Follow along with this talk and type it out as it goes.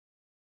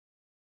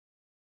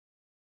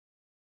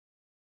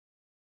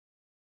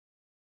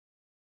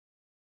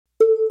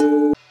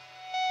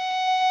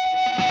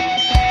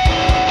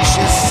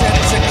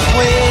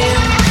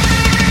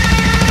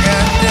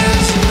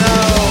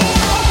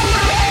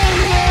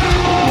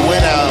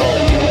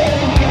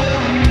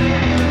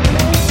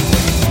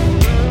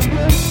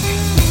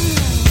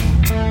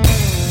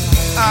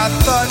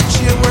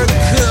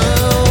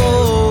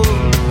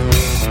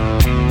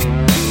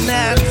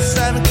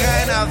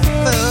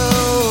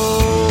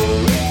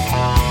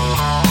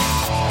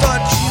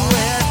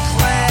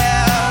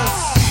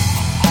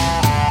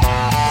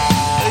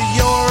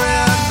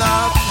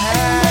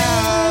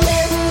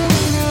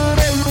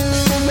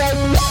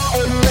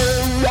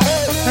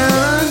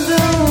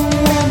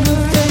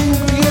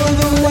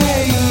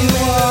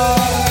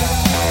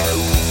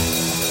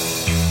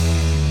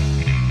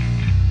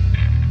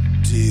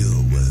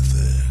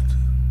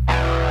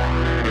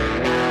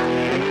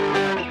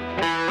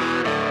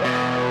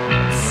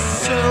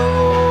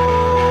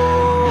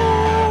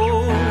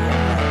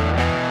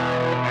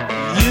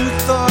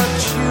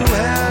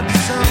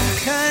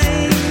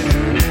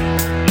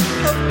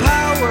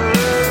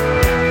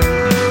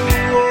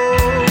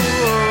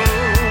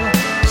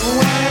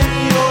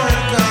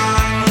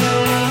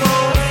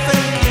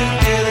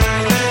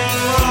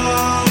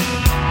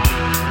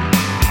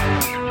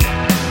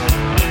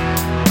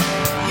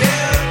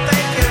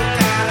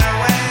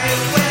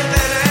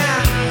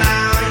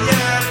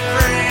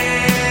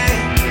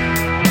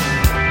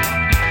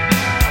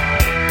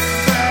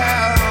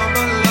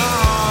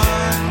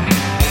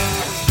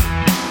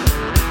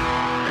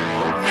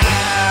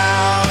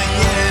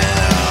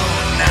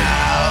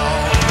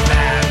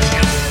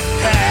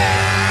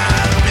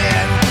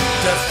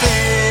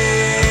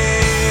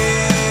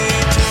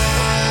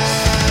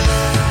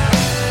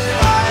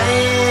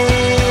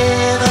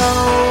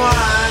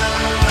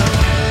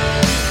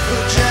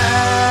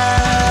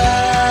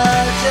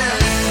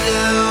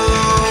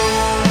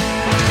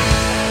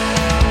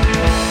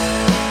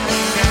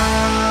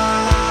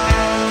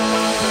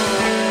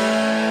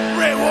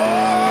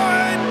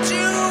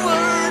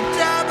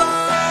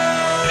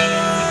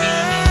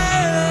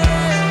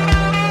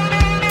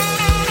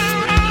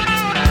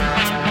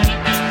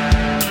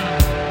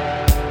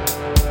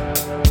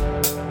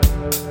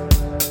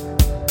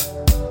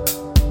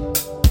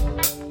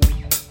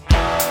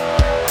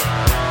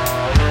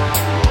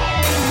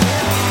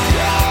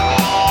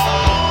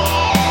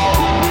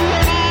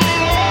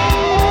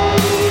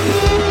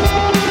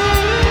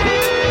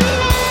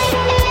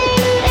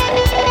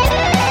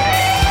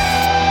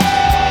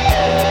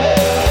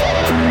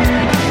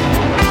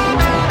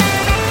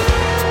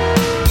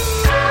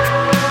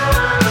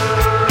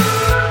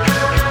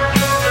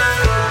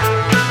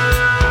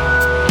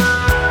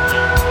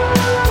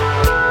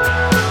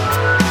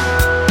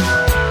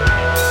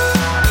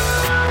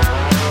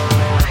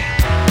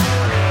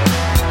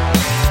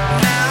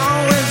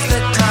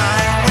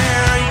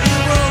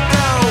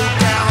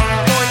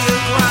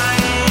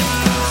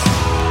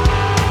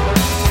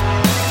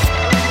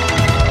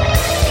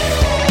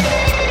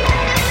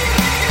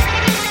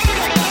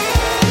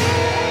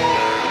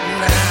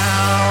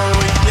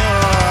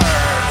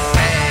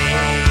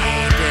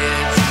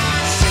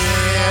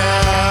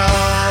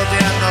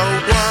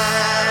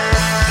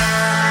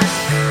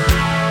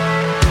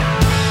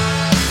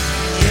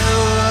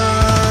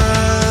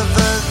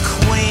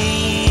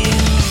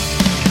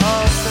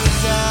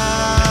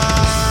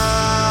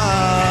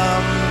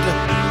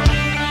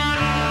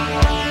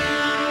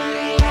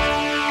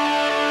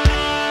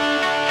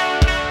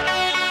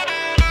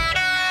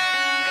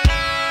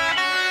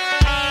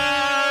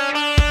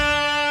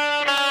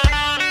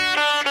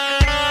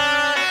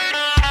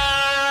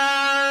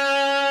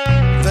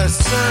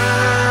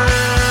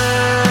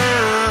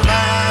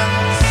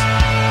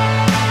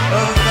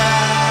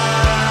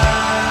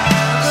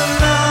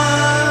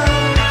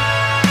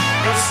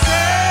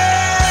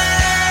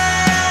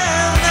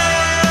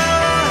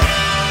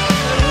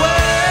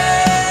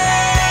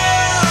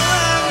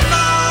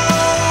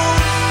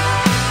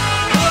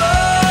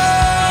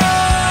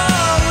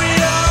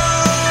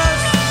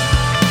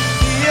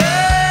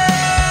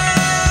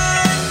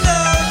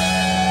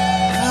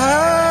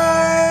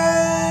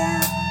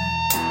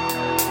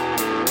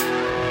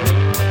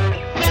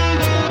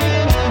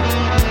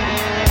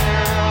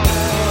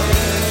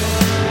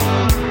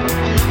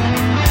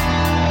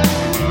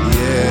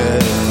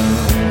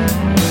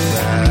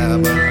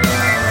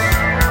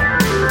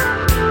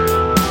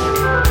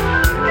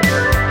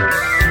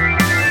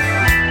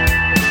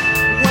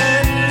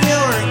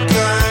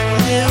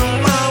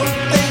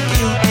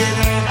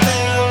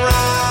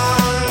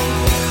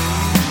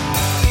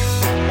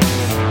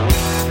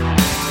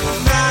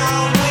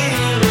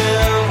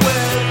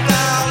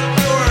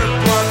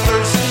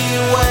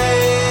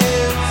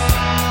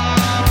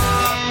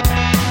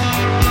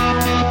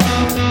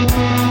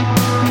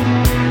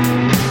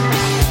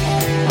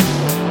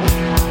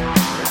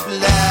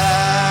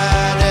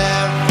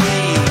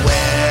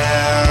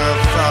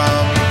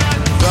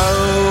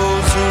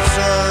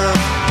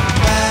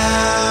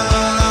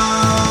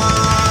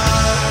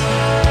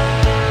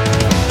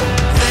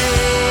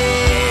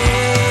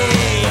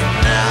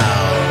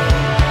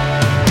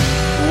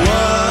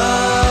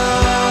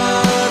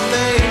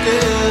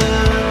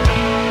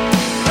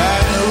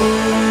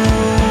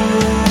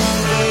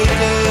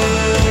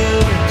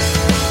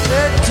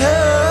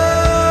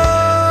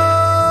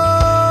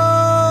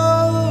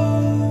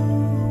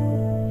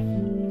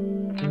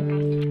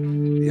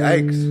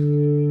Yikes.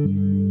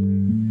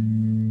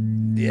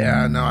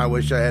 Yeah, no, I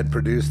wish I had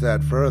produced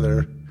that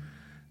further,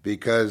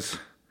 because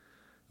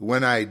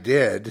when I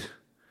did,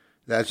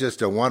 that's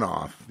just a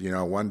one-off,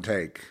 one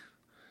take.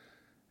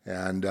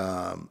 And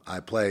I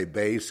play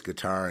bass,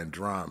 guitar, and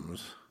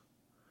drums,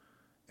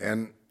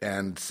 and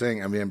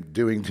sing. I mean, I'm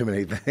doing too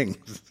many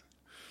things,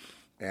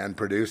 and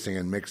producing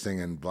and mixing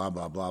and blah,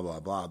 blah, blah,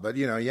 blah, blah. But,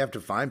 you have to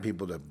find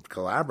people to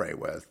collaborate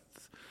with.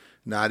 It's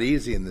not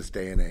easy in this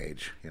day and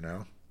age,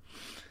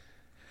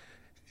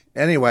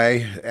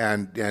 Anyway,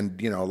 and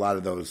a lot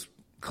of those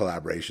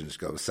collaborations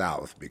go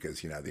south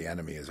because, the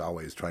enemy is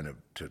always trying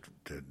to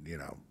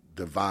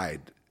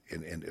divide,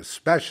 and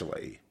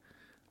especially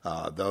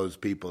those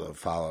people that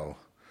follow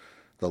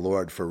the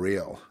Lord for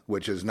real,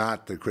 which is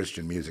not the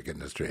Christian music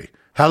industry.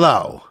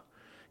 Hello.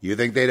 You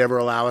think they'd ever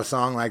allow a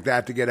song like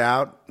that to get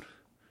out?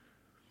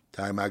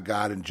 Talking about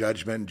God and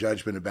judgment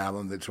of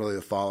Babylon, that's really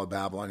the fall of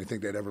Babylon. You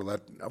think they'd ever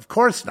let? Of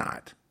course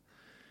not.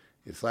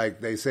 It's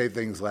like they say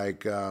things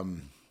like,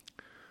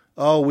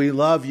 oh, we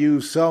love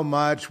you so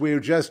much. We're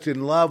just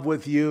in love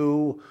with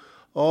you.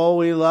 Oh,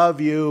 we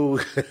love you.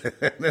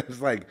 And it's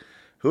like,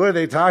 who are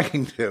they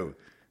talking to?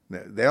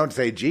 They don't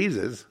say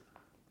Jesus.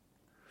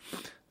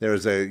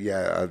 There's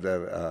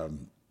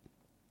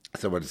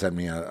someone sent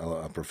me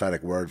a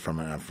prophetic word from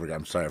it.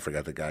 I'm sorry, I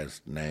forgot the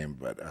guy's name,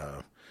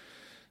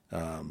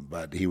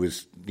 but he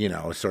was,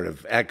 sort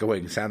of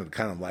echoing, sounded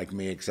kind of like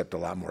me, except a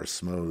lot more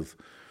smooth,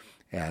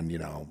 and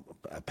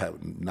a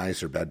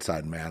nicer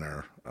bedside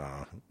manner,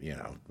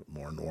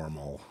 more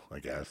normal, I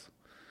guess.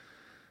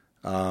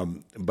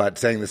 But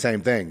saying the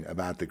same thing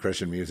about the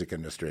Christian music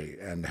industry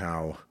and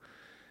how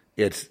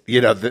it's,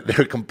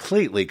 they're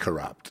completely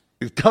corrupt.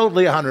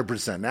 Totally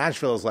 100%.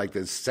 Nashville is like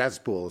this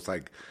cesspool.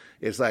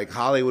 It's like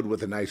Hollywood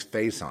with a nice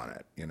face on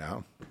it,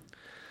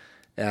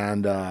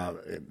 And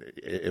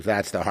if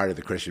that's the heart of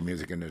the Christian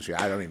music industry,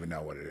 I don't even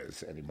know what it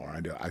is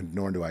anymore.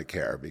 Nor do I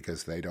care,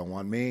 because they don't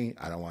want me,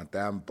 I don't want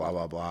them, blah,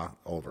 blah, blah,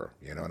 over.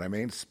 You know what I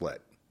mean?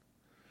 Split.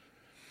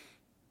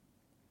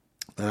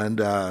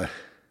 And,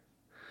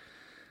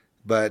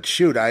 but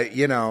shoot,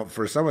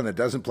 for someone that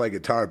doesn't play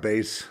guitar,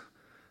 bass,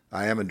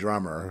 I am a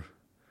drummer.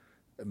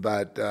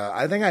 But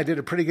I think I did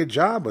a pretty good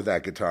job with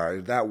that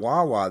guitar. That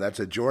wah-wah, that's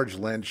a George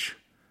Lynch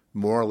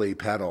Morley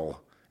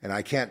pedal. And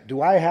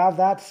do I have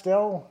that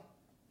still?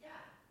 Yeah.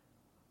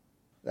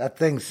 That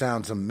thing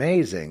sounds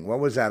amazing.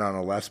 What was that, on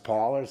a Les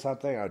Paul or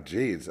something? Oh,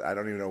 geez, I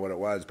don't even know what it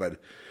was. But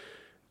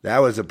that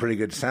was a pretty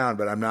good sound.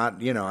 But I'm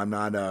not,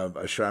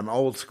 I'm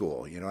old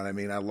school. You know what I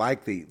mean? I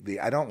like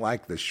I don't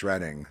like the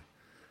shredding.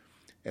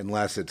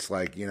 Unless it's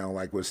like,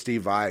 like with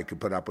Steve Vai, I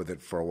could put up with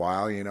it for a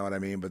while, you know what I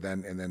mean? But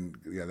then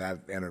that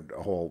entered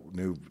a whole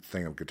new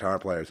thing of guitar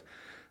players.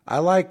 I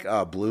like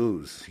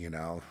blues,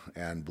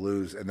 and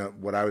blues. And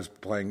what I was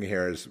playing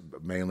here is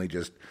mainly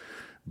just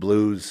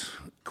blues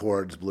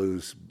chords,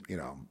 blues,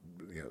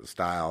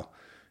 style,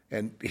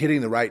 and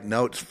hitting the right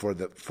notes for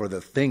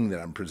the thing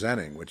that I'm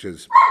presenting, which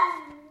is,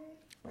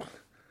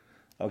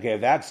 okay,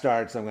 if that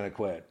starts, I'm going to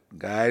quit.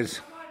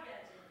 Guys,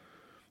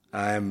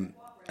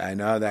 I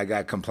know that I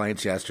got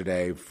complaints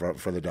yesterday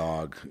for the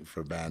dog,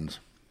 for Ben's.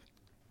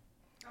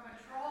 From a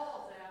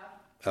troll,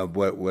 Jeff.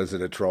 What was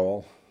it, a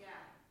troll? Yeah,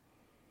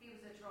 he was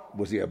a troll.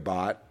 Was he a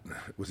bot?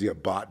 Was he a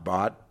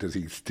bot? Did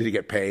he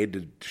get paid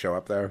to show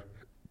up there?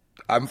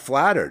 I'm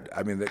flattered.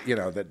 I mean,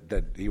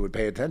 that he would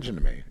pay attention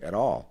to me at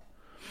all.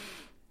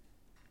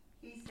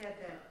 He said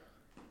that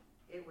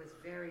it was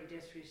very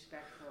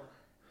disrespectful.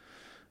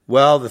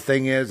 Well, the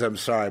thing is, I'm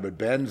sorry, but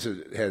Ben's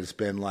has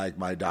been like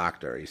my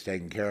doctor. He's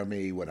taken care of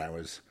me when I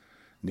was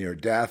near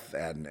death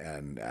and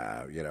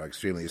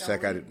extremely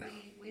sick.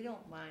 We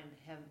don't mind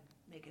him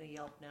making a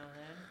yelp now and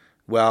then.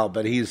 Well,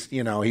 but he's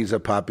a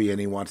puppy and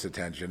he wants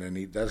attention and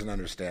he doesn't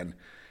understand.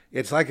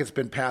 It's like it's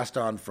been passed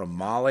on from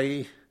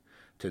Molly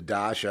to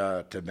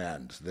Dasha to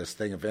Ben's, this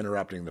thing of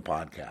interrupting the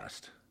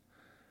podcast.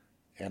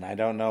 And I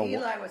don't know.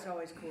 Eli was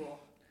always cool.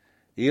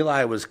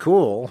 Eli was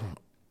cool.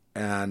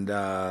 And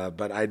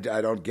but I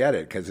don't get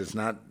it, because it's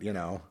not,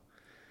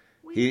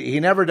 he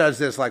never does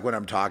this like when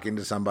I'm talking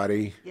to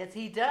somebody. Yes,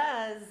 he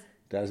does.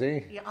 Does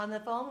he? Yeah, on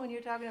the phone when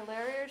you're talking to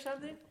Larry or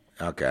something?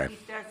 Okay. He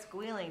starts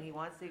squealing. He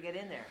wants to get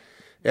in there.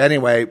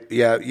 Anyway,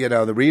 yeah,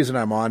 the reason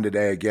I'm on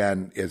today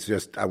again is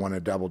just I want to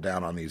double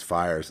down on these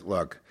fires.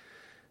 Look,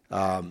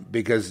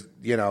 because,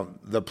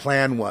 the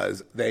plan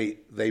was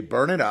they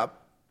burn it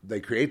up.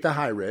 They create the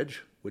high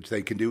ridge, which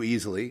they can do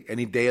easily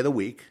any day of the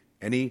week,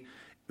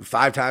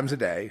 5 times a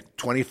day,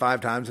 25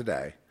 times a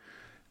day.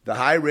 The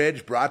high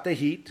ridge brought the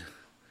heat,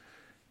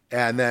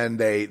 and then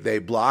they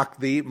blocked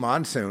the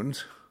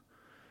monsoons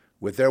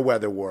with their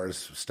weather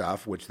wars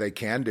stuff, which they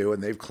can do,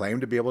 and they've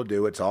claimed to be able to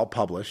do. It's all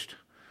published.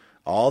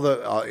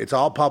 It's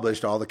all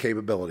published, all the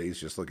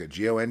capabilities. Just look at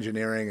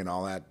geoengineering and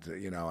all that,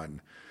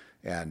 and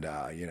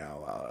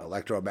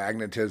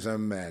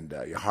electromagnetism and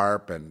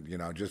HARP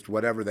and, just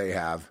whatever they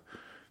have.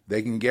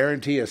 They can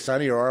guarantee a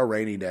sunny or a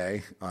rainy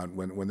day.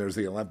 When there's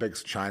the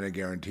Olympics, China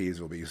guarantees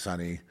it will be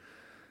sunny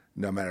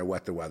no matter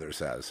what the weather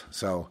says.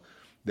 So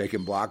they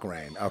can block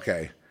rain.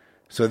 Okay.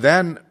 So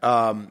then,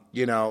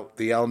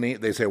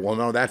 they say, well,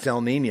 no, that's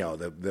El Nino.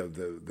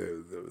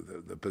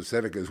 The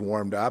Pacific is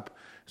warmed up,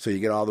 so you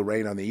get all the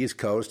rain on the East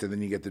Coast, and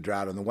then you get the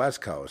drought on the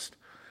West Coast.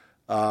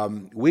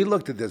 We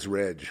looked at this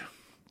ridge,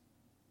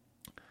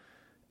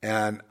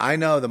 and I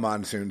know the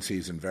monsoon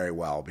season very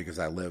well because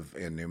I live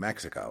in New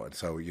Mexico, and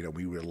so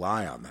we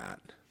rely on that.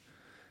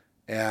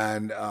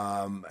 And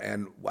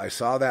I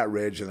saw that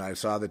ridge, and I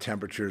saw the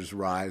temperatures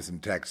rise in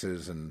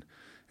Texas and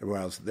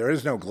everywhere else. There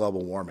is no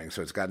global warming,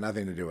 so it's got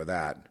nothing to do with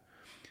that.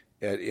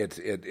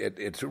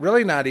 It's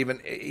really not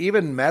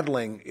even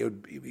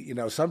meddling.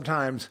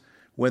 Sometimes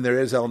when there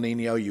is El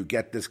Nino, you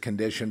get this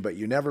condition, but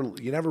you never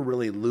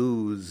really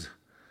lose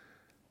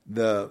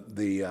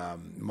the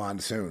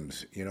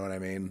monsoons. You know what I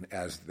mean?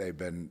 As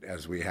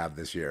we have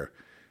this year.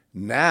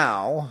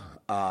 Now,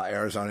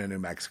 Arizona, New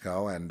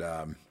Mexico, and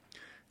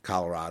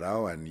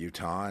Colorado, and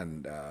Utah,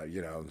 and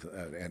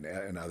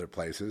and other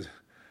places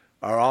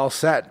are all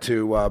set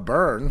to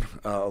burn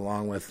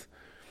along with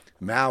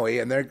Maui,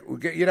 and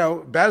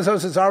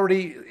Bezos is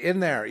already in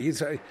there.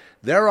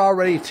 They're all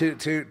ready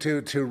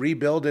to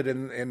rebuild it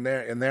in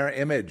their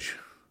image,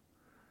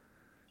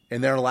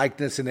 in their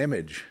likeness and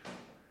image.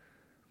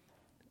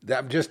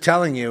 I'm just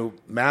telling you,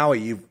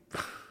 Maui,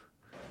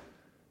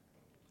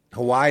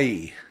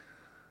 Hawaii,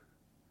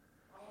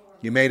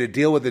 you made a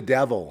deal with the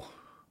devil,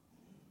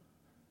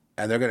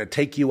 and they're going to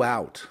take you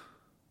out.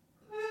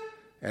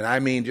 And I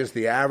mean just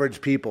the average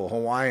people,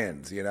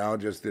 Hawaiians, and a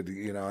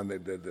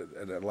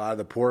lot of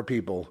the poor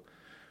people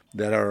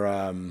that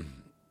are,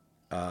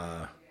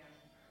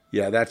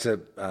 that's a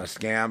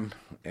scam.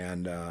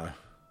 And, I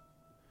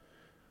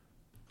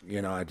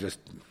just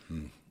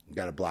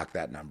got to block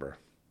that number.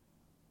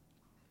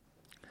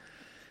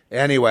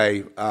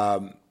 Anyway,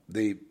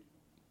 the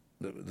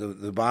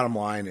bottom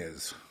line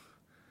is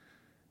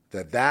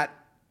that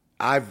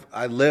I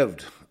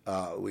lived,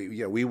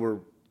 we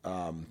were,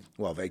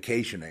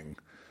 vacationing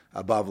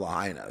above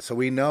Lahaina. So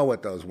we know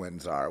what those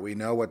winds are. We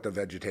know what the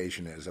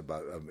vegetation is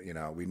above,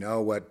 we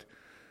know what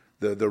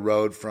the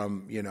road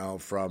from. No,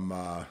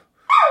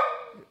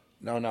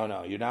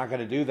 you're not going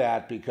to do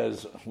that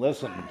because,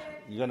 listen,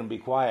 you're going to be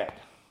quiet.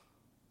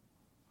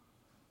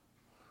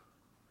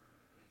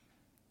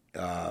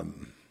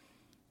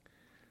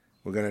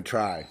 We're going to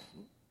try.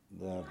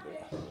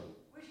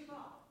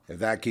 If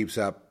that keeps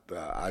up,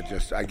 I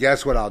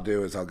guess what I'll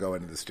do is I'll go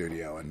into the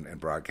studio and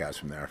broadcast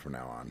from there from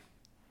now on.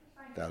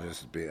 That'll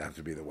just have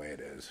to be the way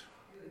it is.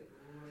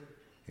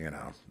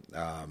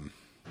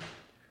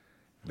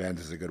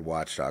 Ben's is a good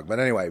watchdog. But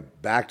anyway,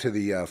 back to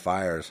the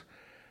fires.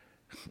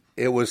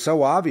 It was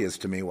so obvious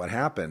to me what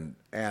happened,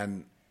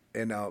 and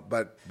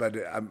but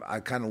I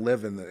kind of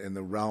live in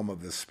the realm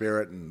of the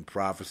spirit and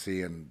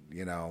prophecy and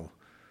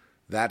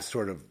that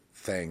sort of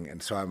thing,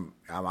 and so I'm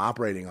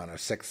operating on a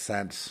sixth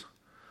sense.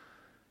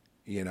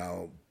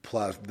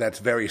 Plus that's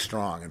very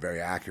strong and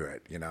very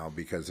accurate.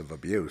 Because of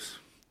abuse.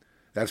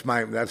 That's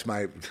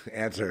my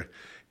answer.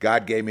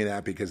 God gave me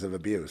that because of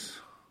abuse.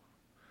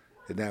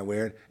 Isn't that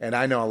weird? And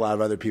I know a lot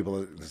of other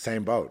people in the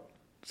same boat,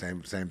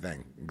 same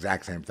thing,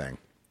 exact same thing.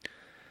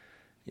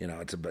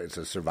 It's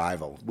a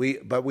survival.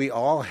 But we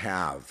all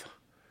have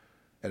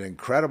an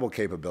incredible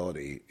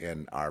capability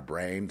in our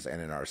brains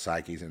and in our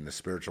psyches in the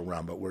spiritual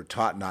realm. But we're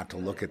taught not to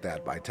look at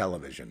that by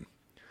television.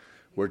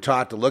 We're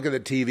taught to look at the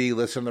TV,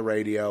 listen to the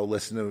radio,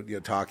 listen to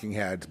talking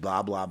heads,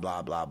 blah blah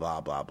blah blah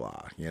blah blah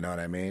blah. You know what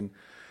I mean?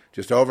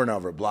 Just over and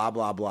over, blah,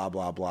 blah, blah,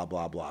 blah, blah,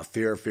 blah, blah.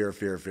 Fear, fear,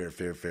 fear, fear,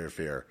 fear, fear,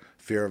 fear.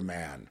 Fear of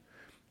man.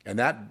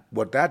 And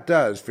what that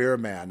does, fear of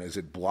man, is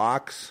it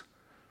blocks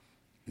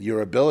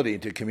your ability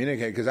to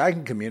communicate. Because I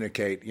can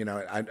communicate,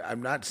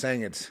 I'm not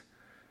saying it's,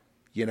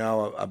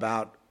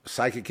 about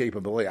psychic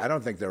capability. I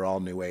don't think they're all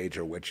new age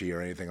or witchy or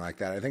anything like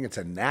that. I think it's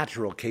a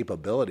natural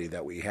capability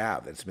that we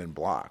have that's been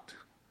blocked.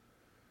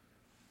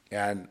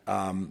 And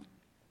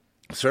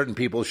certain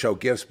people show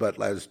gifts,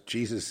 but as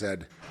Jesus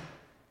said,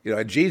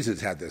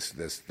 Jesus had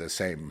the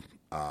same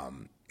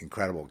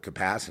incredible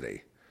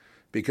capacity,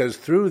 because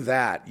through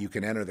that you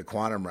can enter the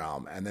quantum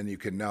realm and then you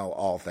can know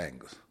all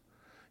things.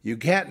 You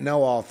can't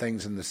know all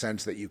things in the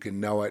sense that you can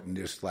know it and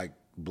just like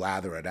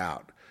blather it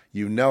out.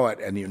 You know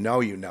it and you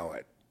know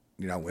it,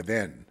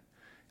 within.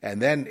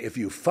 And then if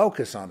you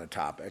focus on a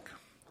topic,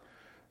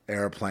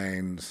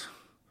 airplanes,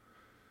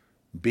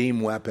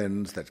 beam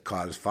weapons that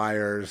cause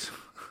fires,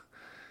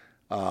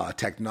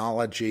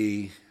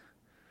 technology,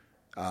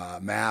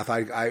 math.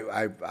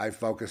 I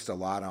focused a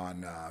lot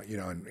on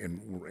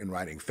in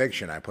writing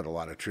fiction. I put a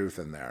lot of truth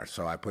in there.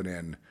 So I put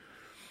in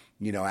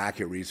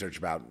accurate research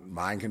about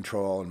mind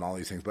control and all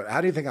these things. But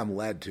how do you think I'm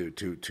led to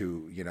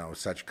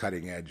such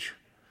cutting edge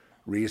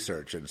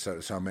research and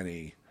so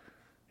many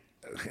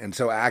and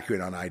so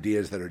accurate on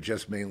ideas that are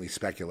just mainly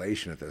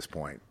speculation at this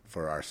point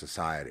for our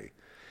society?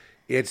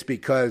 It's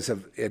because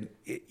of it.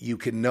 You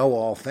can know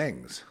all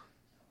things.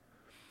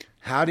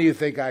 How do you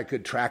think I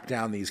could track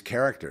down these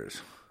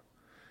characters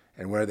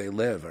and where they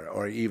live,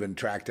 or even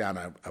track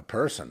down a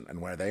person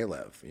and where they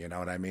live? You know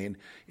what I mean?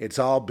 It's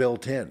all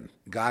built in.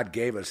 God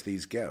gave us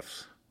these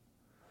gifts.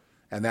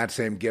 And that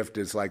same gift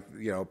is like,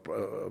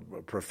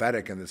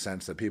 prophetic in the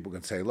sense that people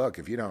can say, look,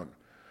 if you don't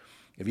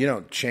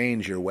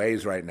change your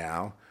ways right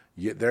now,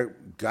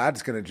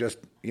 God's going to just,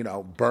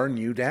 burn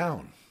you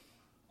down.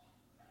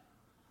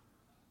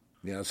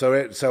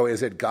 So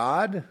is it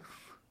God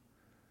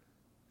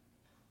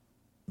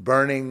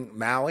burning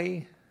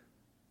Maui?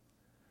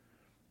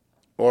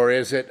 Or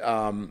is it,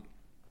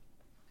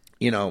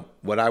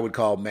 what I would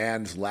call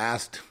man's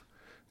last,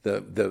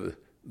 the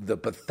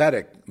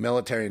pathetic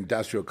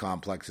military-industrial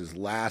complex's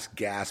last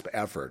gasp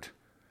effort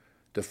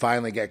to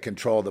finally get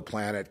control of the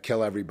planet,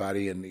 kill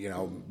everybody,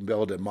 and,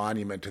 build a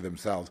monument to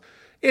themselves?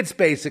 It's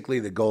basically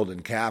the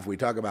golden calf. We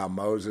talk about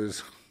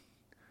Moses,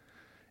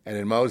 and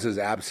in Moses'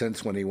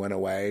 absence, when he went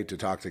away to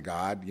talk to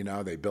God,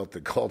 they built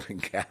the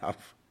golden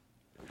calf.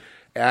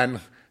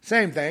 And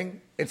same thing,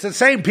 it's the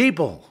same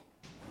people.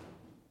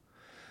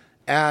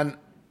 And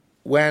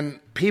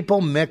when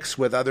people mix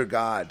with other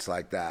gods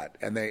like that,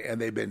 and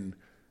they've been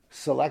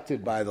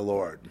selected by the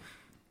Lord,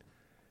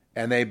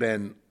 and they've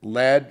been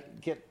led,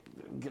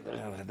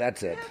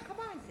 that's it. Yeah, come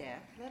on,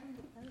 Zach. Let him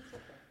sit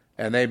there.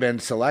 And they've been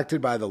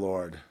selected by the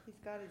Lord,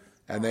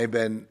 and they've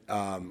been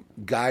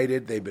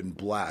guided, they've been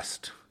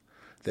blessed,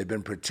 they've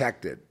been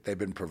protected, they've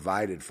been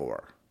provided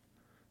for.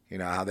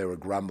 How they were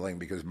grumbling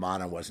because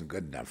manna wasn't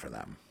good enough for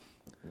them.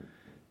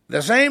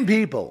 The same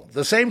people,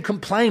 the same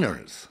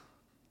complainers,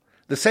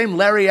 the same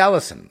Larry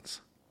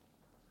Ellisons,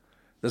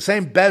 the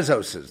same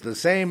Bezoses, the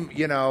same,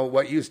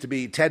 what used to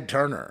be Ted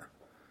Turner,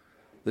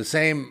 the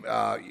same,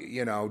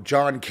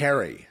 John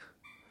Kerry,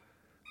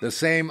 the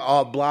same,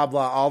 all blah,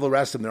 blah, all the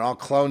rest of them, they're all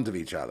clones of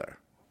each other.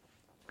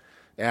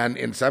 And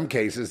in some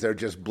cases, they're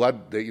just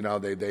blood, they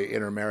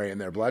intermarry in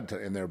their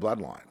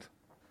bloodlines.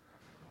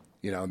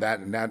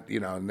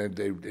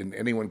 And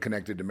anyone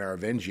connected to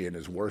Merovingian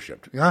is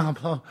worshipped.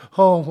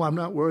 Oh, I'm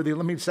not worthy.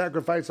 Let me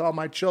sacrifice all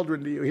my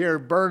children to you. Here,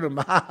 burn them.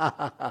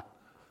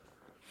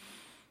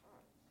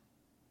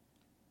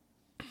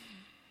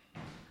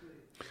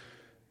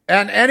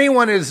 And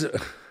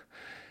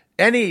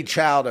any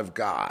child of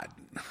God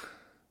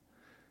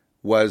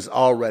was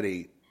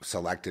already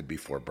selected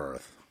before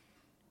birth,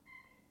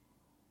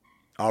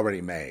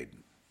 already made,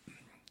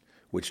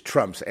 which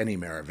trumps any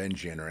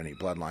Merovingian or any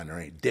bloodline or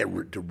any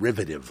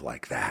derivative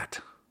like that.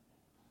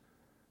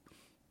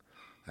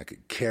 I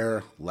could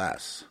care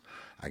less.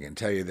 I can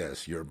tell you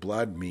this, your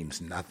blood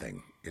means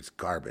nothing. It's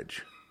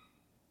garbage.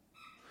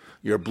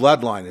 Your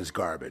bloodline is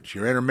garbage.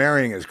 Your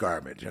intermarrying is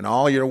garbage. And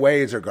all your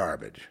ways are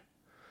garbage.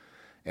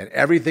 And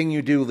everything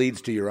you do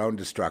leads to your own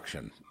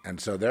destruction. And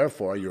so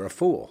therefore, you're a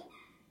fool.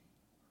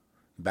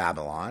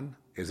 Babylon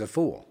is a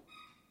fool.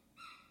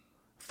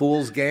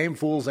 Fool's game,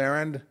 fool's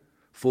errand,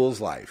 fool's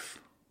life.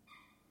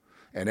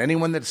 And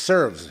anyone that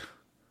serves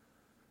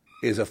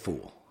is a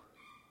fool.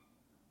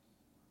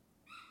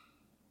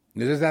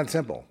 It is that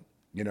simple.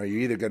 You're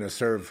either going to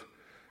serve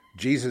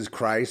Jesus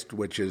Christ,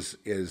 which is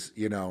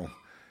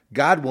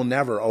God will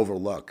never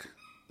overlook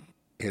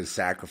his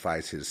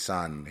sacrifice, his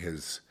son,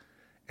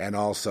 and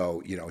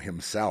also,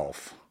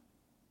 himself.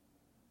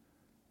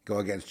 Go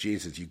against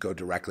Jesus, you go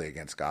directly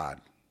against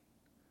God.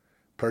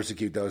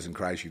 Persecute those in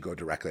Christ, you go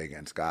directly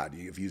against God.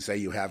 If you say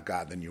you have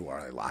God, then you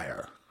are a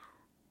liar.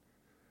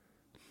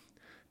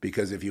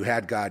 Because if you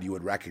had God, you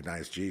would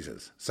recognize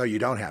Jesus. So you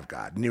don't have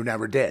God, and you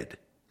never did.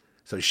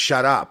 So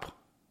shut up.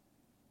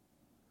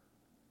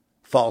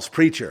 False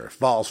preacher,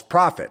 false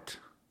prophet.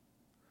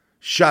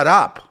 Shut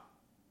up.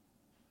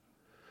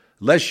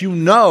 Unless you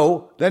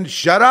know, then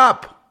shut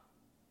up.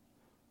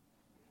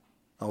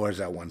 Oh, where's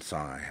that one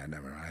song I had?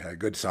 I had a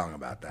good song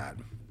about that.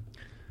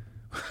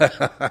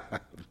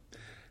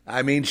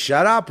 I mean,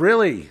 shut up,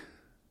 really.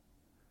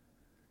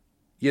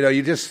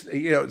 You just,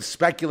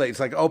 speculate. It's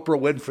like Oprah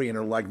Winfrey and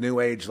her like new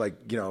age,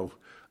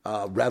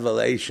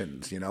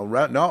 revelations, no,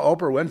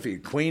 Oprah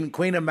Winfrey,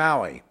 Queen of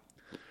Maui,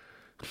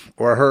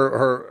 or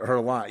her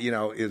line,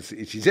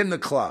 she's in the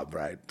club,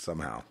 right?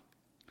 Somehow.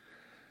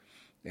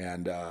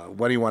 And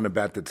what do you want to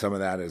bet that some of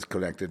that is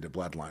connected to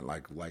bloodline,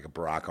 like a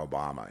Barack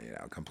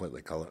Obama,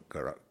 completely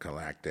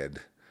connected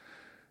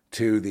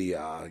to the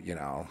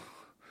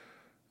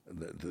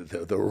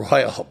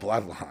royal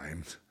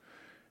bloodlines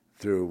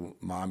through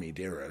Mommy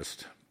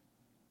Dearest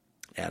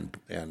and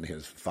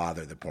his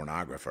father, the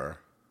pornographer.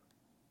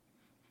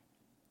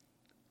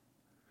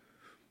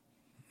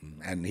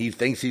 And he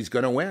thinks he's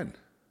going to win.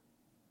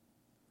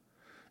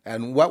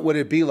 And what would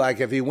it be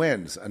like if he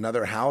wins?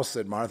 Another house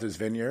at Martha's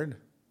Vineyard?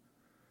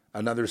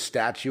 Another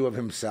statue of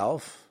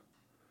himself?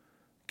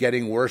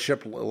 Getting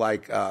worshipped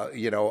like,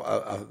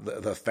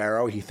 the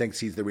Pharaoh he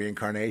thinks he's the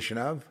reincarnation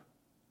of?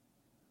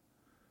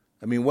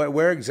 I mean,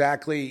 where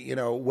exactly,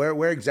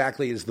 where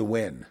exactly is the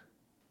win?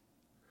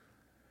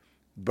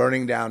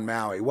 Burning down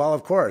Maui. Well,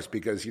 of course,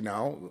 because,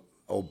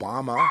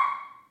 Obama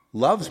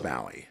loves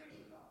Maui.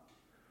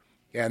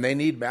 And they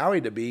need Maui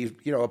to be,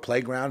 a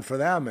playground for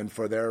them and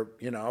for their,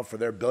 for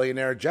their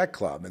billionaire jet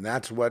club. And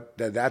that's what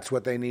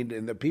they need.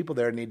 And the people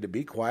there need to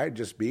be quiet,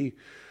 just be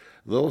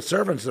little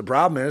servants. The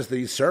problem is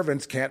these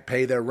servants can't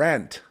pay their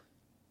rent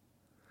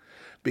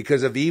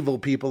because of evil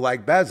people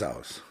like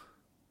Bezos.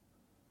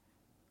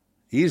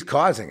 He's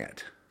causing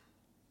it.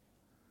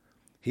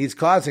 He's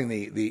causing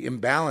the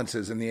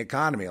imbalances in the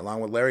economy, along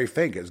with Larry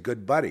Fink, his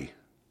good buddy.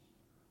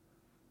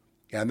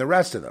 And the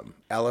rest of them.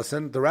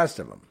 Ellison, the rest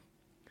of them.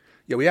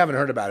 Yeah, we haven't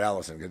heard about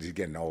Ellison because he's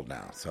getting old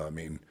now. So, I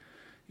mean,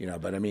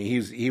 but I mean,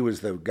 he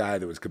was the guy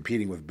that was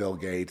competing with Bill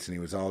Gates, and he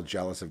was all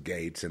jealous of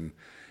Gates, and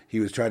he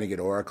was trying to get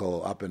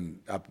Oracle up,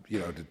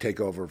 to take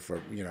over for,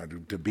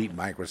 to beat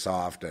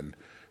Microsoft, and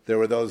there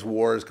were those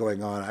wars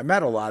going on. I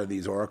met a lot of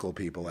these Oracle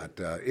people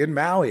in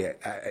Maui,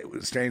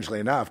 strangely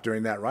enough,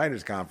 during that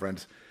writers'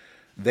 conference.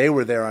 They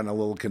were there on a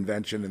little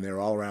convention, and they were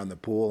all around the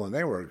pool, and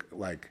they were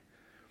like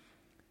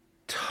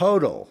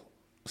total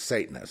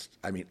Satanists.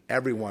 I mean,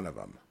 every one of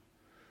them.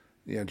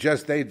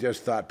 They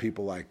just thought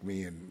people like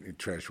me and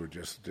Trish were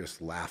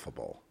just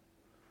laughable.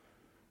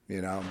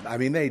 I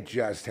mean, they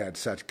just had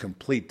such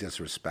complete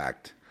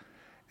disrespect.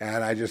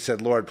 And I just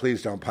said, Lord,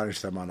 please don't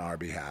punish them on our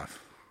behalf.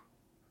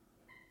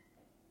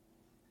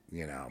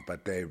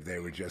 But they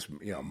were just,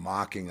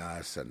 mocking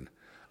us. And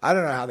I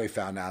don't know how they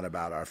found out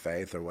about our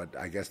faith or what.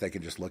 I guess they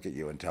can just look at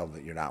you and tell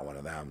that you're not one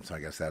of them. So I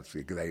guess that's,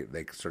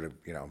 they sort of,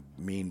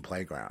 mean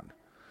playground.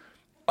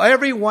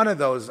 Every one of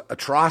those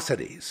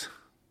atrocities.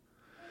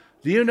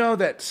 Do you know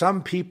that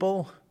some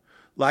people,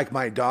 like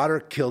my daughter,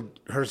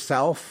 killed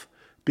herself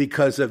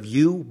because of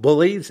you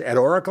bullies at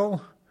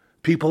Oracle?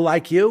 People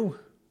like you?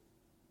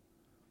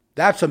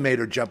 That's what made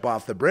her jump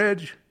off the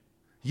bridge.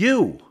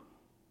 You.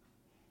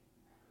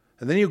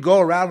 And then you go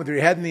around with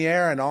your head in the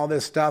air and all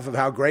this stuff of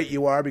how great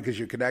you are because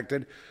you're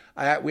connected.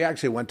 We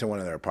actually went to one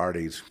of their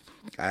parties.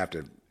 I have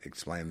to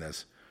explain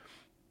this.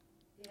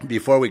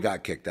 Before we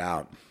got kicked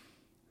out,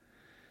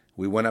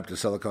 we went up to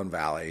Silicon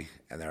Valley,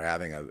 and they're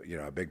having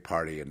a big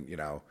party, and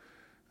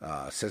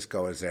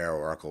Cisco was there,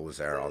 Oracle was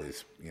there, all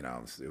these,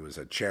 it was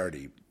a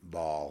charity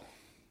ball,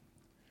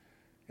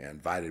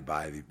 invited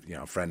by the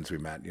friends we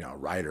met, a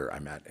writer I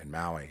met in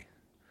Maui,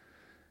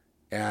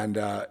 and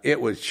it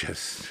was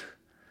just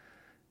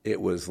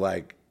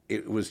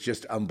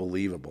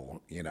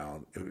unbelievable,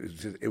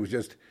 it was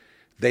just.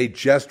 They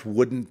just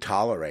wouldn't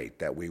tolerate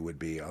that we would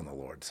be on the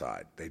Lord's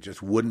side. They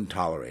just wouldn't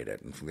tolerate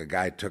it. And the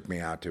guy took me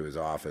out to his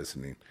office,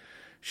 and he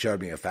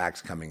showed me a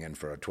fax coming in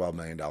for a $12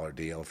 million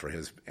deal for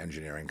his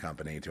engineering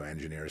company to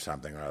engineer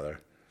something or other,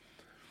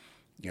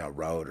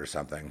 road or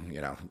something,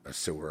 a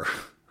sewer.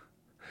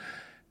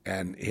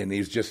 And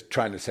he's just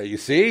trying to say, you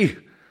see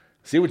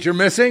what you're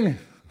missing?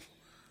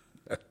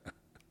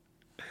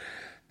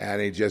 And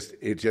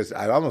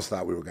I almost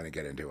thought we were going to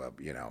get into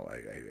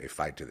a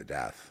fight to the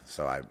death.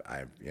 So I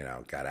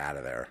got out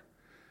of there.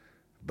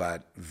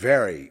 But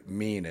very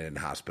mean and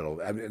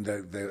inhospitable. I mean,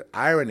 the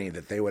irony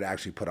that they would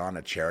actually put on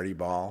a charity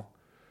ball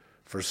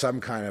for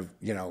some kind of,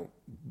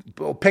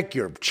 pick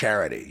your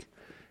charity.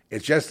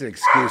 It's just an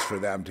excuse for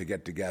them to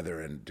get together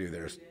and do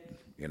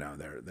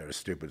their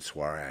stupid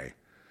soiree.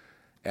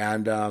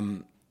 And,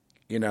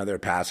 they're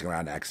passing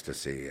around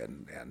ecstasy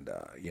and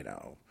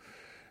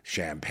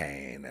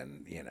champagne,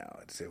 and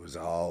it was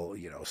all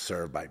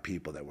served by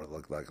people that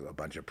looked like a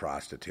bunch of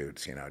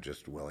prostitutes,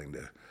 just willing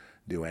to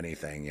do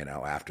anything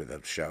after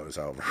the show's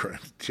over.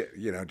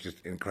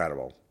 Just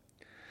incredible.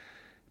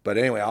 But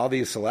anyway, all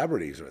these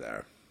celebrities were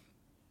there,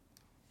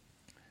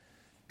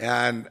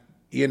 and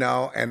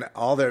and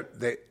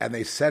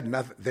they said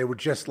nothing. They were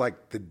just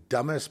like the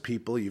dumbest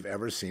people you've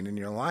ever seen in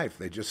your life.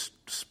 They just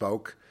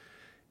spoke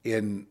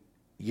in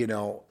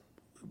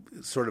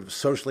sort of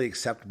socially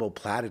acceptable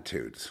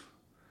platitudes.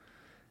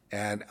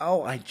 And,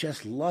 I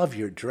just love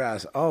your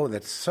dress. Oh,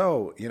 that's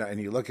so,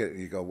 and you look at it and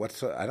you go,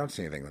 I don't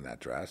see anything in that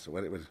dress.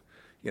 What it was,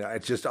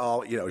 it's just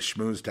all,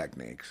 schmooze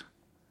techniques.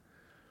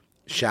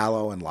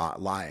 Shallow and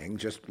lying,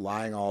 just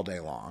lying all day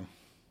long.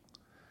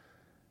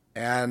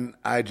 And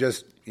I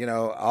just,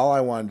 all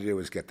I wanted to do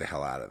was get the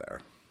hell out of there.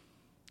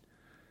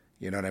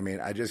 You know what I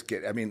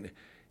mean?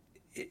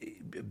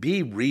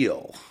 Be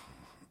real.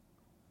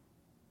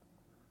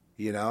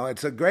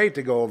 It's great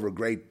to go over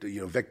great,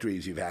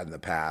 victories you've had in the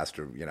past,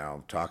 or,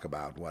 talk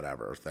about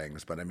whatever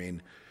things. But I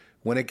mean,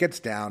 when it gets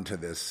down to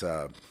this,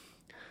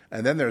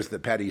 and then there's the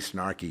petty,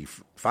 snarky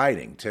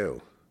fighting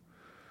too.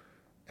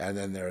 And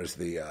then there's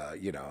the,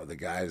 the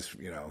guys,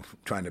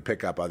 trying to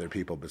pick up other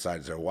people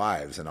besides their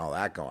wives and all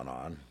that going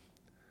on.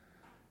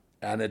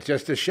 And it's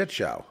just a shit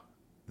show.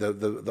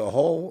 The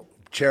whole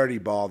charity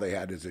ball they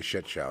had is a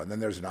shit show. And then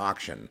there's an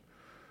auction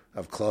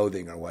of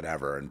clothing or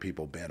whatever, and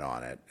people bid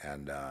on it.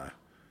 And,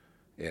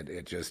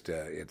 it's just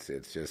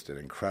an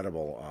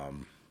incredible.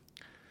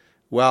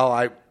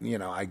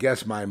 I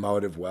guess my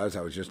motive was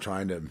I was just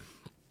trying to,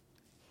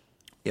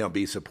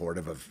 be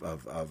supportive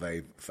of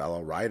a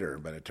fellow writer,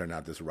 but it turned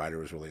out this writer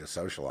was really a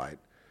socialite.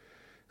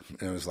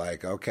 And it was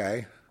like,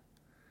 okay,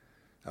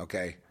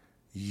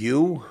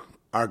 you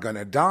are going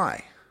to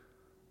die.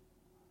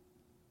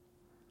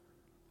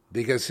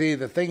 Because see,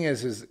 the thing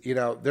is,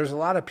 there's a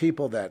lot of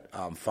people that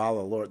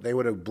follow the Lord. They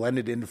would have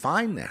blended in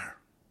fine there.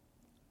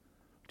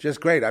 Just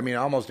great. I mean,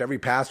 almost every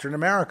pastor in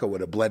America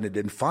would have blended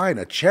in fine.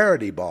 A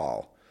charity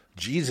ball.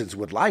 Jesus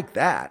would like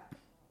that.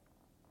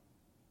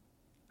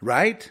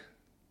 Right?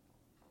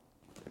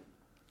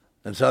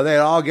 And so they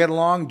all get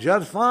along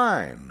just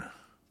fine.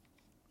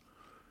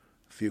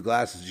 A few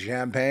glasses of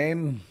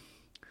champagne,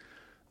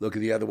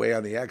 looking the other way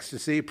on the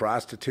ecstasy,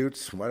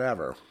 prostitutes,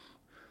 whatever.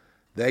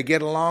 They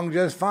get along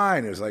just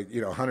fine. It was like,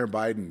 Hunter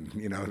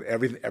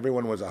Biden,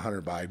 everyone was a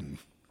Hunter Biden.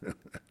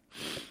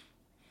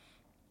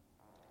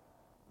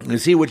 You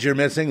see what you're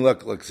missing?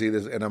 Look, see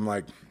this? And I'm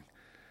like,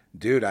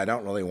 dude, I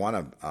don't really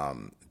want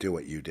to do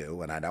what you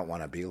do, and I don't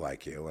want to be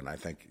like you, and I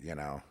think,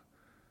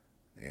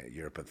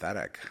 you're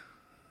pathetic.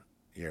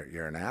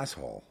 You're an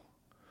asshole.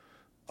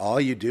 All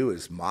you do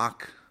is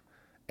mock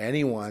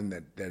anyone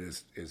that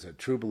is a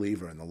true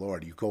believer in the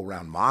Lord. You go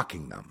around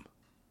mocking them.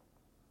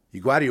 You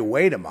go out of your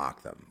way to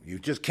mock them. You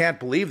just can't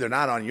believe they're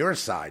not on your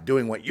side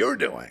doing what you're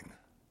doing.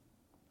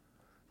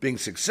 Being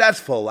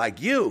successful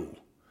like you.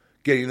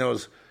 Getting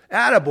those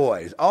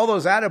attaboys. All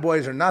those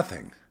attaboys are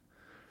nothing.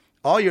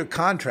 All your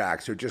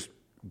contracts are just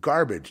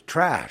garbage,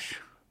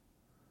 trash.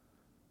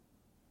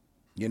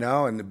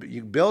 And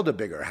you build a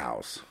bigger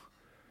house.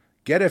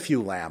 Get a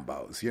few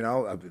Lambos.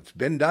 It's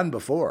been done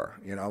before.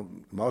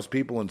 Most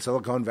people in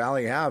Silicon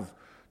Valley have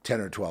 10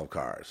 or 12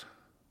 cars.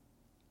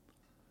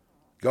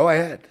 Go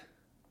ahead.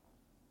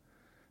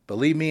 But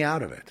leave me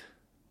out of it.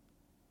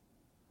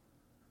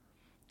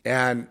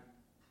 And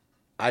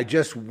I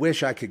just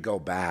wish I could go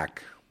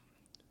back,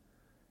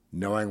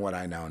 knowing what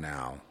I know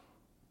now,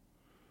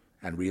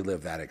 and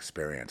relive that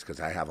experience, because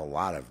I have a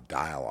lot of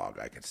dialogue,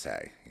 I could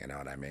say. You know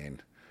what I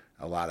mean?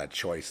 A lot of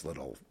choice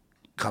little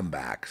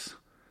comebacks,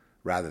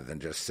 rather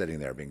than just sitting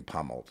there being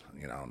pummeled,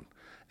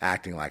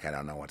 acting like I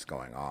don't know what's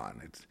going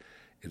on.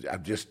 I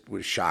just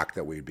was shocked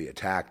that we'd be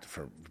attacked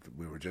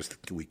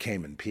we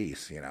came in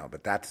peace,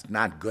 but that's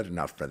not good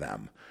enough for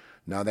them.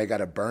 No, they got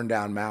to burn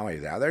down Maui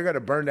now. They're going to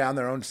burn down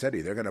their own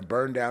city. They're going to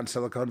burn down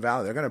Silicon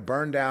Valley. They're going to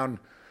burn down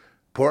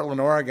Portland,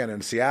 Oregon,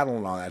 and Seattle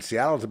and all that.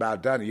 Seattle's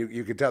about done.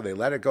 You could tell they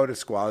let it go to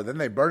squalor. Then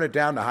they burn it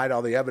down to hide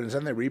all the evidence.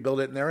 Then they rebuild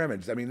it in their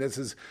image. I mean, this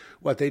is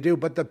what they do.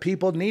 But the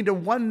people need to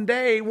one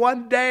day,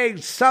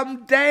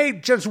 someday,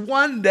 just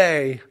one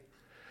day.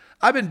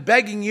 I've been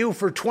begging you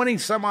for 20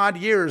 some odd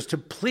years to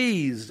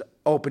please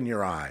open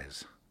your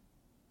eyes.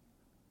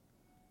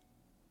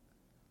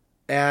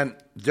 And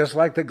just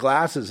like the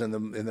glasses in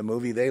the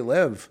movie They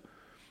Live,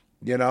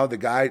 the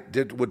guy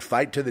would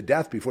fight to the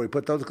death before he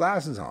put those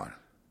glasses on.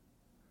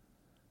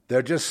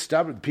 They're just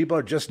stubborn. People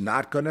are just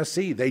not going to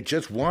see. They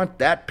just want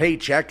that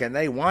paycheck, and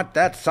they want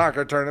that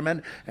soccer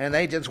tournament, and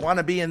they just want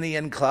to be in the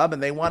in club,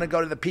 and they want to go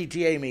to the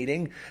PTA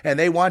meeting, and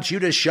they want you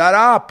to shut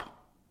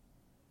up.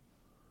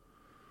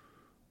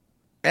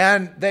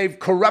 And they've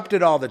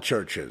corrupted all the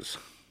churches.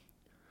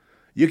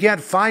 You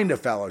can't find a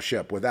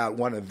fellowship without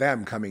one of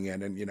them coming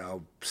in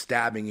and,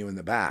 stabbing you in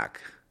the back.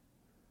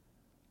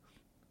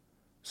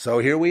 So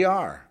here we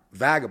are,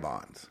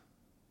 vagabonds.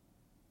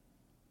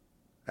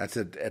 That's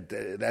it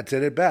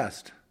at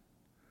best.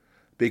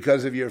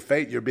 Because of your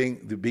faith, you're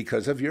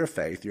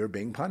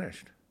being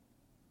punished.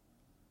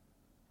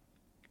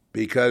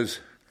 Because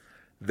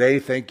they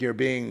think you're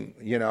being,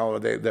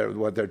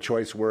 what their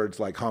choice words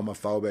like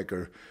homophobic,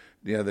 or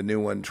the new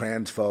one,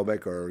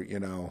 transphobic, or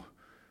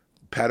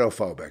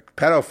pedophobic.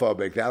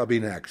 Pedophobic, that'll be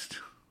next.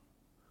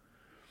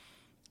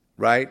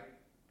 Right?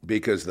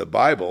 Because the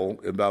Bible,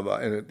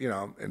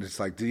 and it's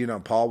like,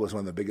 Paul was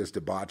one of the biggest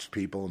debauched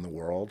people in the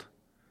world.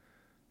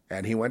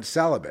 And he went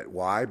celibate.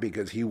 Why?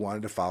 Because he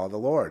wanted to follow the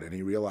Lord. And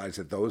he realized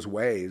that those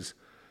ways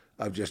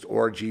of just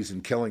orgies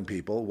and killing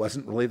people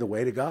wasn't really the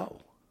way to go.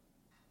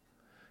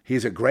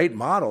 He's a great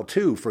model,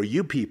 too, for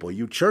you people,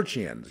 you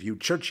churchians, you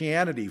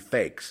churchianity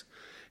fakes.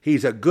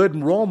 He's a good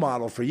role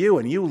model for you.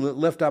 And you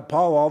lift up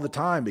Paul all the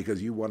time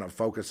because you want to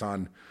focus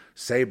on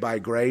saved by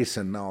grace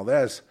and all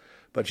this.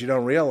 But you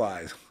don't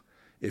realize,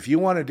 if you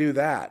want to do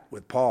that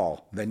with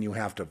Paul, then you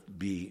have to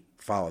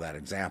follow that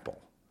example.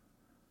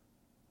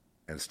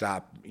 And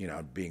stop,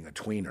 being a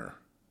tweener.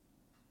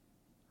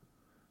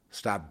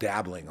 Stop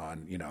dabbling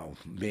on,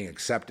 being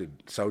accepted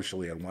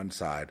socially on one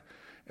side,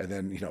 and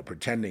then,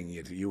 pretending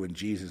you and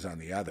Jesus on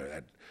the other.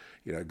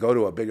 That, go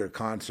to a bigger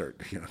concert,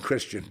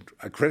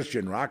 a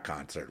Christian rock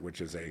concert, which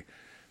is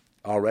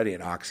already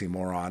an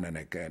oxymoron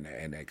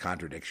and a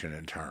contradiction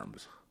in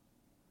terms.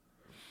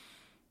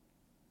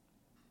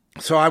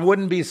 So I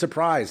wouldn't be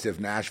surprised if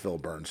Nashville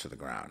burns to the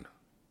ground.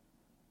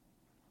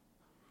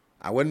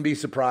 I wouldn't be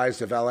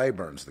surprised if L.A.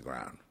 burns to the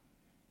ground.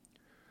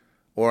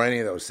 Or any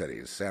of those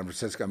cities. San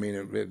Francisco, I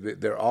mean,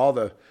 they're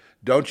all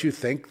don't you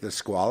think the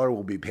squalor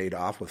will be paid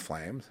off with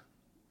flames?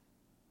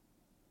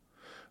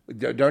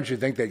 Don't you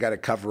think they got to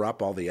cover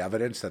up all the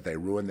evidence that they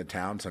ruined the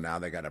town, so now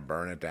they got to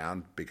burn it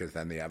down because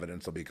then the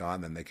evidence will be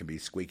gone, then they can be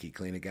squeaky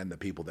clean again? The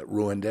people that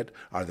ruined it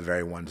are the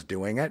very ones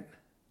doing it.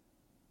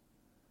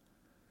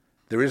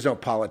 There is no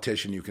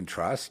politician you can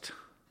trust.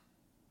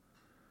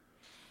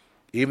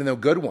 Even the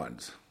good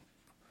ones.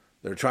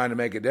 They're trying to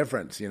make a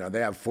difference. They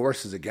have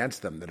forces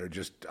against them that are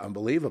just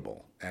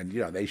unbelievable. And,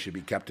 they should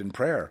be kept in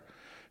prayer.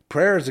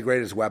 Prayer is the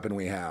greatest weapon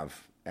we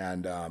have.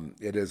 And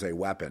it is a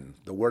weapon.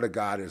 The Word of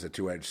God is a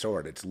two-edged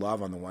sword. It's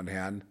love on the one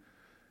hand,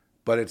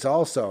 but it's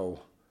also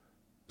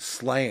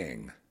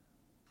slaying.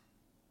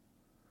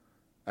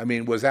 I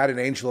mean, was that an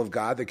angel of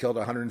God that killed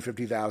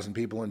 150,000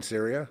 people in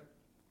Syria?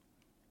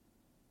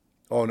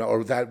 Oh, no, or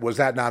was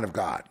that not of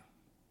God?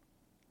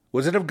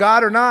 Was it of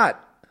God or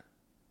not?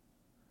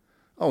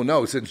 Oh,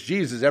 no, since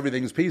Jesus,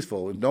 everything's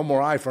peaceful. No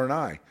more eye for an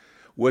eye.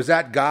 Was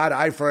that God,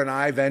 eye for an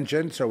eye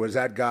vengeance, or was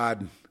that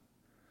God?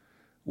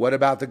 What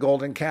about the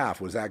golden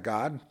calf? Was that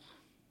God?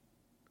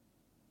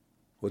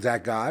 Was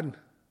that God?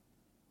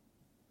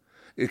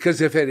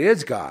 Because if it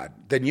is God,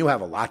 then you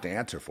have a lot to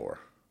answer for.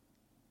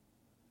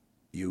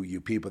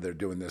 You people that are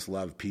doing this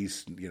love,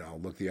 peace,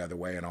 look the other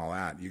way and all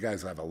that, you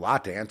guys have a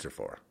lot to answer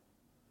for.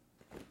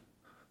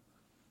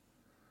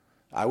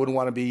 I wouldn't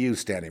want to be you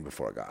standing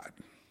before God.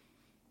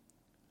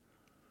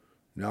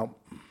 No.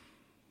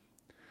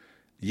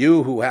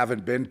 You who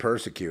haven't been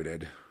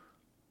persecuted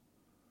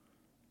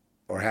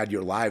or had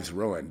your lives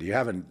ruined, you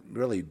haven't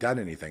really done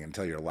anything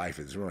until your life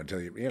is ruined.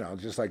 Until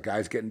just like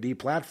guys getting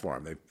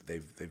deplatformed,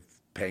 they've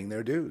paying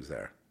their dues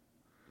there.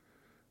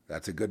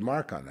 That's a good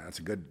mark on that.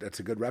 That's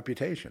a good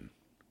reputation.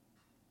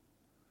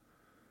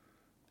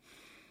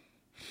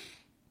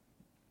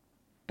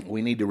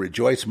 We need to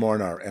rejoice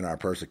more in our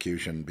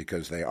persecution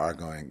because they are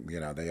going.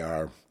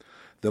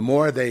 The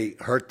more they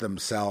hurt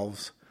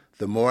themselves,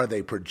 the more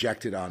they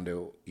project it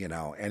onto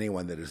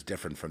anyone that is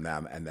different from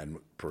them, and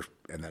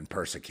then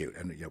persecute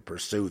and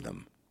pursue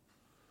them.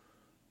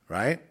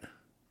 Right?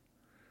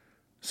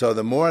 So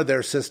the more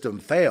their system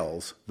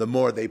fails, the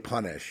more they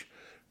punish.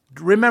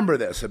 Remember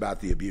this about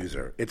the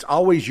abuser. It's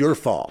always your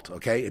fault,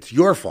 okay? It's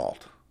your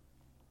fault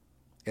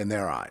in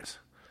their eyes.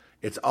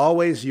 It's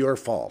always your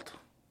fault.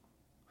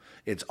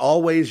 It's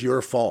always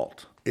your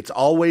fault. It's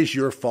always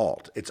your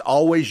fault. It's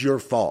always your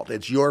fault.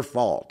 It's your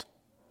fault.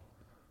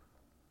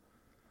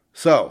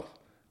 So,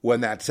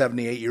 when that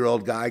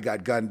 78-year-old guy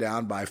got gunned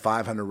down by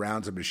 500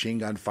 rounds of machine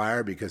gun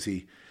fire because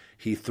he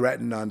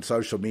threatened on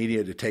social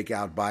media to take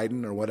out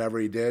Biden or whatever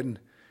he did,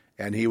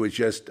 and he was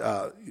just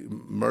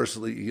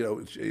mercilessly,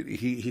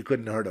 he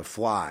couldn't hurt a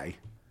fly,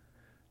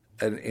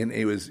 and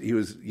he was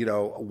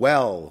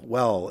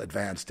well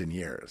advanced in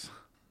years,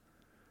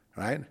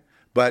 right?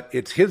 But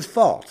it's his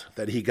fault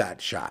that he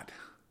got shot,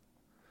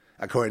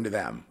 according to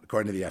them,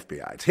 according to the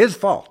FBI. It's his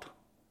fault.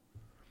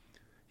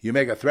 You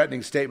make a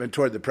threatening statement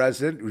toward the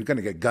president, you're going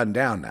to get gunned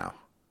down now.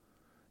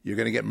 You're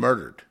going to get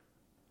murdered.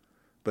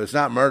 But it's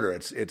not murder.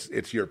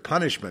 It's your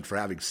punishment for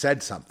having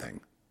said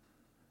something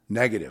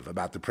negative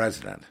about the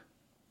president.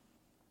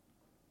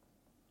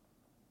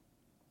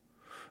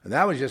 And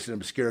that was just an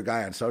obscure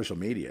guy on social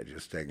media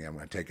just saying, I'm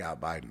going to take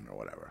out Biden or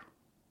whatever.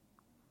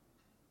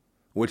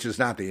 Which is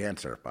not the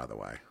answer, by the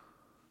way.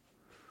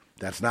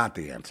 That's not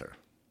the answer.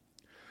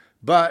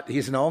 But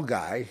he's an old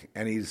guy,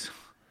 and he's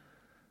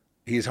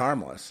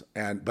harmless.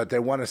 But they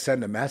want to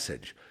send a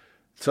message.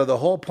 So the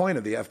whole point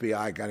of the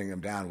FBI gunning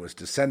him down was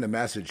to send a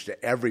message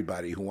to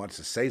everybody who wants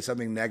to say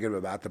something negative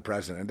about the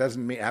president. It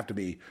doesn't have to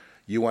be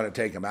you want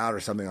to take him out or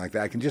something like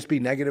that. It can just be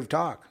negative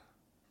talk.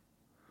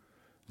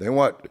 They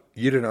want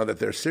you to know that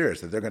they're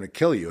serious, that they're going to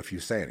kill you if you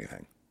say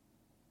anything.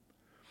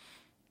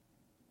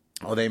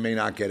 Oh, they may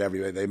not get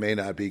everybody. They may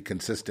not be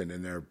consistent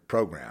in their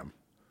program.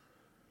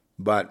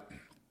 But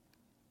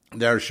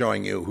they're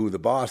showing you who the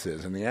boss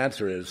is. And the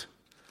answer is,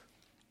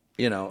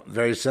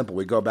 very simple.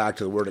 We go back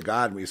to the Word of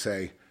God and we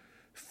say,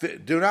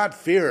 do not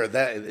fear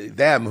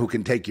them who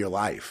can take your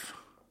life.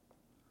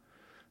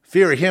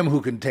 Fear him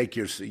who can take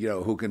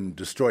who can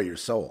destroy your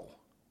soul.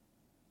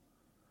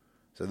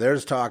 So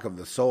there's talk of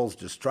the soul's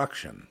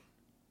destruction.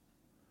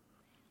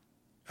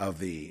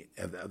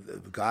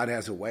 God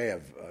has a way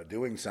of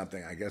doing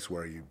something, I guess,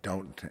 where you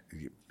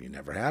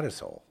never had a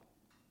soul.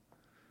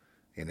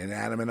 An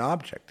inanimate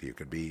object. You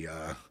could be,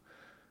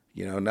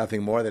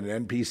 nothing more than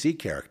an NPC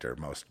character.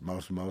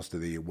 Most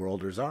of the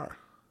worlders are.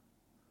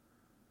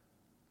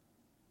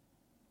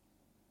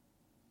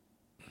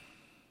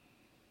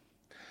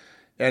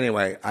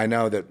 Anyway, I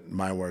know that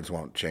my words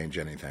won't change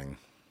anything.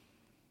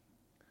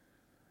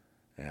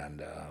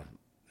 And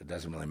it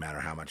doesn't really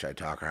matter how much I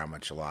talk or how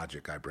much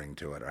logic I bring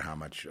to it or how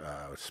much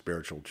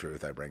spiritual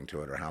truth I bring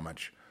to it or how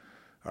much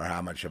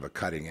of a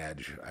cutting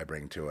edge I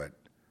bring to it.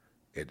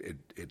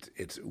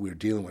 We're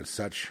dealing with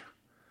such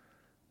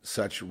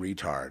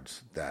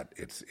retards that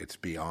it's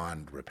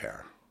beyond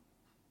repair.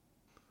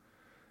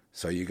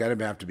 So you got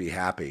to have to be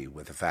happy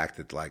with the fact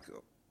that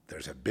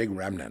there's a big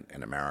remnant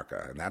in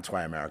America, and that's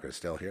why America is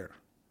still here.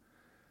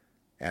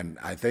 And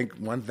I think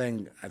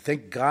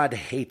God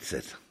hates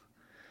it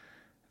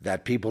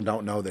that people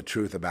don't know the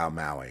truth about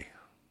Maui.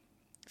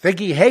 I think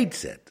he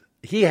hates it.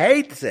 He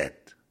hates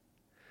it.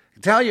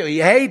 I tell you, he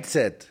hates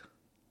it.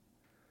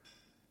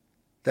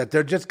 That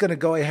they're just going to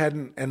go ahead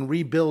and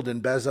rebuild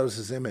in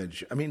Bezos'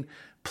 image. I mean,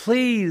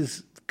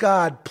 please,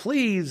 God,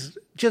 please,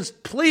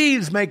 just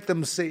please make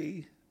them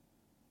see.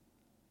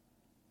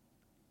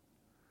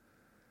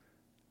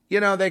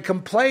 They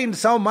complain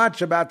so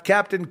much about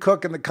Captain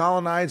Cook and the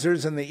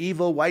colonizers and the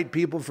evil white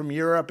people from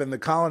Europe and the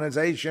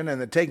colonization and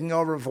the taking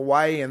over of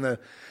Hawaii and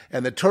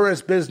the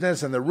tourist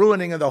business and the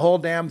ruining of the whole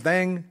damn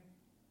thing.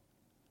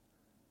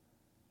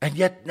 And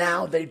yet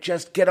now they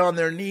just get on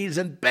their knees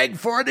and beg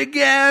for it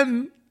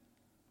again.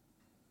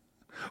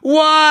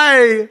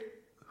 Why?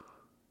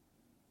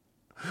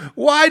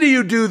 Why do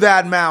you do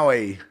that,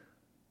 Maui?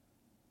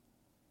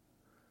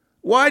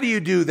 Why do you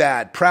do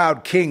that,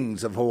 proud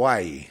kings of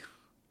Hawaii?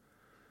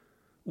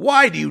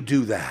 Why do you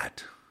do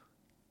that?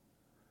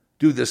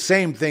 Do the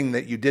same thing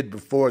that you did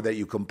before that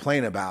you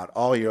complain about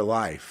all your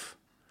life,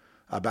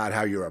 about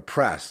how you're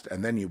oppressed,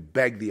 and then you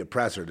beg the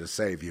oppressor to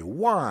save you.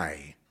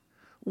 Why?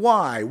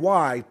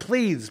 Why?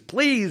 Please,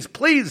 please,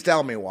 please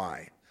tell me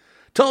why.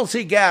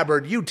 Tulsi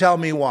Gabbard, you tell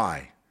me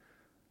why.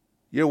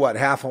 You're what,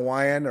 half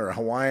Hawaiian or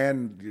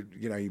Hawaiian?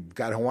 You've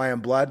got Hawaiian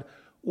blood.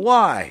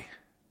 Why?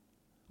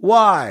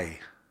 Why?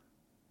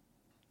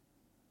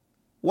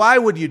 Why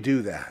would you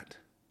do that?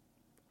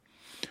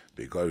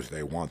 Because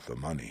they want the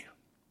money.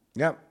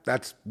 Yep,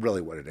 that's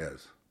really what it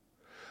is.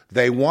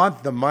 They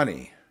want the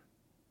money.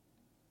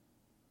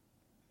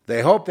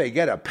 They hope they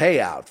get a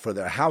payout for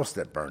their house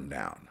that burned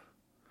down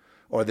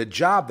or the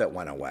job that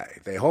went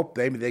away. They hope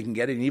maybe they can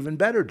get an even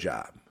better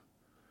job.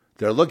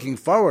 They're looking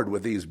forward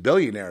with these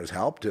billionaires'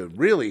 help to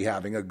really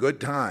having a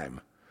good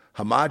time,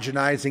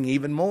 homogenizing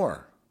even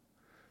more,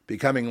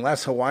 becoming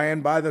less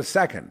Hawaiian by the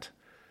second,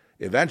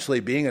 eventually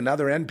being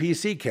another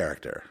NPC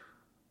character.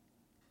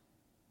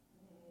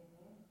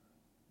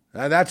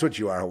 And that's what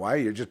you are,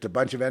 Hawaii. You're just a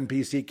bunch of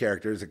NPC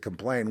characters that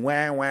complain,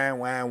 wah, wah,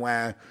 wah,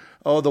 wah.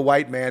 Oh, the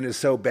white man is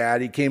so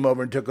bad. He came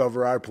over and took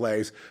over our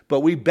place.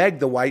 But we beg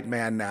the white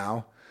man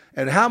now.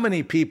 And how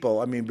many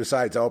people,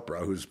 besides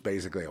Oprah, who's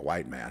basically a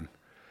white man,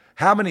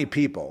 how many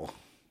people,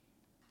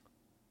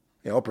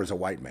 Oprah's a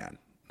white man,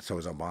 so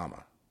is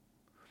Obama.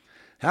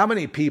 How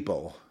many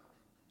people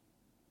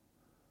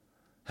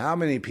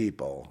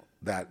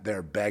that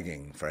they're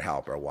begging for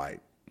help are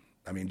white?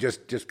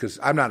 Just because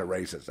I'm not a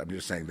racist, I'm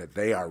just saying that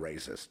they are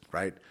racist,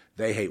 right?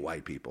 They hate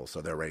white people, so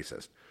they're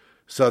racist.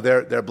 So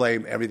they're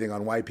blaming everything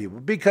on white people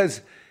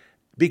because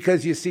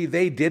you see,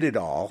 they did it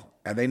all,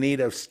 and they need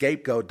a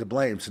scapegoat to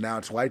blame. So now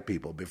it's white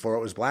people. Before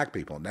it was black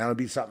people. Now it'll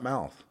be something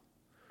else.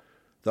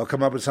 They'll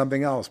come up with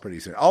something else pretty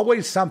soon.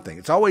 Always something.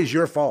 It's always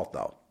your fault,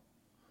 though.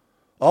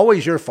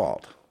 Always your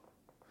fault.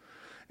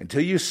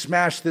 Until you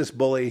smash this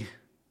bully,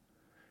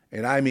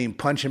 and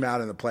punch him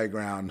out in the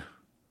playground,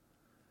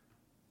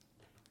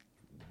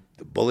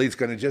 the bully's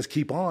going to just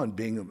keep on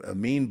being a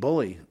mean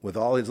bully with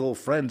all his little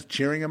friends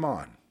cheering him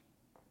on.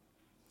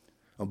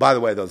 Oh, by the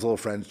way, those little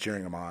friends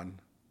cheering him on,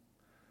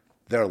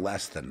 they're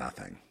less than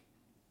nothing.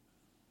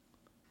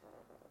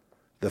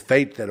 The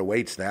fate that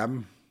awaits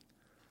them,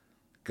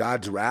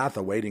 God's wrath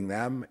awaiting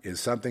them, is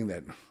something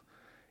that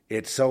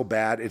it's so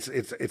bad.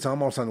 It's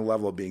almost on the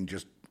level of being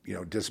just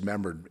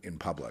dismembered in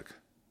public.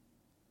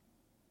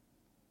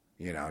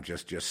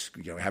 Just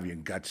having your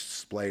guts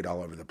splayed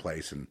all over the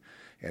place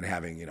and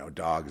having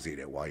dogs eat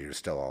it while you're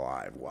still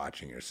alive,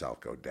 watching yourself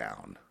go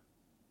down.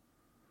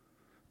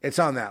 It's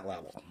on that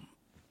level.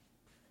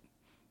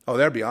 Oh,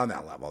 they're beyond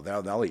that level.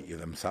 They'll eat you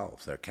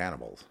themselves. They're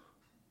cannibals.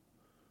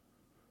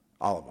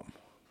 All of them.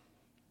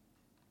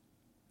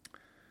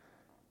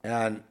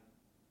 And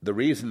the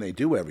reason they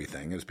do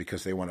everything is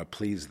because they want to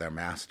please their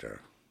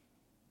master.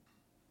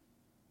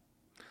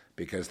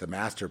 Because the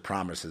master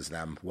promises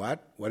them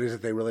what? What is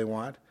it they really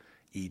want?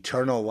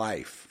 Eternal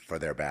life for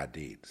their bad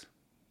deeds.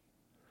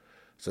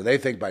 So they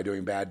think by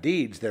doing bad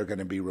deeds, they're going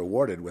to be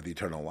rewarded with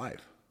eternal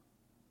life.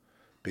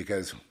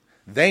 Because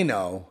they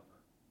know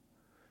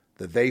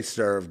that they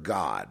serve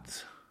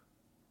gods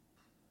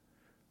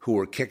who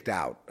were kicked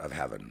out of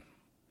heaven,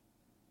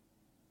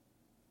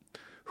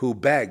 who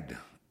begged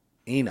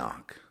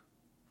Enoch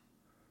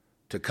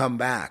to come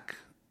back,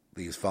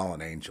 these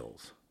fallen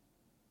angels.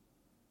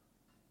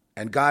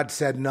 And God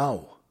said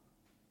no.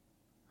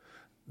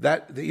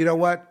 You know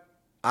what?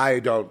 I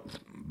don't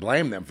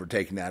blame them for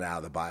taking that out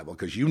of the Bible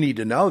because you need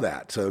to know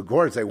that. So, of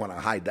course, they want to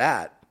hide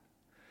that.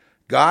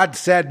 God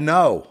said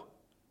no.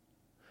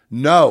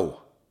 No.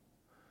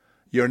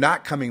 You're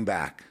not coming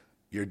back.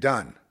 You're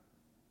done.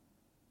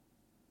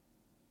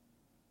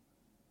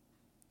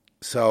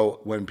 So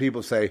when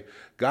people say,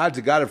 God's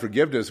a God of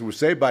forgiveness, we're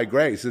saved by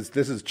grace,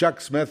 this is Chuck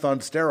Smith on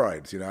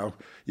steroids,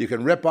 You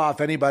can rip off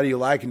anybody you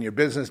like in your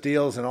business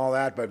deals and all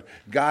that, but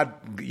God,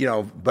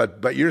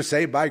 but you're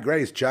saved by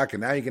grace, Chuck,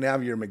 and now you can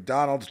have your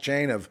McDonald's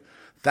chain of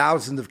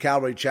thousands of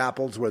Calvary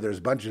chapels where there's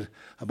a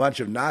bunch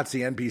of Nazi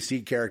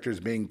NPC characters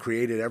being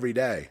created every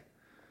day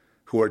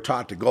who are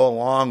taught to go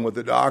along with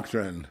the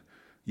doctrine.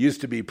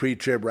 Used to be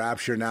pre-trib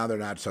rapture, now they're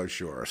not so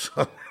sure.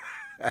 So,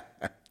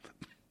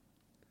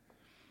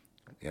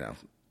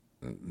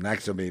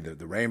 next will be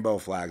the rainbow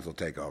flags will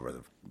take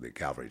over the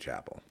Calvary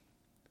Chapel,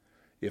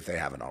 if they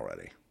haven't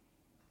already.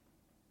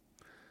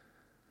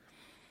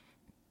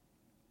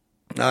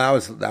 No,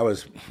 that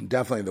was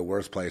definitely the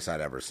worst place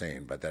I'd ever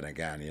seen. But then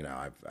again,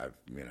 I've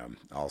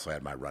also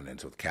had my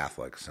run-ins with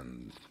Catholics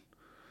and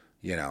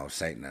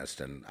Satanists,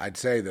 and I'd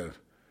say the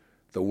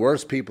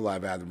worst people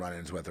I've had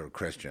run-ins with are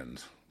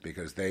Christians.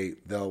 Because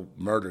they'll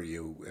murder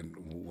you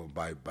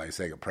by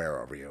saying a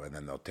prayer over you, and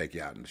then they'll take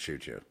you out and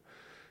shoot you.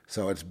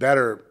 So it's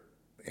better,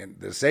 and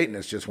the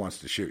Satanist just wants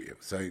to shoot you.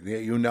 So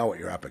you know what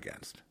you're up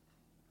against.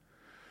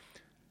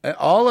 And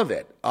all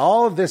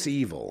of this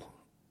evil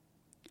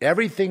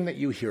everything that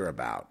you hear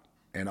about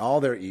and all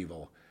their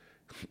evil,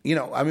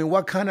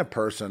 what kind of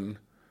person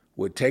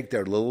would take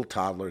their little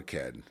toddler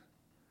kid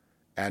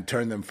and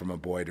turn them from a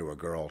boy to a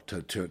girl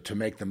to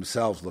make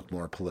themselves look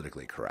more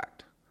politically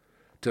correct,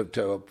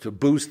 to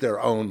boost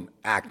their own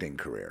acting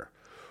career?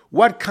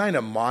 What kind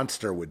of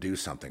monster would do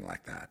something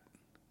like that?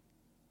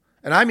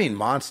 And I mean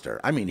monster,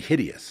 I mean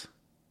hideous.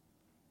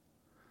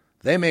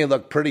 They may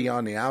look pretty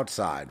on the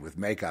outside with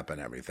makeup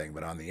and everything,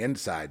 but on the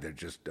inside they're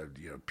just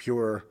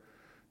pure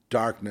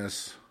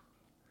darkness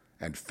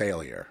and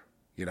failure.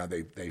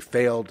 They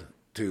failed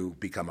to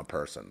become a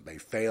person. They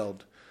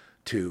failed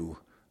to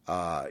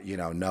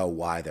know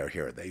why they're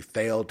here. They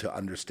failed to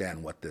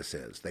understand what this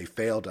is. They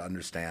failed to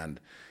understand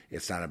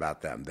it's not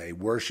about them. They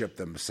worship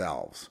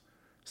themselves.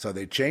 So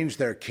they change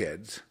their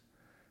kids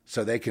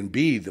so they can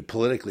be the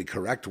politically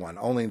correct one.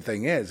 Only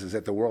thing is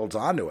that the world's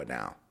onto it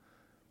now.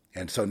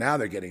 And so now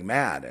they're getting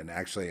mad. And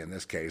actually, in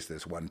this case,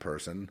 this one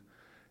person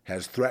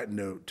has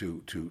threatened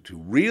to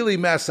really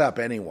mess up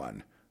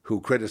anyone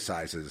who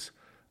criticizes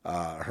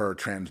her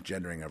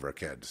transgendering of her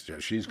kids.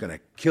 She's going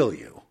to kill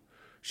you.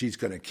 She's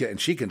going to kill,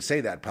 and she can say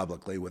that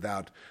publicly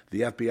without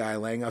the FBI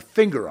laying a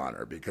finger on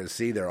her because,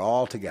 see, they're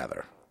all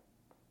together.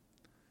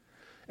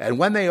 And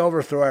when they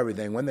overthrow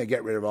everything, when they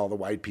get rid of all the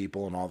white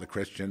people and all the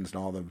Christians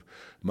and all the,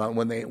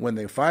 when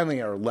they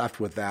finally are left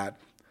with that,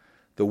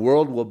 the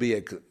world will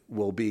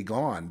be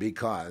gone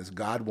because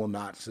God will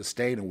not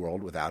sustain a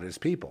world without his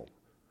people.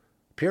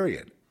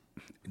 Period.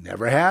 He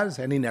never has,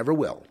 and he never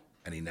will.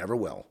 And he never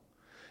will.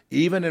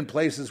 Even in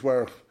places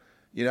where,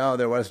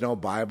 there was no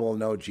Bible,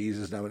 no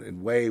Jesus, no,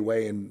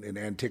 way in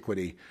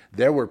antiquity,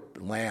 there were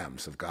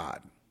lambs of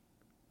God.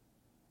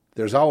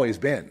 There's always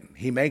been.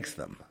 He makes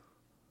them.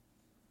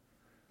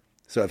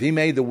 So if he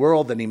made the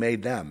world, then he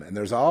made them. And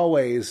there's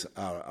always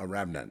a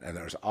remnant, and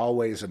there's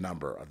always a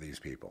number of these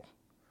people.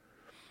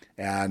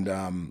 And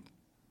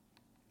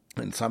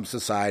in some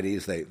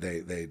societies,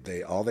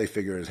 they all they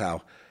figure is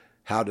how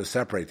to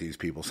separate these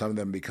people. Some of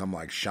them become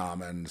like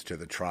shamans to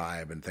the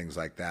tribe and things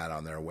like that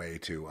on their way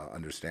to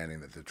understanding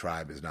that the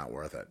tribe is not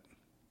worth it.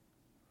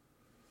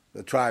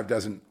 The tribe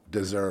doesn't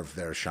deserve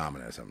their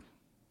shamanism.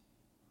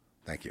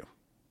 Thank you.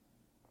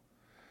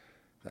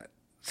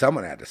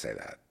 Someone had to say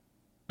that.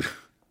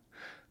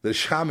 The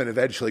shaman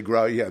eventually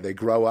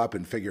grow up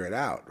and figure it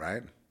out,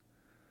 right?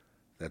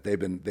 That they've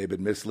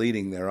been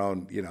misleading their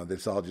own,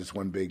 it's all just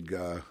one big,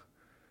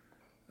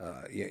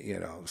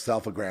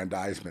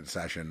 self-aggrandizement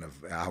session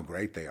of how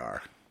great they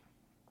are.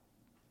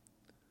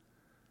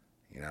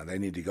 They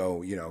need to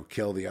go,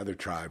 kill the other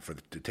tribe for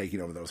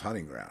taking over those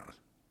hunting grounds.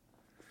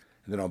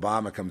 And then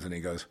Obama comes in and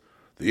he goes,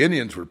 the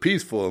Indians were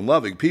peaceful and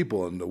loving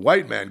people, and the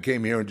white man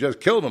came here and just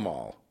killed them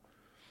all.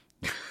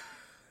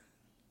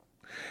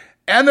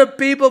 And the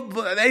people,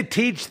 they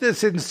teach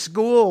this in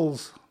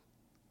schools.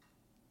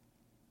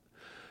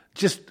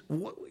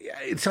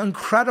 It's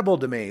incredible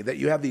to me that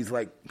you have these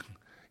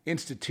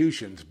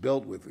institutions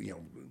built with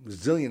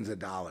zillions of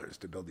dollars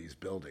to build these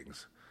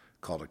buildings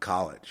called a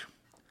college,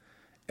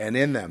 and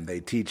in them they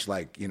teach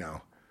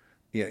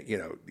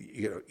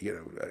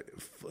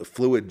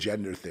fluid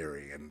gender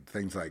theory and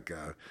things like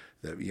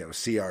the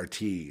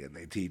CRT, and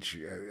they teach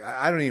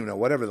I don't even know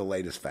whatever the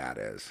latest fad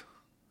is.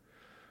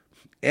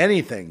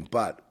 Anything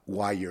but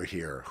why you're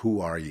here.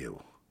 Who are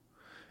you?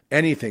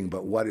 Anything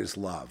but what is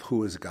love?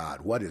 Who is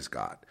God? What is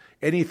God?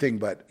 Anything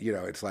but,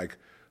 it's like,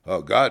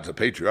 oh, God's a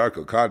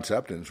patriarchal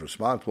concept and is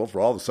responsible for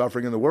all the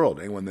suffering in the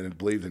world. Anyone that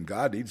believes in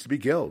God needs to be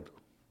killed.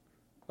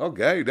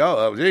 Okay,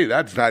 no, gee,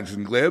 that's nice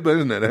and glib,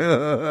 isn't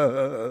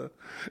it?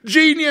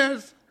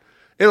 Genius!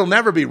 It'll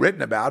never be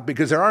written about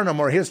because there are no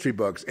more history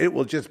books. It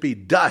will just be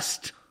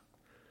dust,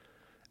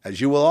 as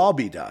you will all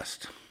be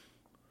dust.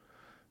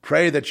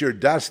 Pray that your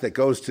dust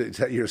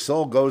that your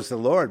soul goes to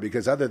the Lord,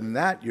 because other than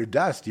that, you're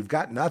dust. You've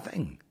got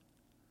nothing.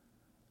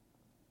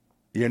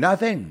 You're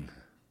nothing.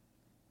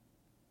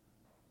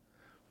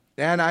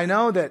 And I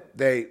know that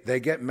they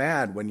get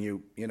mad when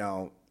you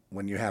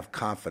have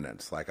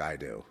confidence like I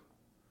do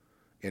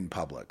in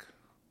public.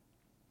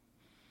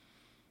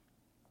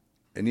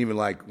 And even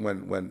like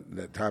when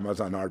the time I was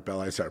on Art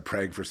Bell, I started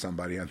praying for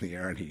somebody on the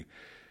air, and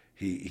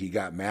he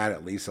got mad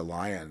at Lisa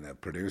Lyon, the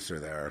producer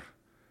there.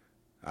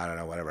 I don't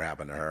know whatever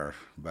happened to her,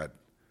 but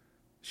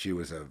she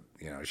was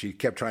she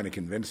kept trying to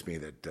convince me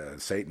that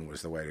Satan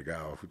was the way to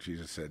go. She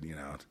just said,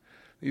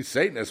 these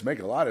Satanists make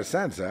a lot of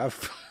sense,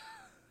 F.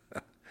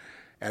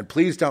 And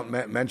please don't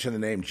mention the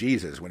name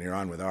Jesus when you're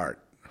on with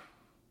Art.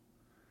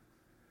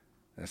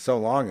 That's so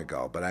long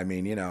ago, but I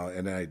mean,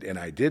 and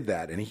I did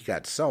that, and he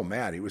got so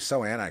mad. He was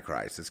so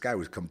antichrist. This guy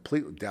was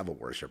completely devil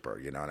worshiper.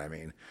 You know what I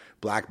mean?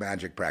 Black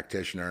magic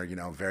practitioner.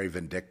 Very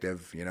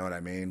vindictive. You know what I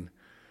mean?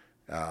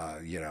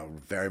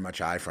 Very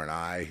much eye for an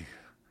eye,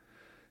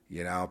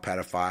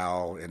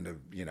 pedophile into,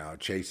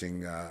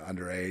 chasing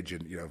underage,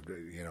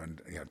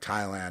 and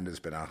Thailand has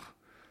been a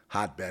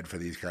hotbed for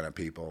these kind of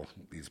people,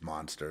 these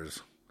monsters.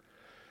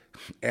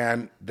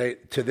 And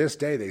to this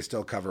day, they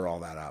still cover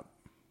all that up.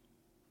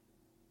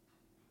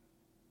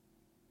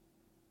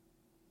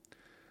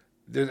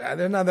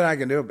 there's nothing I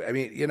can do. I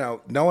mean,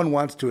 no one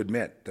wants to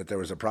admit that there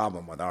was a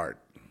problem with art.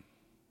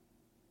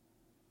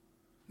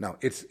 No,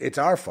 it's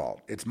our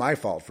fault. It's my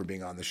fault for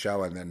being on the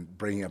show and then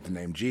bringing up the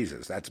name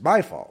Jesus. That's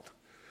my fault.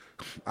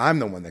 I'm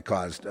the one that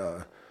caused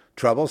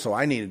trouble, so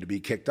I needed to be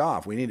kicked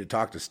off. We need to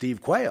talk to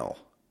Steve Quayle.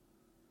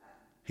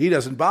 He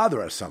doesn't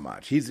bother us so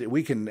much.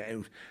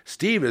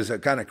 Steve is a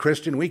kind of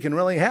Christian we can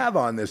really have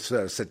on this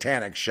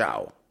satanic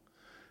show,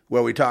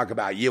 where we talk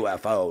about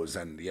UFOs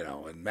and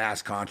and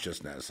mass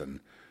consciousness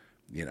and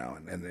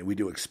we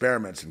do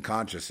experiments in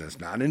consciousness,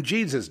 not in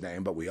Jesus'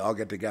 name, but we all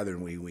get together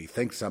and we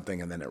think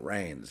something and then it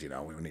rains. We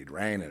need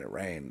rain and it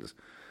rains.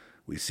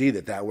 We see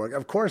that works.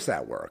 Of course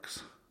that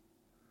works.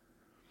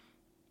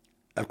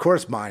 Of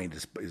course mind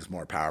is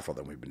more powerful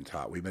than we've been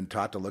taught. We've been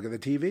taught to look at the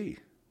TV,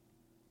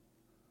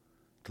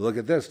 to look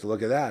at this, to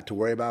look at that, to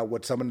worry about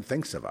what someone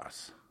thinks of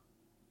us.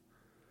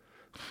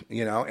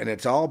 And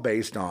it's all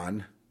based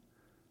on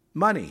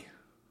money.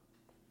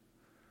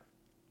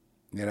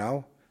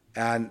 But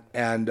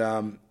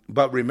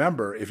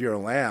remember, if you're a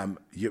lamb,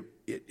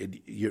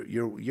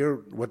 you're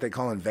what they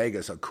call in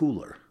Vegas a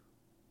cooler.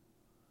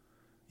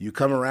 You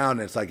come around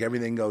and it's like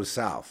everything goes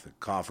south. The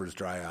coffers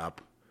dry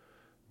up,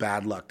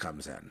 bad luck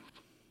comes in.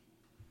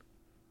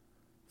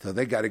 So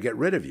they got to get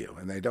rid of you,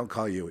 and they don't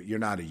call you. You're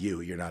not a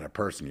you. You're not a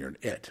person. You're an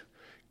it.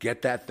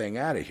 Get that thing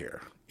out of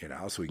here,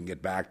 so we can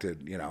get back to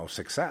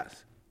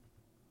success.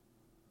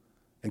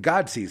 And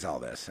God sees all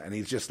this, and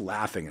He's just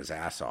laughing his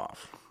ass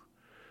off.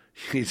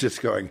 He's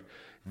just going,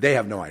 they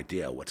have no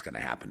idea what's going to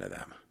happen to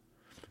them.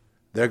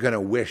 They're going to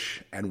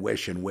wish and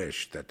wish and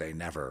wish that they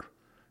never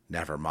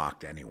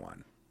mocked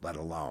anyone, let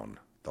alone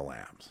the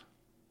lambs.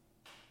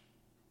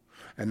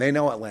 And they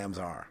know what lambs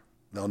are.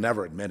 They'll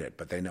never admit it,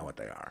 but they know what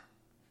they are.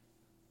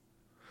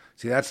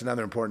 See, that's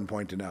another important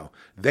point to know.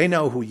 They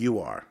know who you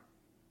are.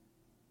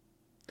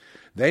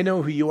 They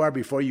know who you are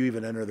before you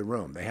even enter the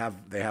room. They have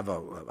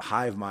a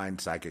hive mind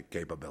psychic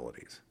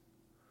capabilities.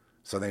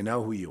 So they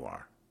know who you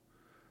are.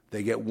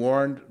 They get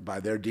warned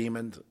by their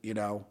demons,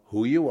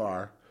 who you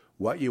are,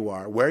 what you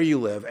are, where you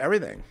live,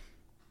 everything.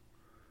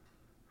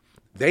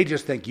 They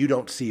just think you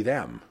don't see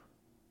them.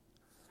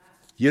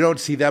 You don't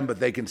see them,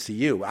 but they can see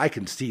you. I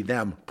can see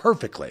them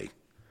perfectly.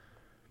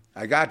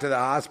 I got to the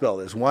hospital.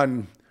 This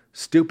one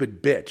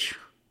stupid bitch,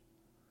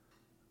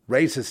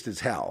 racist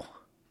as hell.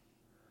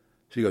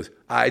 She goes,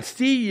 I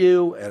see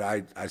you.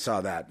 And I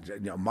saw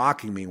that,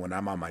 mocking me when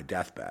I'm on my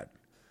deathbed.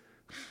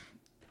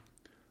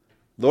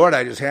 Lord,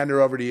 I just hand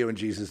her over to you in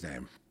Jesus'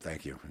 name.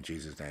 Thank you. In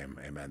Jesus' name,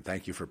 amen.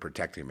 Thank you for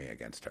protecting me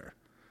against her.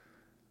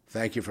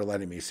 Thank you for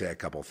letting me say a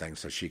couple things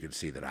so she could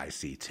see that I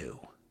see too.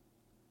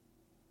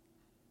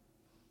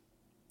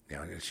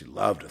 She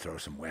loved to throw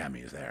some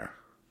whammies there.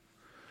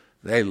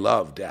 They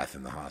love death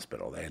in the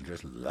hospital. They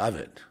just love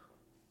it.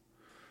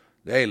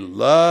 They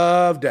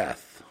love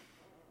death.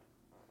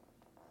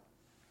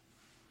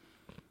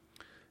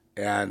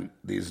 And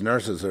these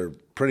nurses are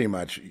pretty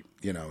much,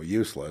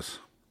 useless.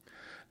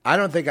 I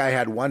don't think I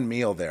had one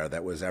meal there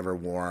that was ever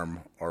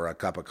warm or a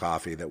cup of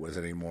coffee that was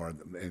anything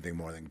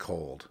more than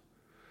cold,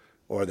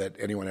 or that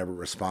anyone ever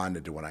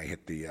responded to when I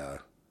hit the,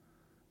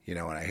 when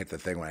I hit the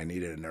thing when I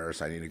needed a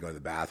nurse, I needed to go to the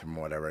bathroom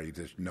or whatever.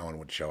 No one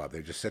would show up.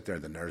 They'd just sit there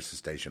at the nurse's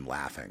station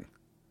laughing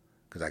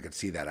because I could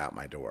see that out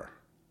my door.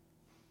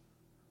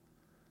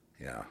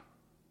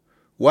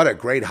 What a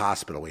great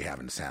hospital we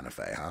have in Santa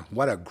Fe, huh?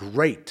 What a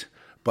great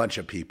bunch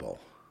of people.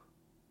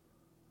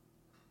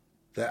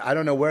 I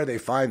don't know where they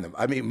find them.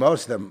 I mean,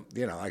 most of them,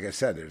 like I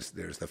said,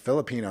 there's the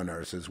Filipino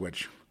nurses,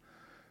 which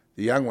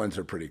the young ones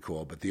are pretty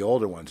cool, but the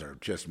older ones are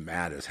just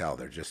mad as hell.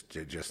 They're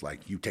just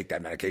like, you take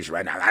that medication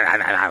right now.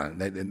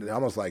 They're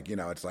almost like,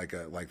 it's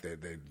like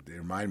they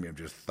remind me of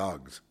just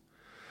thugs,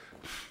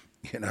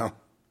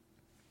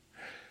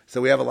 So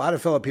we have a lot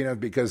of Filipinos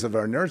because of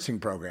our nursing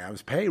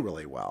programs pay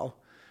really well.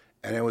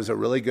 And it was a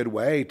really good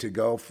way to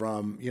go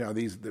from,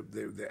 they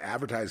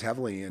advertise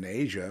heavily in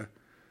Asia.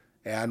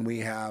 And we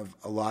have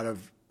a lot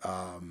of,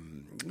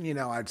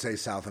 I'd say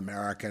South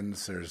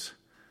Americans. There's,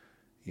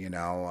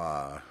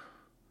 a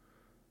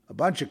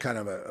bunch of kind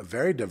of a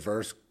very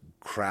diverse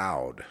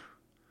crowd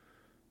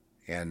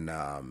in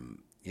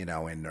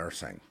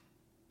nursing.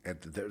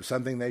 It's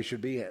something they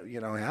should be,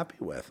 happy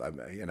with.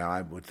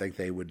 I would think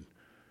they would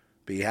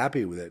be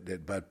happy with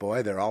it. But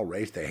boy, they're all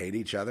they hate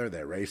each other.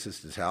 They're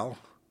racist as hell.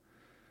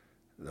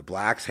 The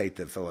blacks hate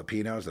the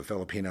Filipinos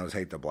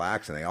hate the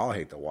blacks, and they all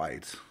hate the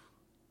whites.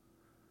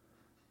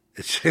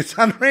 It's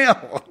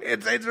unreal.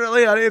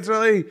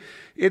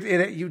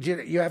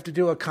 You have to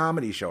do a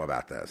comedy show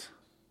about this.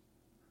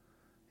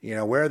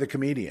 Where are the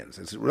comedians?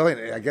 It's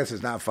really, I guess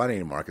it's not funny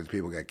anymore because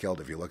people get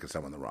killed if you look at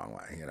someone the wrong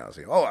way.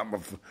 Say,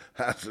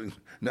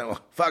 no,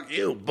 fuck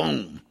you,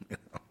 boom.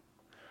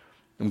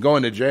 I'm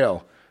going to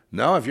jail.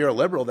 No, if you're a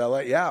liberal, they'll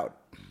let you out.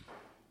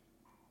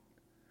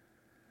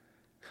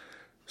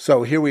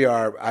 So here we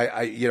are.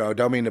 I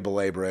don't mean to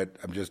belabor it.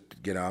 I'm just,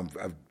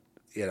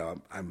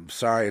 I'm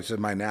sorry. It's just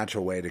my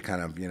natural way to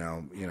kind of,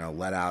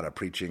 let out a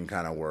preaching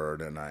kind of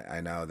word, and I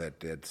know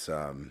that it's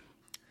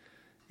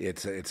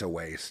a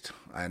waste.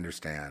 I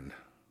understand,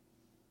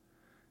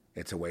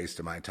 It's a waste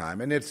of my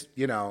time. And it's,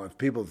 if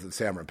people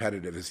say I'm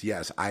repetitive, it's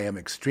yes, I am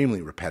extremely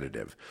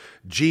repetitive.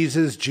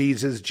 Jesus,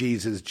 Jesus,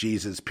 Jesus,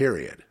 Jesus,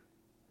 period.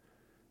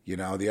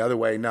 The other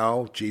way,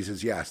 no,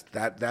 Jesus, yes.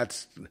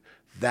 That's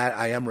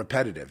I am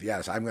repetitive.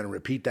 Yes, I'm going to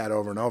repeat that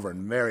over and over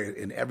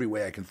in every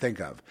way I can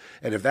think of.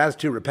 And if that's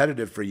too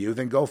repetitive for you,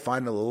 then go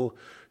find a little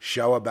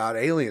show about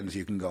aliens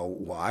you can go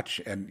watch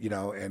and,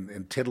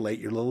 and titillate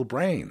your little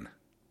brain.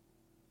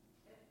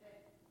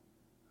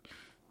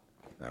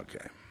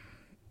 Okay.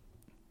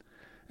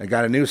 I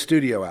got a new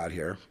studio out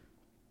here.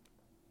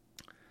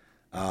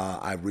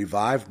 I've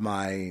revived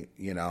my,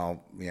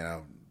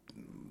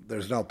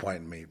 there's no point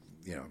in me,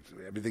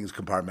 everything's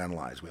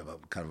compartmentalized. We have a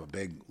kind of a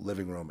big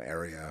living room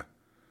area.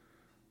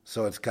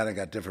 So it's kind of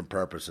got different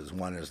purposes.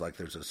 One is like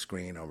there's a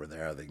screen over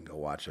there. They can go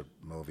watch a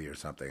movie or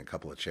something, a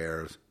couple of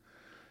chairs.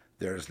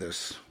 There's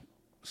this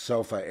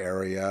sofa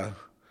area,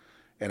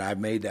 and I've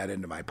made that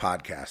into my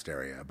podcast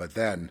area. But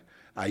then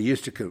I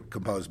used to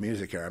compose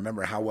music here. I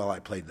remember how well I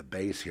played the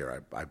bass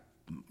here.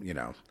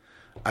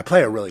 I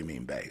play a really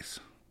mean bass,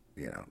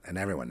 and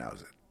everyone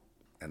knows it.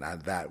 And I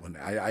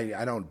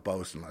don't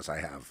boast unless I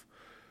have,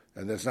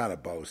 and that's not a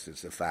boast;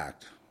 it's a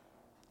fact.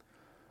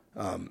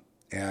 Once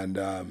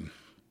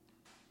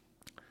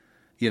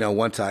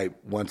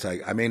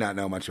I may not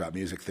know much about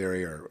music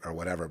theory or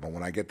whatever, but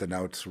when I get the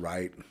notes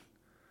right,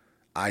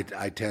 I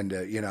tend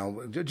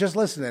to, just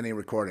listen to any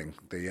recording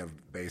that you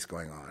have bass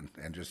going on,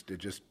 and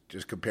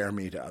just compare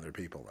me to other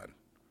people then,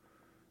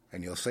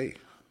 and you'll see.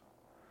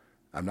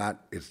 I'm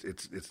not.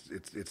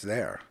 It's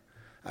there.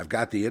 I've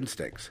got the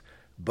instincts,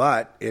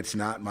 but it's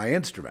not my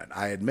instrument.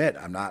 I admit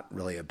I'm not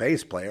really a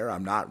bass player.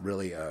 I'm not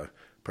really a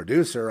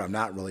producer. I'm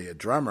not really a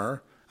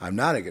drummer. I'm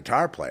not a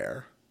guitar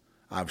player.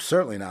 I'm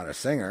certainly not a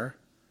singer.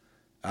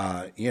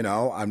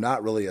 I'm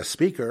not really a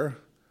speaker.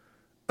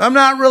 I'm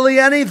not really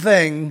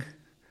anything.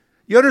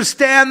 You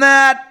understand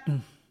that?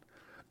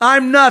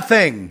 I'm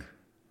nothing.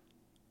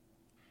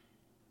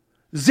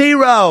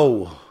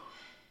 Zero.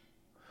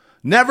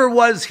 Never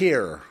was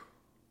here.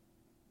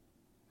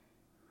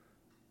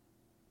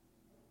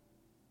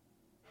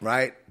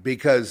 Right?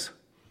 Because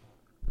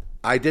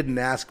I didn't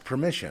ask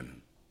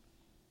permission.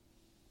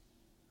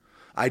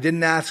 I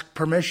didn't ask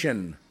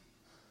permission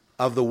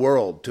of the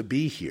world to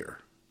be here,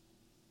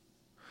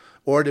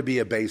 or to be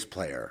a bass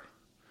player,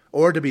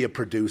 or to be a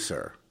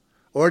producer,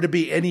 or to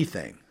be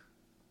anything.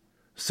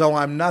 So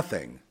I'm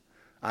nothing.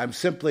 I'm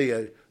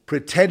simply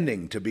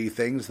pretending to be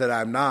things that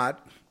I'm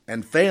not,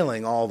 and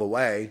failing all the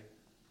way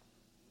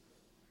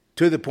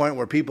to the point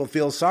where people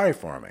feel sorry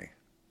for me.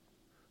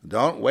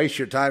 Don't waste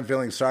your time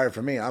feeling sorry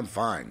for me. I'm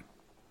fine.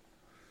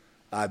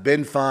 I've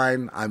been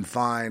fine. I'm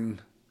fine.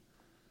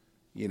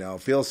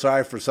 Feel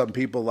sorry for some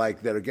people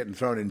like that are getting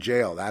thrown in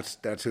jail.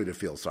 That's who to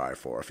feel sorry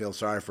for. Feel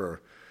sorry for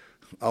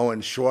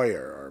Owen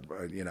Schroyer,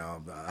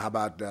 or how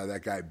about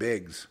that guy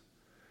Biggs?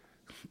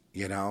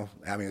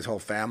 Having his whole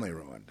family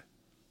ruined.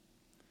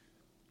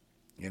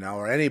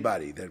 Or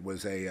anybody that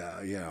was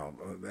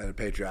a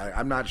patriot.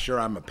 I'm not sure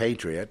I'm a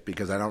patriot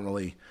because I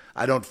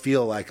don't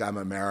feel like I'm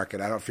American.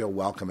 I don't feel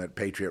welcome at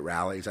patriot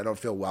rallies. I don't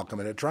feel welcome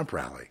at a Trump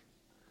rally.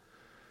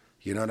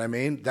 You know what I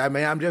mean?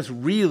 I'm just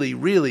really,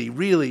 really,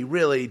 really,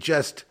 really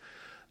just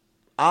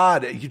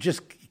odd.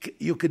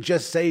 You could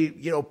just say,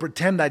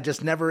 pretend I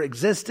just never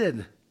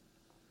existed.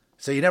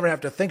 So you never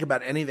have to think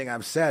about anything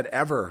I've said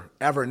ever,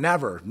 ever,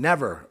 never,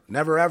 never,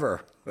 never,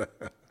 ever.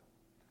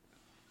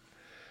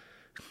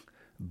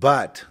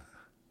 But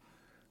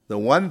the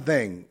one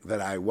thing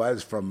that I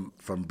was from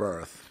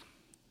birth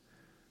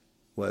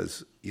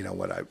was,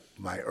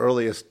 my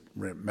earliest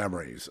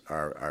memories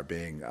are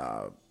being,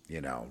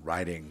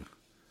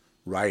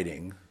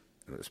 writing,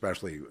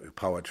 especially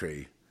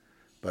poetry,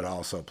 but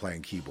also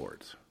playing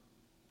keyboards.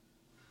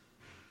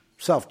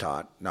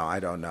 Self-taught. No, I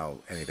don't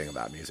know anything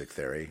about music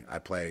theory. I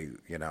play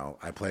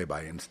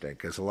by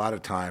instinct, because a lot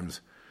of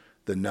times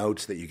the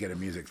notes that you get in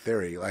music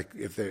theory, like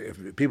if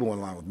people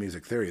went along with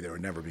music theory, there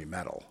would never be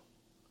metal,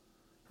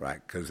 right?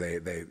 Because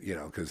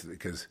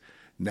because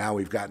now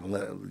we've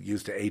gotten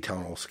used to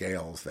atonal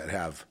scales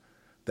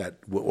that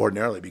would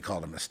ordinarily be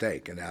called a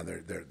mistake, and now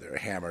they're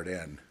hammered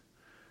in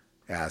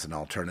as an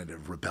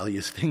alternative,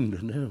 rebellious thing to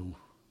do.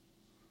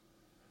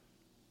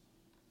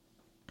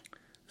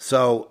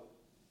 So,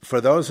 for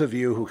those of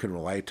you who can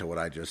relate to what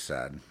I just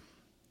said,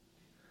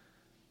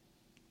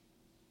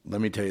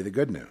 let me tell you the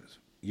good news.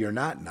 You're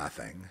not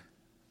nothing.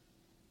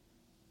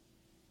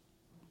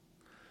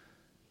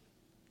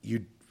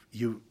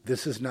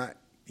 This is not,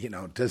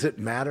 does it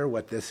matter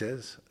what this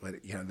is?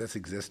 This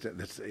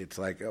existence, it's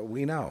like,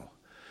 we know.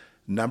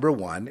 Number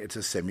one, it's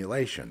a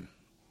simulation.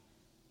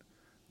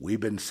 We've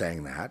been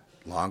saying that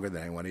longer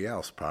than anybody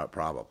else,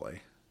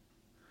 probably.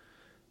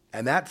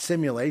 And that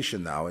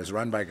simulation, though, is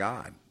run by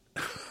God.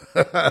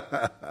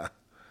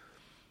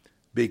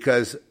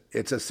 Because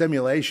it's a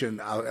simulation.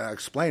 I'll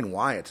explain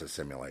why it's a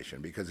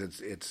simulation. Because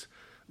it's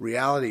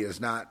reality is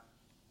not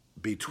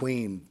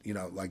between,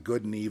 like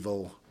good and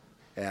evil,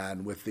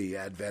 and with the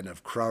advent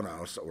of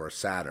Chronos or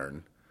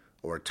Saturn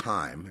or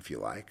time, if you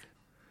like.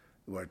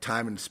 where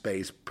time and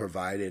space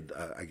provided,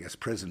 I guess,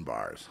 prison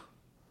bars.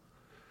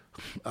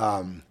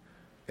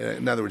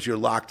 In other words, you're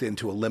locked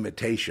into a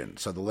limitation.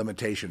 So the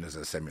limitation is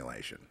a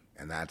simulation,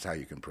 and that's how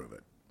you can prove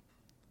it.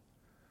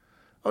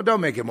 Oh,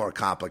 don't make it more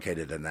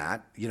complicated than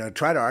that.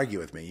 Try to argue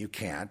with me. You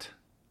can't.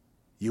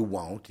 You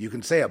won't. You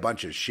can say a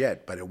bunch of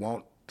shit, but it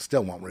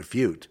still won't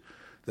refute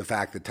the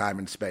fact that time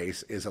and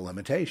space is a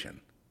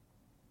limitation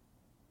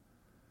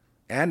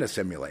and a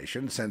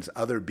simulation, since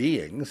other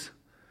beings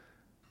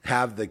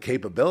have the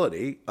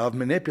capability of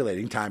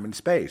manipulating time and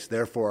space.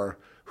 Therefore,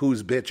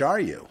 whose bitch are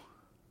you?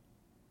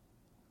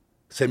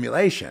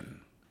 Simulation.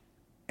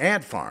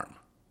 Ant farm.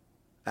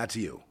 That's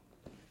you.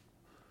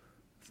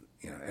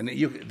 And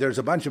there's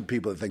a bunch of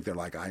people that think they're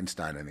like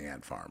Einstein in the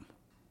ant farm.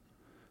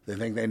 They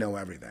think they know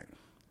everything.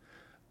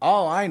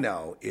 All I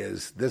know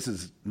is this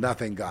is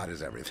nothing, God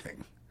is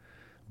everything.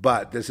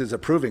 But this is a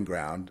proving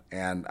ground,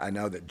 and I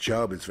know that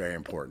Job is very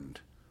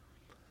important.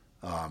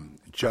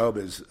 Job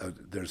is,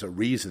 there's a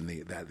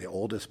reason that the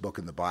oldest book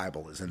in the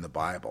Bible is in the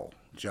Bible,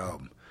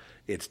 Job.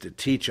 It's to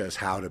teach us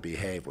how to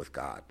behave with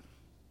God.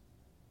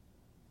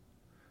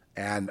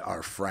 And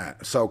our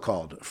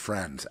so-called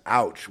friends.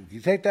 Ouch.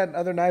 You take that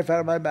other knife out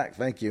of my back.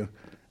 Thank you.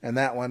 And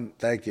that one,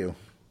 thank you.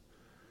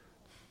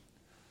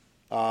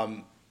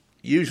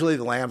 Usually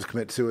the lambs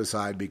commit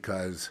suicide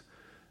because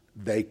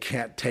they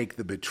can't take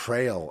the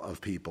betrayal of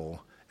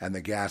people and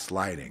the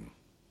gaslighting.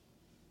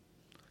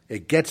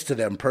 It gets to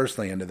them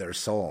personally into their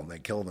soul, and they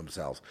kill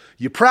themselves.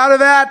 You proud of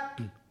that,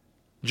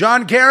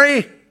 John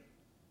Kerry?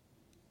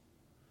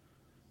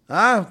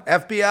 Huh?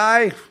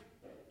 FBI?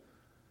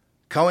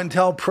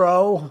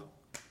 COINTELPRO?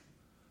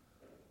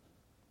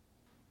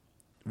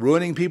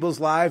 Ruining people's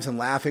lives and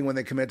laughing when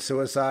they commit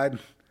suicide?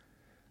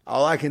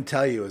 All I can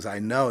tell you is I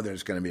know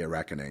there's going to be a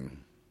reckoning.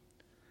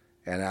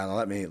 And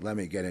let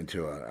me get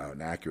into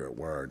an accurate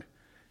word.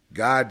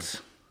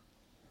 God's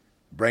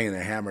bringing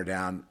the hammer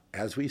down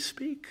as we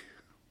speak.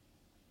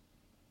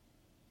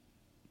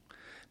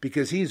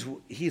 Because he's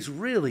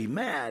really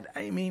mad.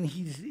 I mean,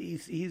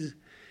 he's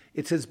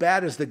it's as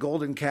bad as the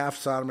golden calf,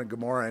 Sodom and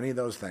Gomorrah, any of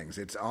those things.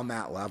 It's on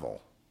that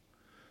level.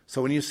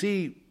 So when you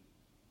see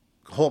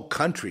whole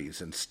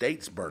countries and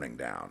states burning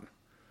down,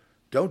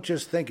 don't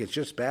just think it's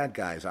just bad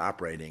guys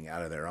operating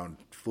out of their own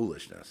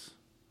foolishness.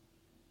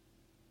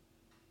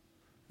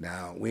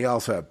 Now, we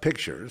also have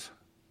pictures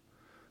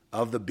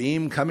of the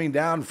beam coming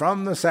down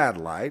from the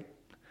satellite,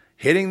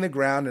 hitting the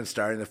ground and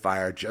starting the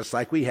fire just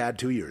like we had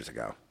 2 years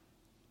ago.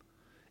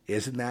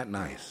 Isn't that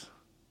nice?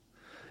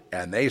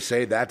 And they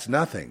say that's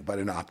nothing but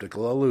an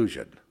optical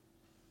illusion.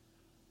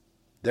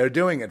 They're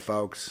doing it,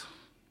 folks.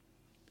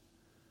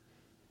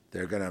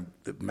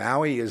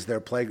 Maui is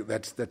their plague.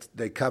 That's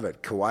they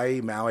covet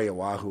Kauai, Maui,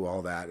 Oahu,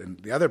 all that. And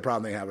the other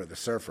problem they have are the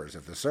surfers.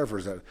 If the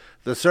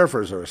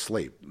surfers are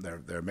asleep,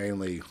 they're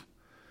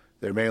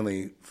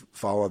mainly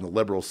fall on the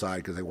liberal side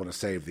because they want to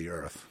save the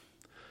earth.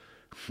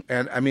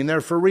 And I mean,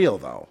 they're for real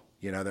though.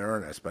 They're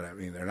earnest, but I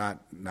mean, they're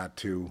not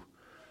too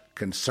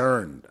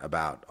concerned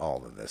about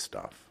all of this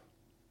stuff.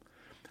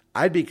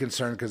 I'd be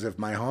concerned because if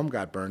my home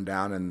got burned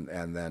down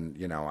and then,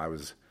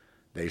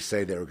 they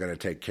say they were going to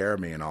take care of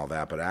me and all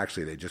that, but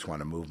actually they just want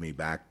to move me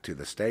back to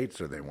the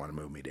States, or they want to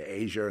move me to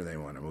Asia, or they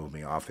want to move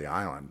me off the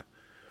island.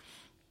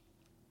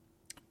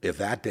 If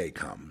that day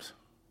comes,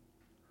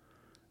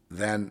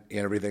 then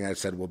everything I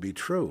said will be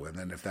true. And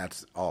then if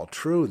that's all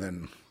true,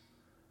 then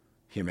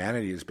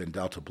humanity has been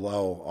dealt a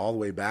blow all the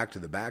way back to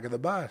the back of the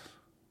bus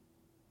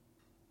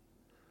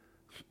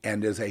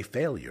and is a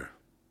failure.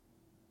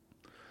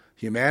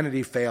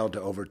 Humanity failed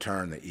to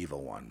overturn the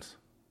evil ones,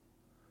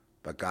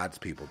 but God's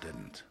people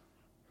didn't.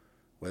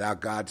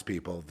 Without God's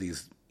people,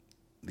 these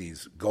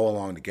go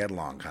along to get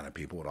along kind of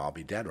people would all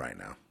be dead right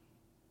now.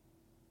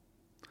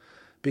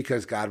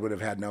 Because God would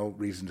have had no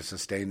reason to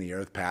sustain the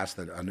earth past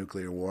a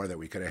nuclear war that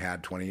we could have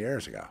had 20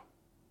 years ago.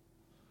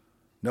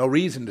 No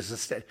reason to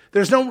sustain.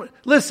 There's no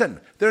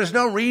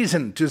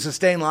reason to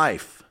sustain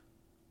life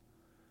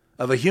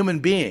of a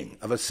human being,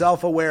 of a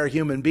self-aware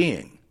human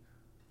being.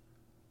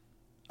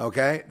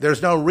 Okay?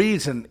 There's no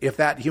reason if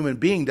that human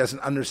being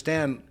doesn't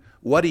understand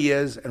what he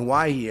is and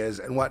why he is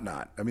and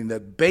whatnot. I mean, the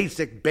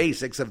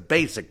basics of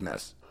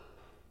basicness.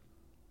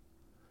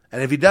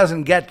 And if he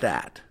doesn't get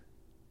that,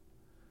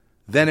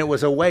 then it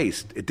was a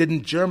waste. It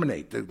didn't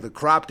germinate. The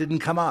crop didn't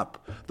come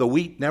up. The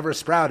wheat never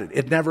sprouted.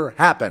 It never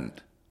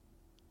happened.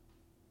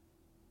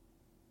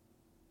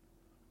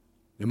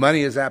 The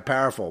money is that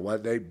powerful.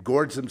 They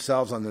gorge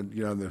themselves on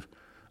the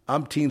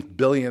umpteenth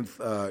billionth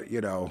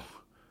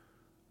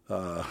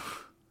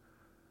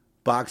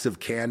box of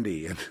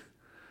candy and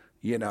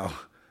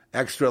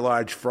extra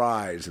large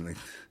fries, and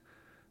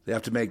they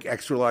have to make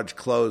extra large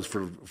clothes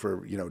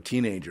for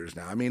teenagers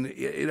now. I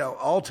mean,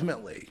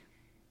 ultimately,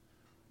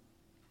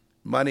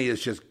 money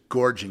is just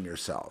gorging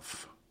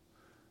yourself.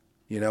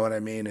 You know what I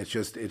mean? It's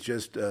just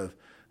the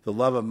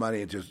love of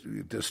money. It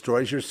just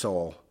destroys your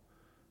soul,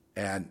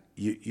 and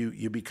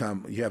you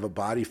have a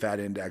body fat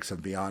index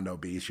of beyond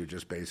obese. You're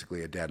just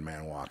basically a dead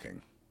man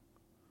walking.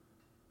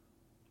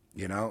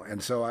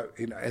 And so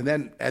and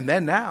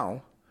then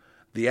now,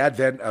 the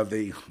advent of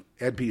the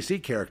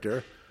NPC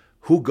character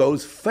who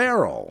goes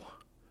feral,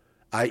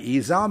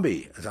 i.e.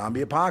 zombie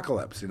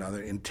apocalypse,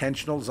 the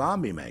intentional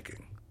zombie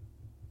making.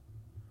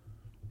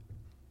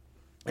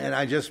 And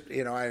I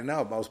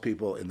know most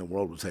people in the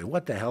world would say,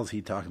 what the hell is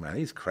he talking about?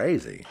 He's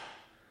crazy.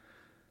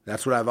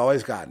 That's what I've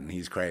always gotten.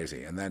 He's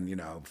crazy. And then,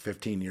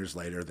 15 years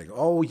later, they go,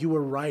 oh, you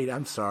were right.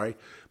 I'm sorry.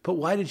 But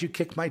why did you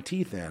kick my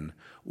teeth in?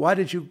 Why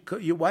did you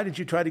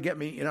try to get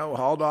me,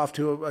 hauled off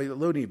to a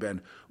loony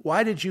bin?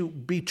 Why did you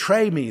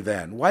betray me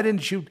then? Why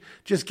didn't you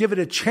just give it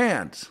a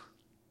chance?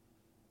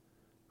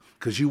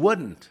 Because you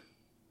wouldn't.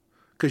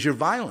 Because you're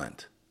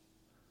violent.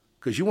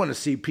 Because you want to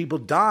see people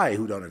die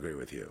who don't agree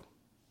with you.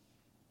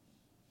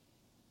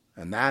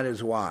 And that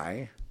is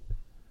why,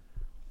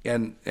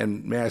 and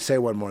may I say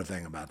one more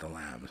thing about the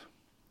lambs?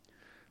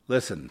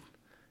 Listen,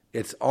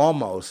 it's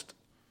almost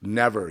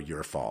never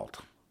your fault.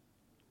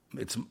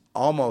 It's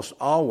almost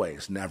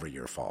always never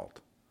your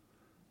fault.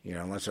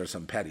 Unless there's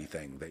some petty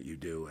thing that you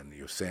do and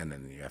you sin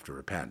and you have to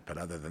repent. But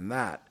other than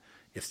that,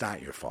 it's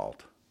not your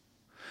fault.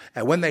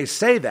 And when they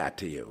say that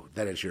to you,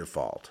 that it's your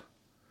fault,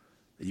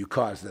 that you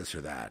caused this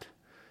or that,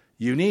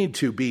 you need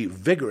to be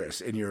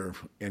vigorous in your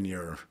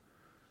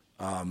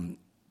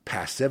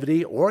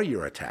passivity or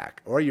your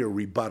attack or your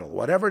rebuttal,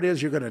 whatever it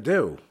is you're going to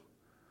do.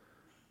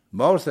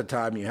 Most of the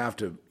time you have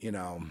to,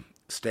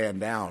 stand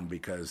down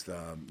because,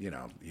 you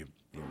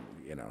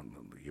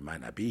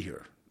might not be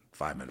here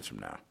 5 minutes from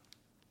now.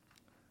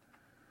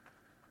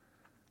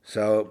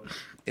 So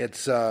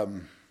it's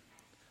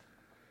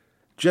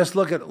just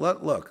look at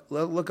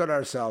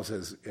ourselves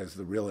as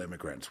the real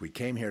immigrants. We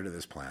came here to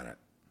this planet.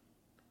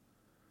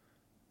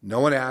 No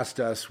one asked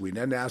us. We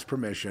didn't ask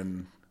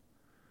permission.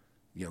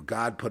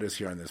 God put us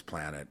here on this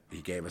planet.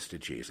 He gave us to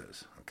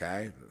Jesus,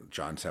 okay?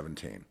 John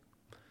 17.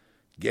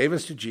 Gave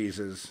us to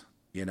Jesus,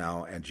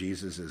 and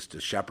Jesus is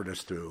to shepherd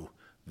us through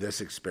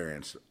this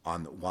experience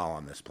while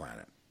on this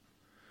planet.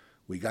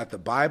 We got the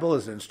Bible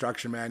as an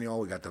instruction manual.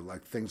 We got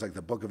things like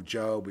the book of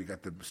Job. We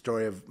got the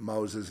story of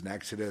Moses and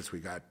Exodus. We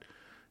got,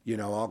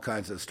 all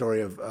kinds of story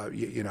of,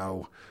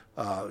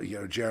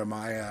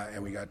 Jeremiah,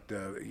 and we got,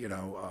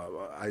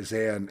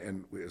 Isaiah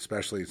and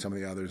especially some of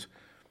the others.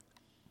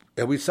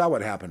 And we saw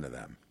what happened to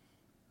them.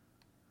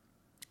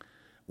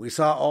 We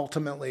saw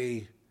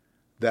ultimately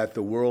that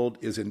the world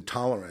is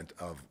intolerant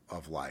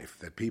of life,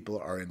 that people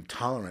are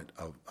intolerant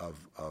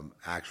of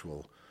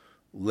actual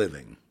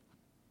living.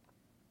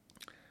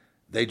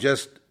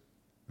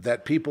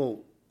 That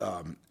people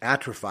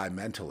atrophy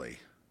mentally.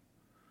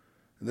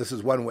 And this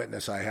is one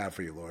witness I have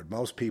for you, Lord.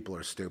 Most people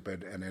are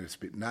stupid, and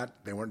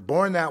they weren't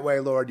born that way,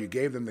 Lord. You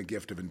gave them the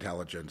gift of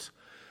intelligence,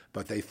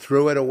 but they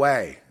threw it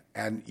away.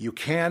 And you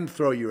can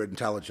throw your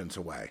intelligence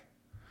away.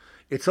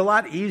 It's a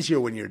lot easier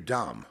when you're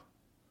dumb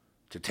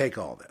to take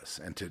all this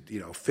and to,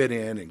 fit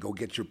in and go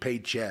get your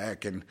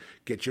paycheck and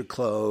get your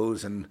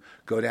clothes and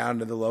go down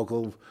to the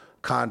local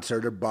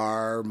concert or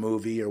bar or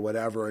movie or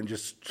whatever and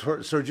just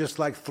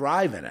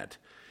thrive in it.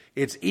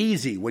 It's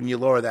easy when you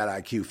lower that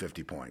IQ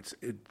 50 points.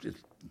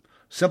 It's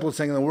simplest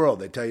thing in the world.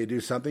 They tell you to do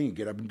something, you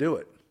get up and do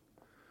it.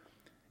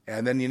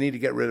 And then you need to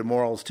get rid of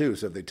morals, too.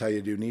 So if they tell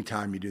you to do knee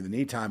time, you do the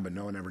knee time, but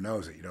no one ever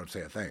knows it. You don't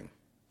say a thing.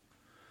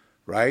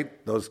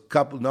 Right? Those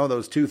couple know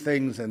those two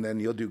things, and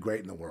then you'll do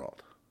great in the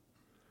world.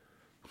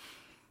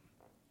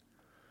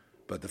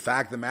 But the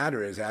fact of the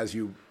matter is, as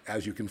you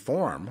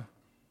conform,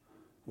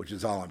 which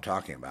is all I'm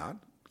talking about,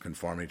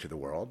 conforming to the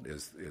world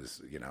is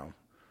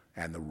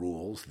and the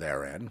rules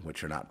therein,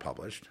 which are not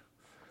published,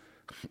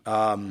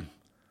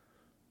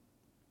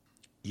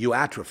 you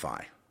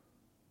atrophy.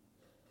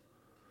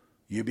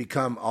 You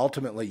become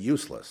ultimately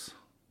useless.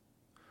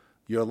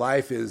 Your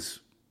life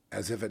is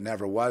as if it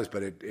never was,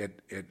 but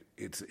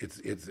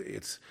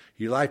it's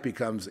your life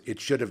becomes it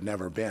should have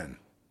never been.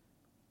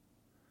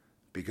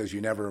 Because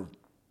you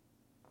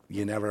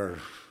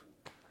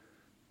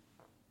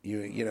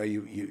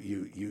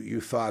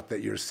thought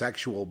that your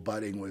sexual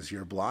budding was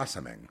your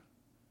blossoming.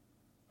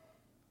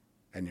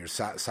 And your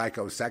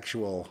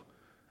psychosexual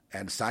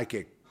and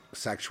psychic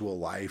sexual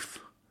life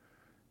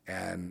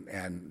and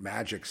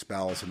magic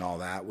spells and all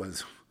that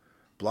was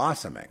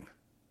blossoming.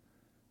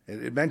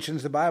 It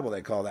mentions the Bible.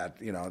 They call that,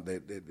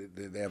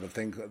 they have a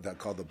thing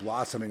called the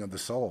blossoming of the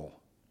soul,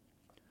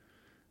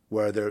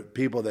 where there are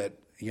people that,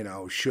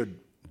 should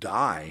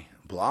die,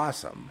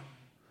 blossom,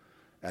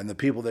 and the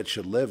people that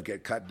should live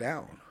get cut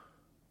down.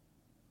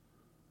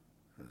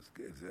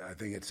 I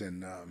think it's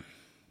in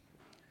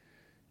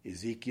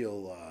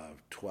Ezekiel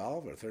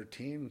 12 or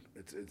 13.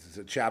 It's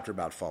a chapter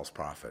about false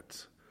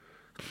prophets.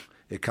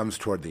 It comes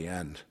toward the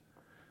end.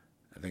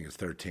 I think it's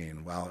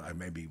 13. Well, I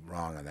may be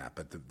wrong on that,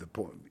 but the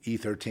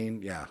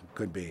E13, yeah,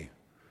 could be.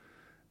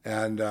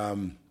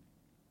 And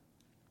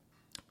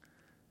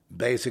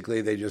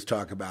basically they just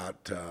talk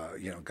about,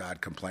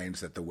 God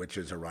complains that the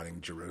witches are running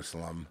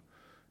Jerusalem,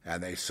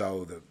 and they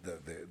sew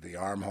the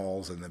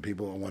armholes, and then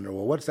people wonder,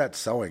 well, what's that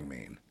sewing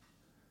mean?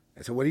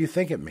 I said, what do you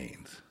think it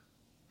means?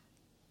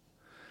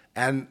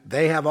 And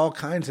they have all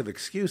kinds of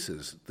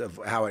excuses of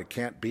how it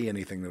can't be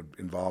anything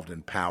involved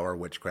in power,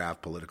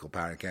 witchcraft, political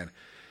power. It can't.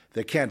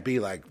 They can't be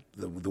like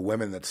the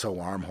women that sew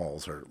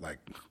armholes or like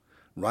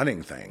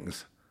running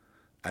things.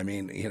 I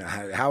mean,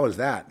 how is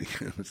that?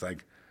 It's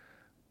like,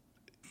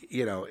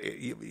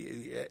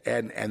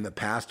 and the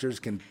pastors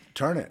can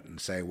turn it and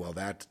say, well,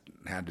 that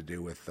had to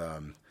do with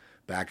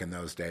back in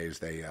those days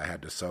they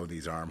had to sew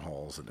these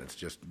armholes, and it's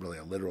just really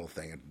a literal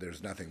thing. And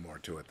there's nothing more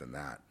to it than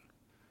that.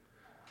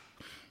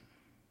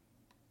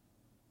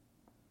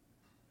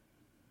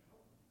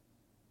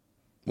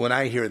 When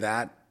I hear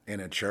that in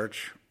a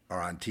church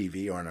or on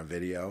TV or on a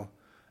video,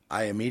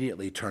 I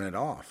immediately turn it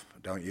off,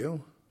 don't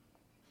you?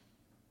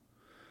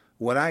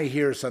 When I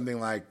hear something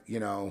like,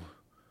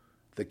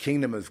 the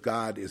kingdom of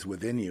God is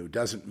within you,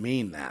 doesn't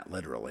mean that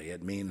literally.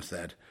 It means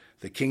that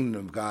the kingdom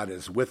of God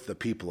is with the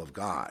people of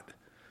God.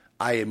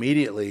 I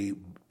immediately,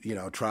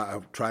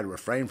 try to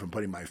refrain from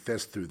putting my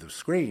fist through the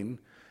screen,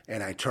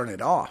 and I turn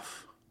it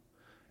off.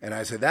 And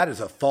I say, that is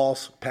a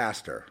false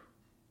pastor.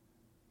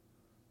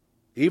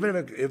 Even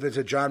if it's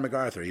a John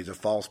MacArthur, he's a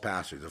false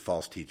pastor, he's a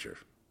false teacher.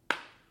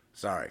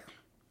 Sorry.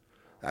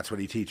 That's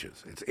what he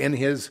teaches. It's in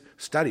his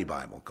study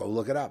Bible. Go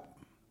look it up.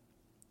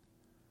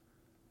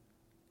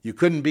 You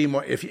couldn't be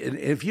more,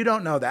 if you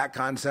don't know that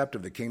concept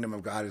of the kingdom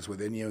of God is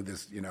within you,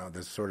 this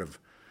sort of,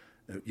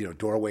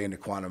 doorway into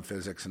quantum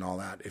physics and all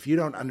that, if you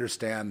don't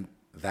understand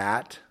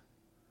that,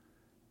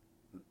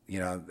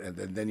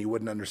 then you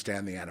wouldn't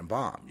understand the atom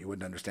bomb. You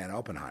wouldn't understand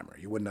Oppenheimer.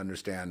 You wouldn't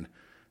understand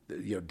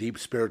deep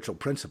spiritual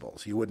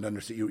principles. You wouldn't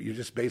understand. You're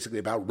just basically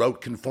about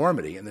rote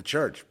conformity in the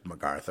church,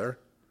 MacArthur.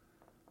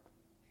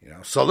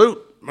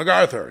 Salute,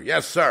 MacArthur.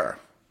 Yes, sir.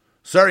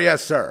 Sir,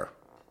 yes, sir.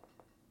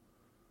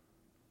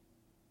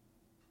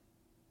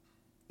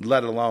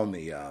 Let alone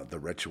the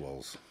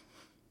rituals,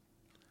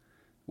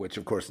 which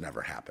of course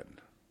never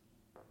happened.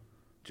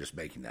 Just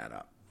making that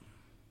up.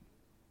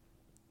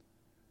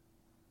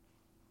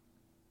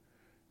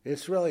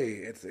 It's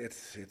really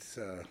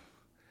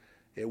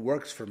it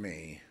works for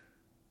me.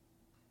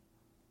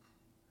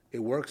 It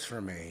works for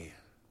me.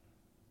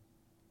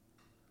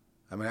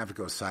 I'm going to have to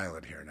go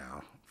silent here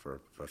now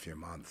for a few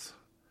months.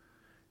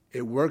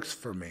 It works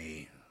for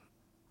me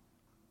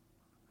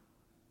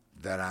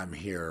that I'm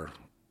here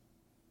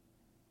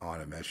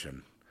on a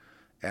mission.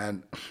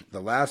 And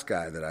the last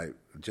guy that I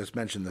just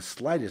mentioned, the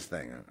slightest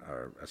thing,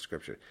 or a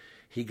scripture,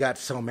 he got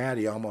so mad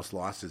he almost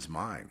lost his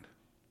mind.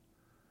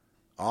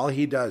 All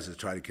he does is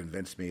try to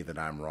convince me that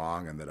I'm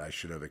wrong and that I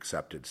should have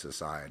accepted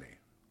society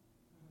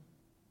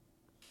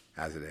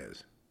as it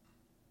is.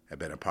 Have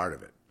been a part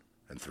of it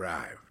and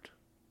thrived.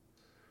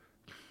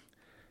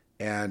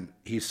 And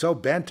he's so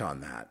bent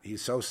on that,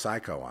 he's so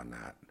psycho on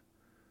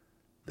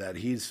that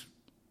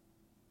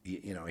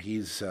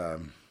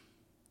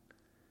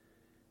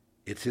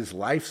it's his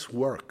life's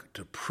work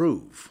to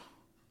prove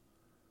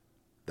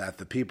that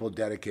the people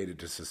dedicated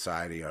to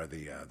society are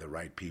the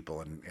right people,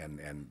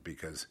 and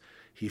because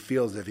he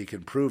feels if he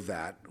can prove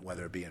that,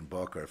 whether it be in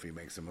book or if he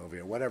makes a movie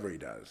or whatever he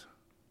does,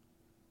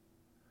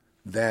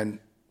 then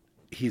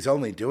he's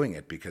only doing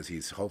it because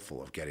he's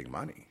hopeful of getting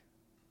money,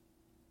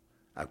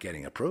 of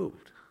getting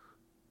approved.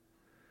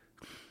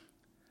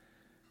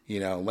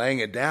 Laying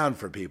it down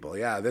for people.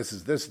 Yeah, this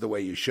is the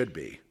way you should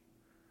be.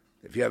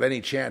 If you have any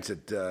chance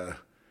at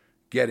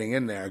getting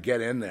in there,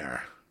 get in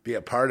there. Be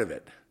a part of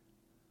it.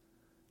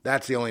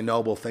 That's the only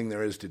noble thing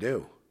there is to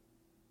do.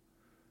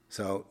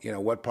 So,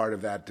 what part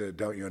of that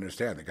don't you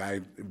understand? The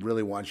guy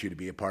really wants you to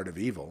be a part of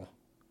evil.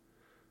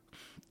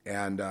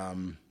 And,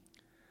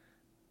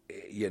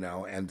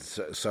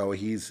 so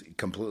he's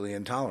completely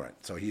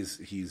intolerant. So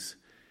he's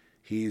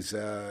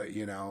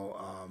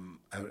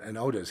and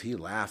oh, does he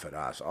laugh at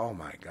us? Oh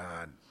my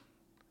God.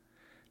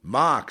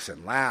 Mocks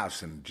and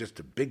laughs and just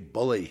a big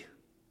bully.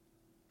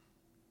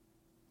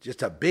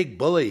 Just a big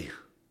bully.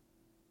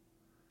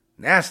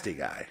 Nasty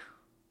guy.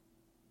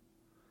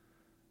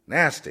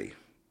 Nasty.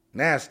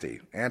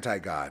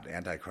 Anti-God,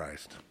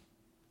 anti-Christ.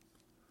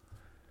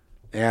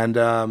 And,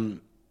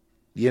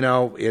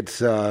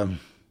 it's,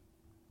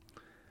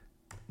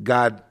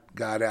 God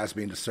asked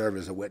me to serve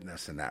as a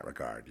witness in that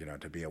regard,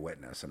 to be a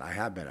witness. And I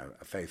have been a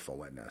faithful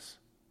witness.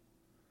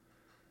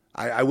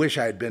 I wish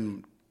I had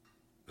been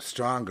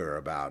stronger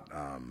about,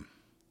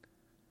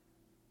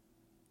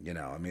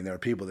 there are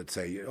people that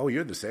say, oh,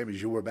 you're the same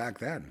as you were back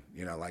then.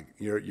 Like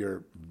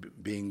you're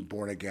being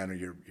born again or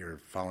you're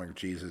following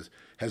Jesus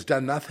has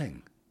done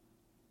nothing.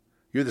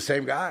 You're the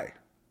same guy.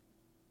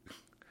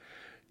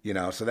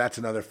 So that's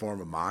another form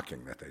of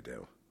mocking that they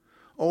do.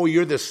 Oh,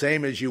 you're the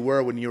same as you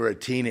were when you were a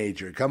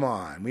teenager. Come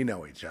on, we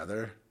know each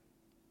other.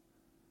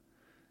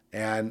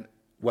 And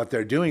what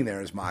they're doing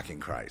there is mocking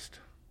Christ.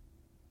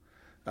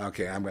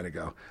 Okay, I'm going to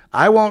go.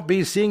 I won't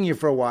be seeing you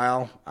for a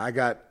while. I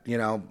got,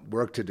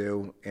 work to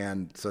do.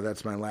 And so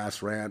that's my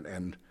last rant.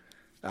 And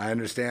I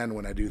understand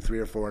when I do 3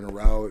 or 4 in a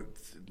row,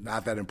 it's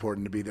not that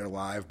important to be there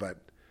live. But,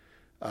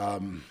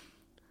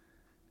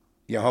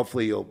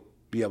 hopefully you'll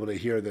be able to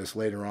hear this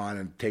later on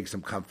and take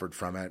some comfort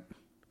from it.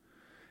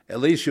 At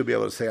least you'll be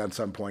able to say on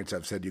some points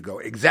I've said, you go,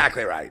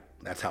 exactly right.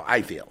 That's how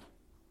I feel.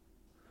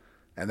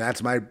 And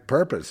that's my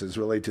purpose, is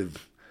really to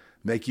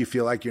make you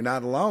feel like you're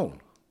not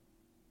alone.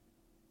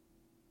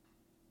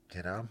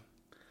 you know.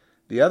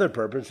 The other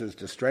purpose is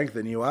to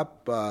strengthen you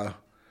up,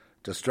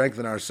 to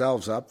strengthen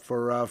ourselves up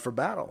for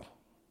battle.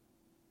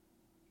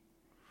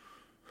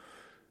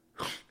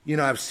 You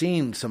know, I've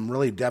seen some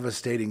really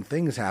devastating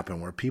things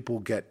happen where people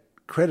get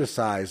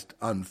criticized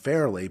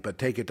unfairly but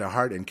take it to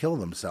heart and kill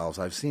themselves.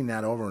 I've seen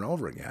that over and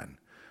over again.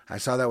 I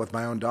saw that with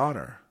my own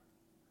daughter.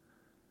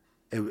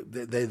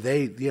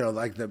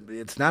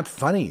 It's not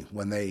funny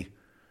when they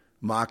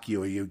mock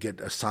you or you get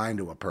assigned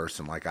to a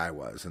person like I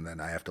was, and then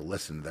I have to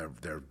listen to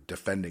their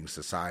defending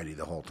society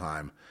the whole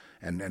time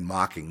and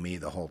mocking me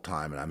the whole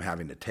time, and I'm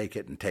having to take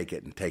it and take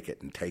it and take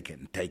it and take it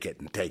and take it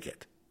and take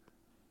it.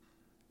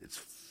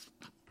 It's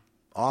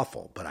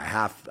awful, but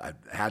I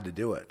had to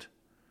do it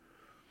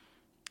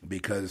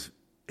because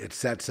it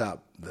sets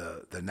up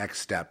the next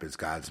step is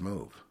God's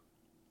move.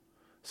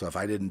 So if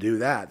I didn't do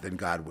that, then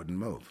God wouldn't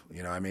move.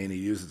 You know what I mean? He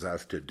uses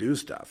us to do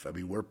stuff. I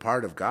mean, we're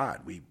part of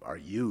God. We are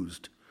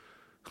used.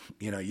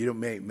 You know, you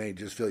may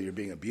just feel you're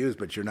being abused,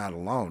 but you're not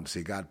alone.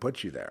 See, God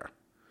put you there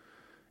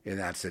in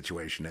that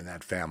situation, in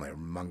that family,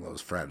 among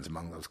those friends,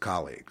 among those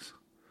colleagues.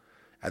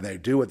 And they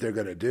do what they're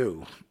going to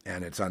do,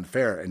 and it's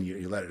unfair, and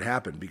you let it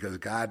happen because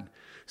God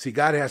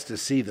has to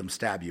see them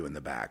stab you in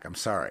the back. I'm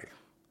sorry.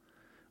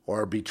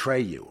 Or betray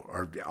you,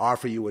 or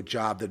offer you a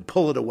job, then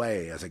pull it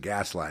away as a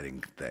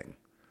gaslighting thing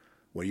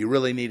where you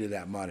really needed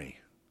that money.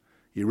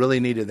 You really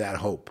needed that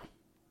hope.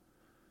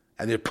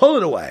 And they pull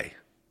it away.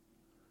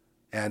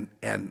 And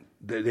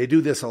they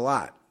do this a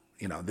lot.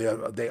 You know,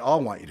 they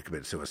all want you to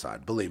commit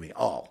suicide. Believe me,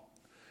 all.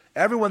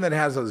 Everyone that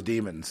has those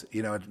demons,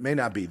 you know, it may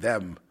not be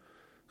them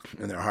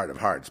in their heart of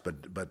hearts,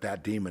 but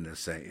that demon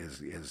is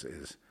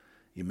it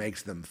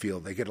makes them feel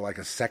they get like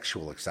a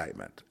sexual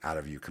excitement out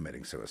of you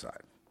committing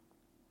suicide.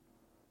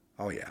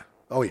 Oh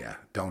yeah.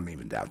 Don't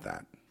even doubt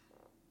that.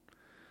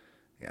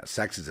 Yeah,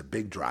 sex is a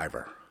big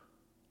driver.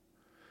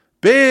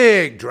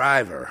 Big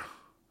driver.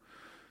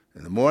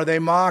 And the more they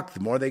mock,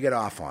 the more they get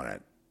off on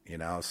it. You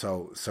know,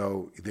 so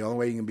the only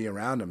way you can be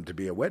around them to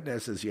be a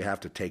witness is you have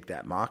to take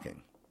that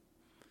mocking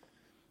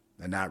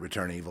and not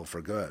return evil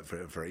for good,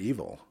 for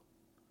evil,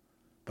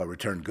 but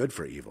return good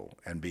for evil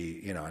and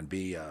be, you know, and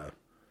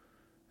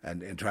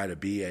try to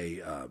be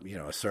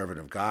a servant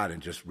of God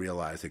and just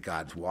realize that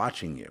God's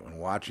watching you and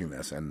watching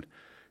this. And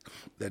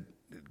that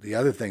the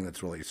other thing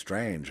that's really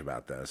strange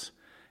about this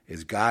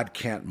is God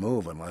can't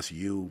move unless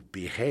you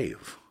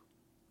behave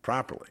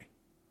properly.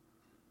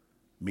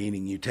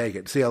 Meaning you take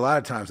it. See, a lot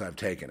of times I've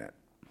taken it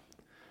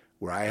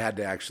where I had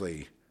to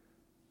actually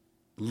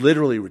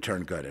literally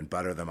return good and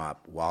butter them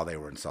up while they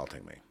were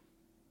insulting me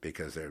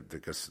because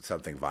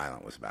something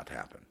violent was about to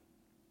happen.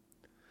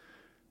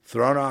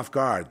 Thrown off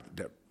guard,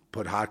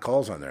 put hot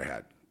coals on their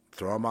head.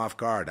 Throw them off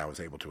guard, I was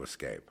able to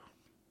escape.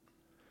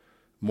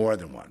 More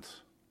than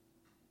once.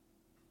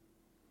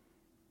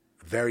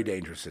 Very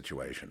dangerous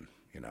situation,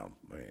 you know,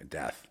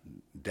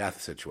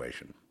 death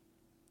situation.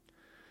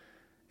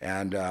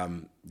 And,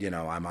 I'm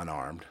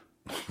unarmed.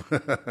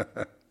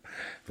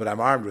 But I'm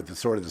armed with the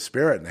sword of the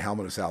Spirit and the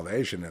helmet of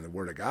salvation and the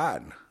Word of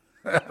God.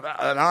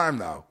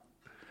 Unarmed, though.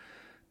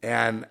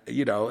 And,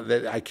 you know,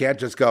 I can't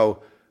just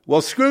go,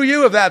 well, screw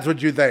you if that's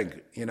what you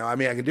think. You know, I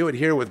mean, I can do it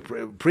here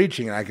with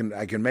preaching, and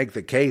I can make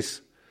the case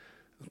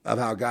of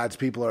how God's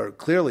people are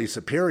clearly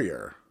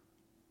superior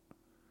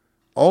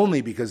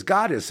only because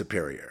God is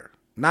superior,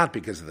 not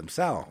because of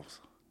themselves.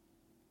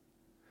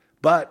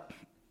 But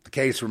the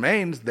case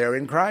remains, they're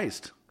in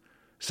Christ.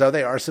 So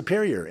they are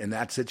superior in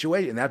that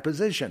situation, in that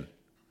position.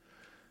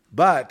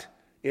 But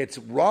it's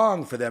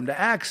wrong for them to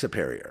act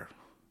superior,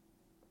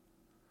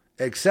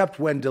 except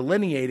when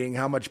delineating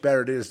how much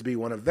better it is to be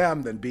one of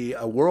them than be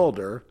a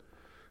worlder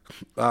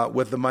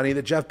with the money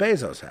that Jeff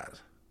Bezos has.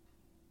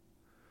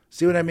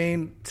 See what I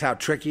mean? It's how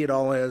tricky it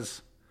all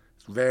is.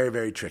 It's very,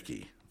 very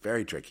tricky.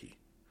 Very tricky.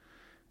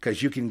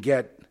 Because you can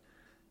get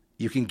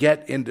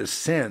into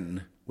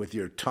sin with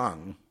your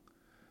tongue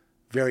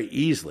very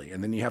easily,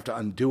 and then you have to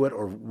undo it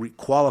or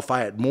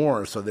qualify it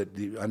more so that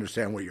you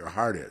understand where your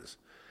heart is.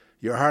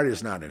 Your heart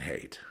is not in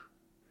hate.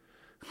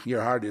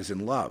 Your heart is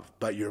in love,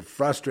 but you're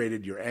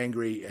frustrated, you're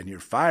angry, and you're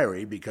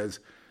fiery because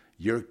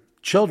your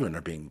children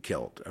are being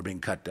killed, are being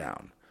cut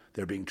down.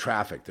 They're being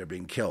trafficked, they're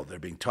being killed, they're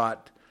being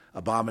taught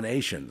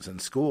abominations in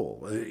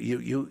school.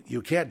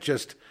 You can't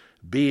just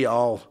be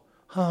all,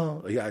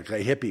 like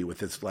a hippie with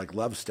this like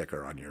love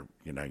sticker on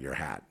your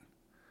hat.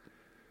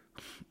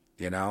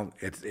 You know,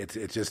 it's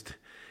just,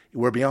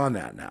 we're beyond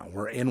that now.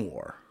 We're in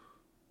war.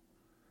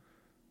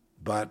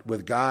 But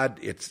with God,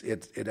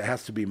 it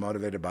has to be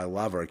motivated by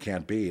love, or it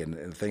can't be. And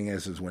the thing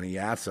is when He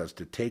asks us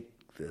to take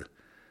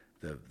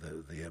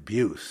the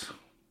abuse,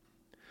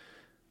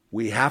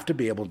 we have to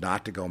be able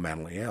not to go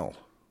mentally ill,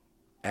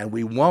 and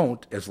we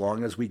won't as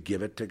long as we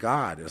give it to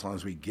God. As long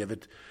as we give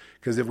it,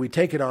 because if we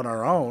take it on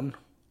our own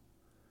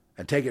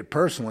and take it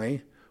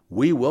personally,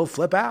 we will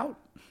flip out.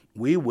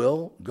 We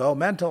will go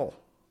mental.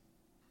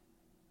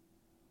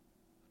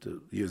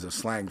 To use a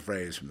slang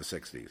phrase from the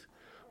 60s.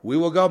 We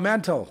will go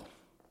mental.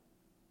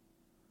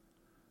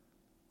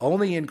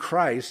 Only in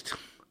Christ,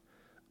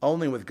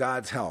 only with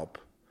God's help,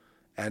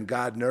 and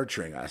God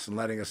nurturing us and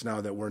letting us know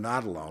that we're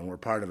not alone. We're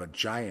part of a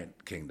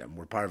giant kingdom.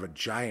 We're part of a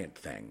giant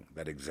thing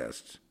that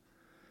exists.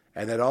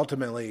 And that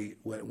ultimately,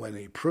 when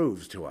he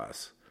proves to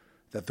us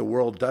that the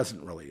world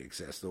doesn't really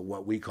exist,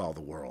 what we call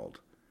the world,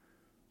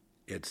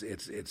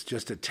 it's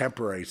just a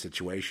temporary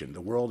situation.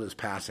 The world is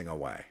passing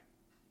away.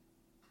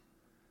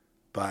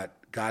 But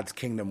God's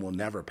kingdom will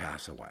never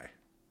pass away.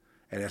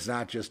 And it's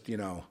not just,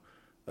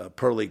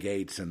 pearly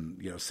gates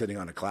and, sitting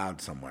on a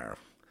cloud somewhere.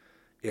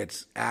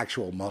 It's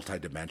actual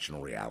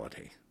multidimensional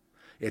reality.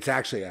 It's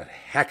actually a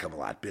heck of a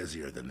lot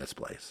busier than this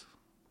place,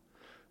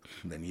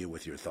 than you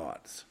with your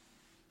thoughts,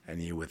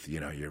 and you with,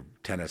 your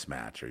tennis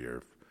match or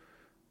your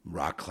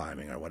rock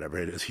climbing or whatever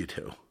it is you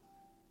do.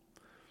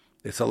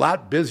 It's a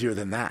lot busier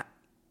than that.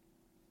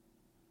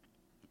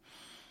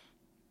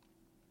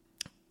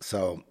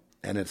 So,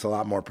 and it's a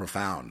lot more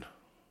profound.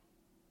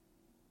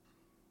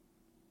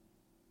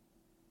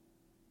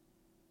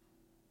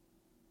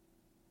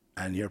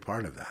 And you're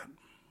part of that.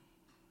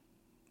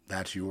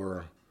 That's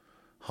your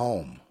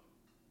home.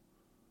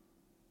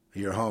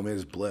 Your home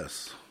is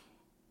bliss.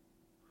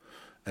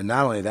 And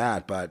not only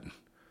that, but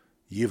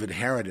you've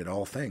inherited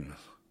all things.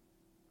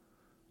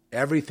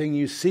 Everything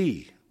you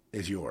see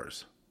is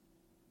yours.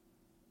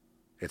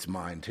 It's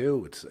mine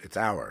too. It's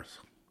ours.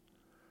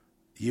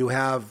 You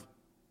have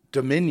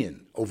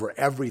dominion over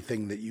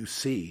everything that you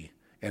see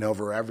and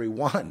over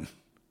everyone.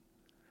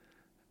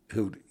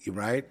 Who,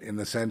 right? In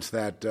the sense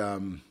that,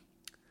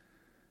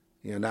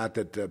 not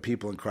that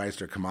people in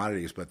Christ are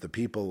commodities, but the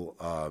people,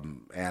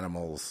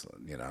 animals,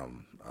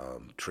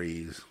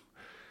 trees,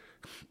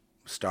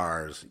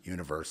 stars,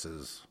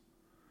 universes,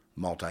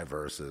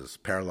 multiverses,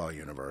 parallel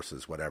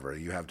universes, whatever.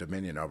 You have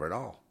dominion over it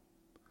all.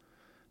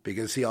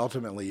 Because, see,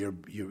 ultimately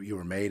you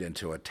were made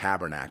into a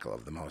tabernacle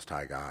of the Most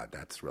High God.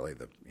 That's really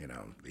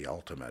the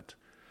ultimate,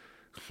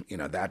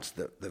 that's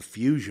the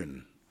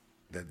fusion,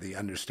 the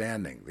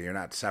understanding that you're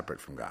not separate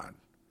from God.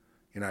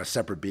 You're not a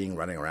separate being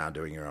running around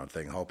doing your own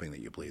thing, hoping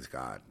that you please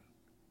God.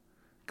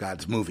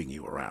 God's moving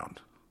you around.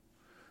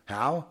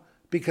 How?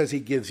 Because he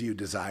gives you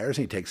desires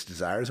and he takes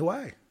desires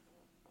away.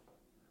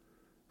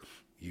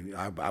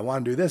 I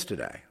want to do this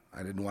today.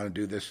 I didn't want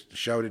to do this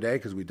show today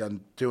because we've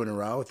done 2 in a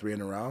row, 3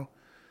 in a row.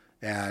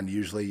 And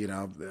usually, I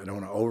don't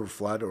want to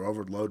overflood or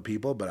overload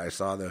people, but I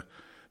saw the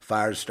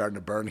fires starting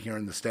to burn here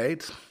in the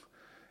States.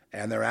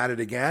 And they're at it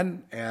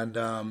again.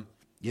 And,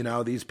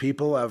 these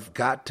people have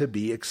got to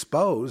be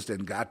exposed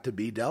and got to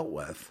be dealt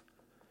with.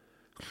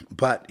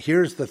 But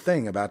here's the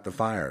thing about the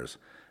fires.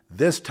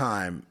 This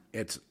time,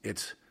 it's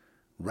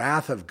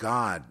wrath of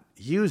God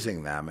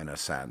using them in a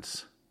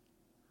sense,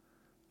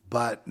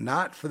 but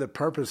not for the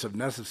purpose of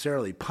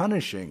necessarily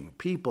punishing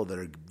people that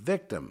are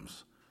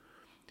victims,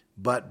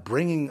 but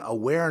bringing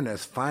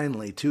awareness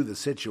finally to the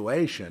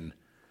situation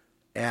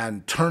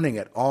and turning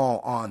it all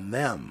on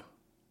them.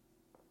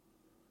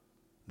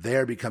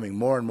 They're becoming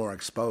more and more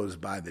exposed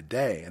by the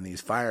day, and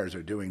these fires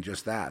are doing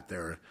just that.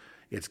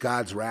 It's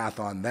God's wrath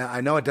on them.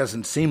 I know it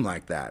doesn't seem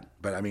like that,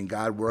 but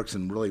God works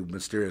in really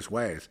mysterious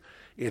ways.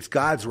 It's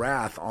God's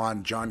wrath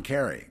on John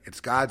Kerry.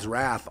 It's God's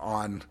wrath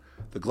on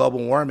the global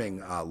warming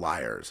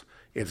liars.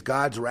 It's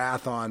God's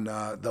wrath on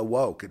the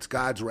woke. It's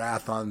God's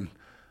wrath on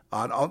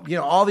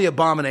all the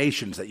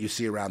abominations that you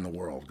see around the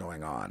world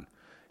going on.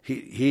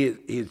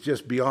 He's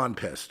just beyond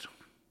pissed.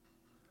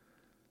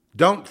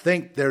 Don't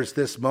think there's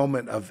this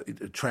moment of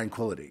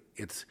tranquility.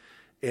 It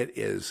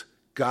is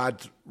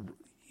God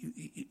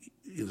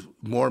is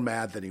more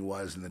mad than he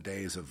was in the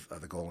days of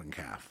the golden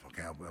calf.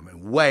 Okay,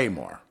 way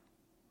more.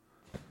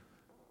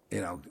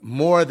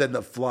 More than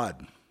the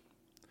flood,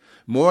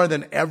 more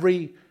than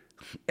every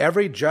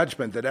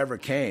judgment that ever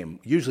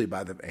came. Usually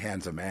by the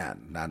hands of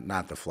man,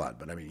 not the flood,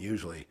 but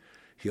usually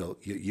he'll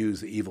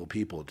use the evil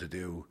people to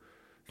do,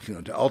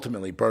 to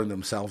ultimately burn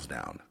themselves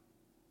down.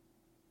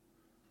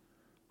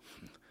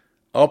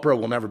 Oprah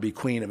will never be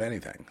queen of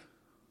anything.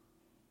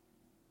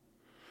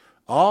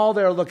 All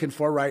they're looking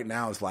for right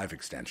now is life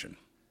extension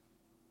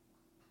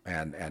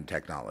and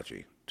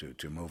technology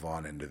to move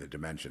on into the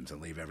dimensions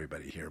and leave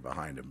everybody here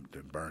behind them to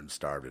burn,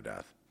 starve to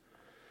death.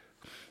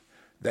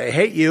 They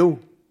hate you.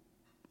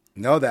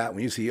 Know that.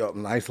 When you see a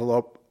nice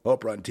little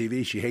Oprah on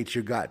TV, she hates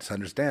your guts.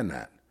 Understand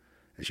that.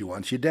 And she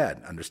wants you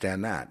dead.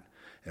 Understand that.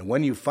 And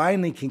when you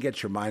finally can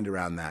get your mind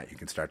around that, you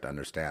can start to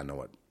understand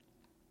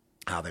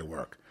how they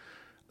work.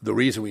 The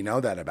reason we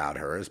know that about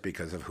her is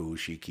because of who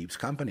she keeps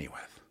company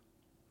with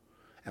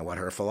and what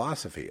her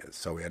philosophy is.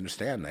 So we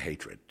understand the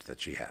hatred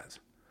that she has.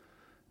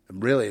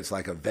 Really, it's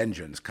like a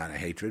vengeance kind of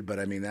hatred,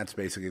 but that's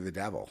basically the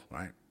devil,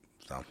 right?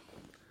 So,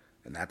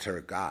 and that's her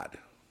God.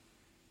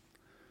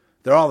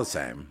 They're all the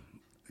same,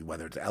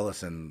 whether it's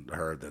Ellison,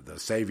 her, the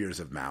saviors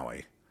of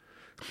Maui.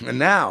 And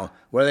now,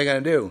 what are they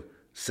going to do?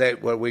 Say,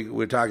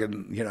 we're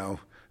talking,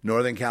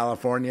 Northern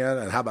California,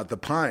 and how about the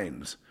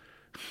Pines?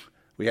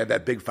 We had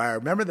that big fire.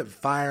 Remember the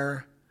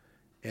fire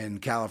in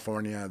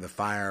California, the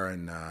fire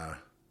in,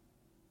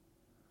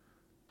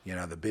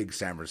 the big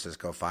San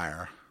Francisco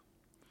fire?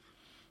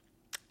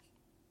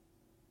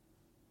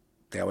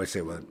 They always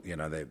say, well,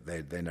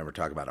 they never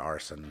talk about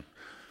arson.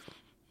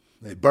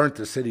 They burnt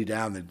the city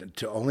down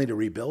only to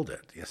rebuild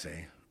it, you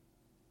see.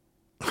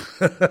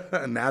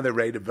 And now they're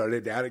ready to burn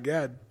it down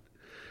again.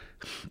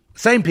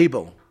 Same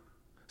people,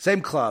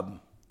 same club,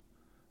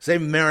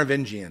 same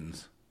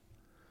Merovingians.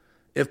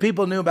 If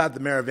people knew about the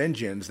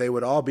Merovingians, they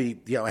would all be,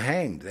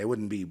 hanged. They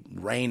wouldn't be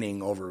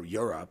reigning over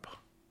Europe.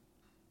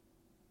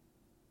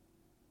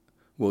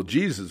 Well,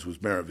 Jesus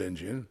was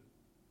Merovingian.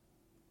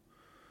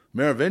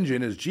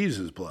 Merovingian is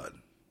Jesus' blood.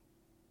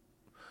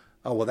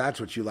 Oh, well, that's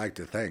what you like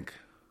to think.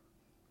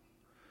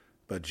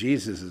 But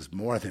Jesus is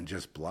more than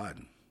just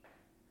blood.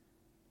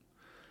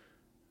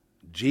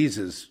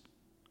 Jesus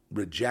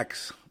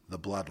rejects the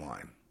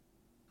bloodline.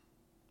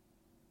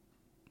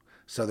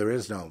 So there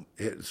is no,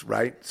 it's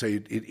right. So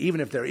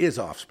even if there is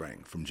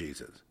offspring from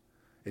Jesus,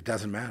 it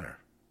doesn't matter.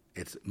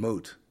 It's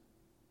moot.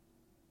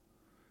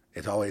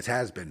 It always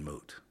has been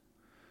moot.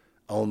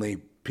 Only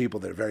people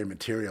that are very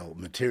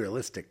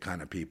materialistic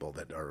kind of people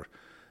that are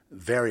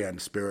very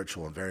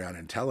unspiritual and very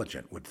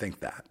unintelligent would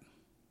think that,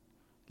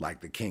 like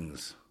the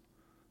kings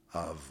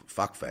of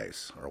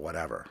fuckface or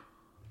whatever.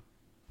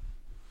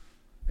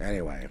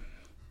 Anyway,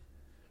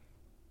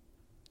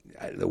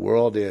 the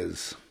world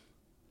is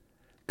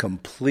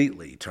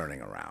completely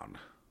turning around.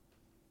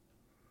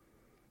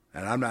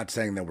 And I'm not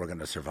saying that we're going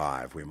to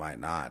survive. We might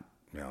not.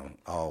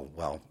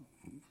 No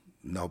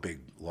big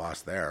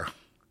loss there.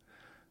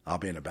 I'll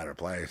be in a better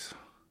place.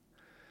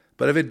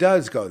 But if it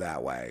does go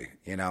that way,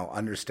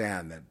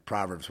 understand that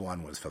Proverbs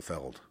 1 was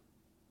fulfilled.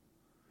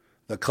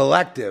 The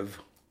collective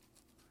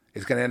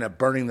is going to end up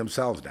burning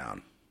themselves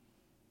down.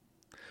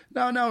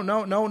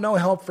 No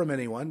help from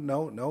anyone.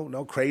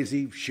 No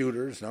crazy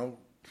shooters. No.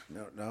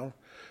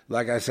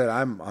 Like I said,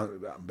 I'm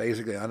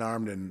basically an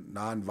unarmed and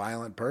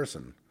non-violent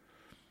person.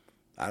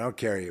 I don't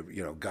carry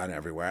a gun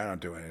everywhere. I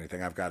don't do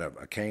anything. I've got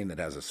a cane that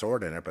has a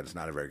sword in it, but it's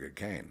not a very good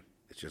cane.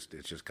 It's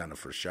just kind of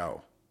for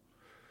show.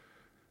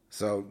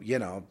 So,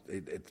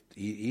 it's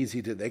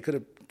easy to, they could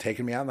have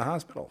taken me out in the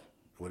hospital.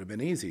 It would have been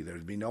easy. There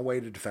would be no way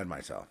to defend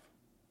myself.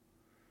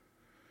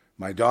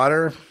 My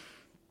daughter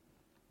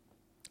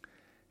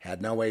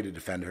had no way to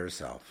defend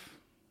herself.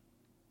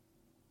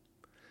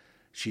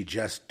 She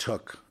just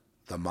took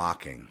the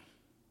mocking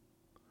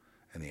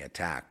and the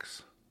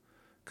attacks.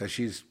 Because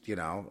she's,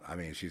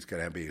 she's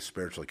going to be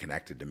spiritually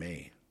connected to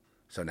me.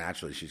 So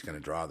naturally she's going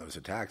to draw those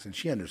attacks. And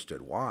she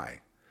understood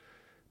why.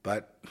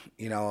 But,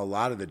 a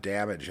lot of the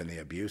damage and the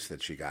abuse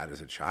that she got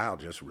as a child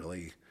just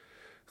really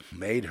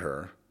made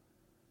her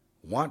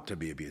want to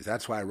be abused.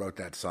 That's why I wrote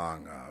that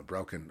song,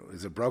 Broken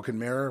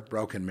Mirror?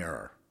 Broken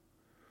Mirror.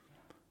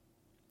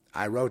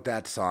 I wrote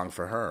that song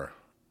for her.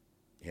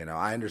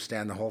 I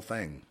understand the whole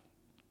thing,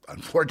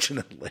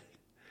 unfortunately.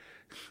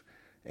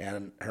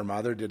 And her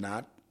mother did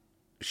not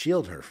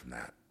shield her from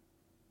that.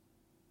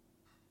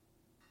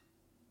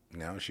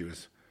 She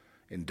was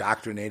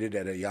indoctrinated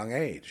at a young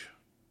age.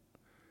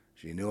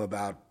 She knew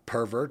about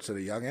perverts at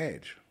a young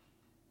age.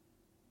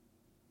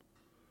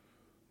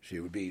 She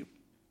would be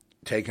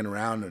taken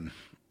around in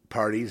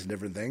parties and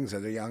different things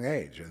at a young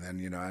age. And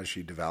then, as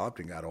she developed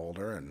and got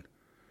older and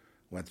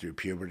went through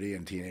puberty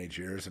and teenage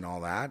years and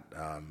all that,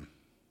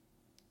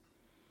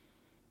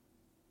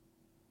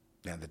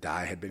 and the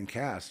die had been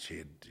cast. She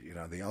had,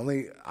 the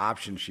only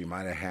option she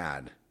might have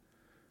had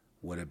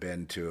would have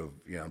been to,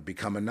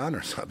 become a nun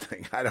or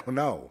something. I don't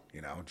know,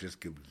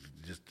 just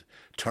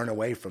turn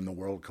away from the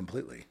world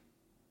completely.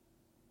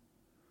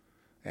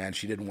 And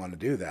she didn't want to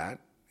do that.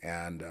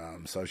 And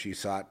so she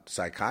sought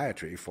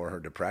psychiatry for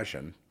her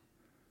depression.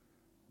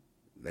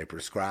 They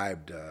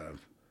prescribed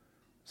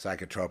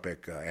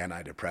psychotropic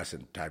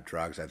antidepressant type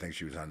drugs. I think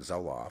she was on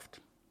Zoloft.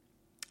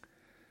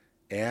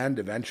 And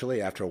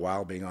eventually, after a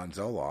while being on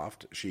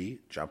Zoloft, she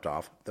jumped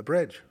off the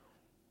bridge.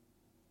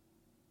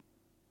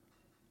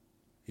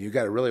 You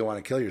got to really want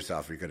to kill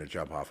yourself if you're going to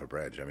jump off a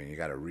bridge. I mean, you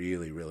got to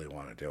really, really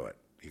want to do it.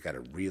 You got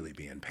to really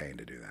be in pain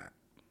to do that.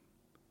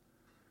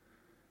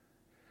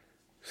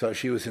 So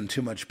she was in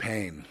too much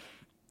pain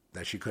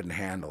that she couldn't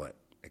handle it.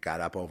 It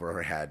got up over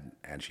her head,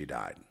 and she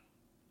died.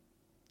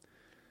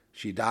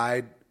 She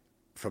died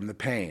from the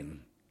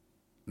pain,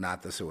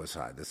 not the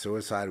suicide. The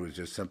suicide was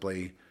just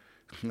simply,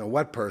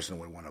 what person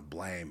would want to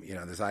blame?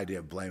 This idea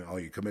of blame,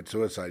 you commit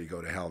suicide, you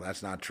go to hell.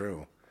 That's not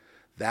true.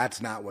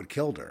 That's not what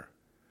killed her.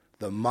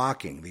 The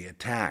mocking, the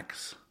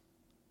attacks,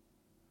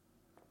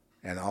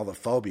 and all the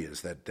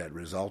phobias that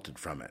resulted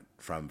from it,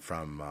 from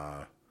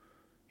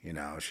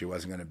she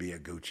wasn't going to be a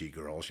Gucci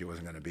girl. She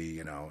wasn't going to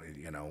be,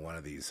 one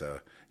of these,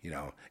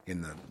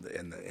 in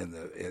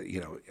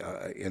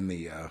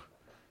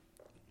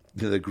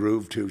the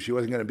groove tube. She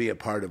wasn't going to be a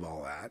part of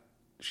all that.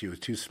 She was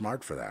too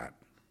smart for that.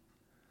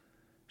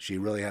 She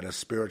really had a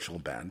spiritual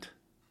bent,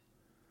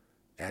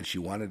 and she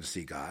wanted to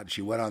see God.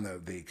 She went on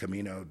the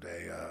Camino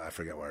I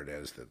forget where it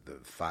is, the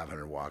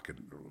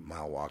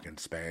 500-mile walk in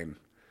Spain,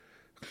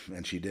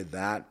 and she did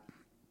that,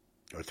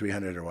 or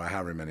 300, or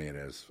however many it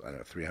is. I don't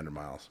know, 300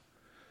 miles.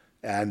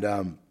 And,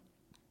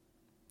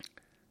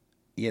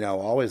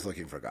 always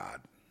looking for God,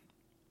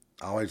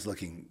 always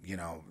looking,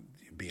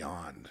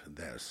 beyond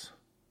this.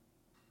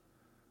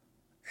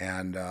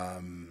 And,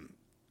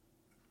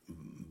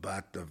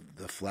 but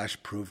the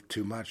flesh proved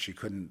too much. She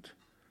couldn't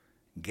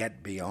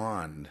get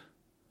beyond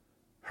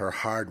her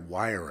hard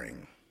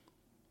wiring.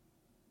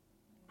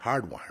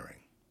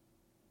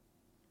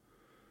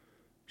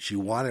 She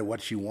wanted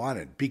what she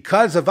wanted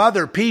because of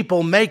other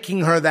people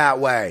making her that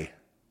way.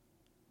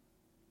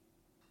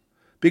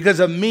 Because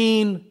of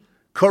mean,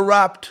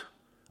 corrupt,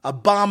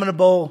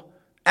 abominable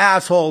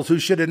assholes who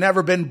should have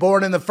never been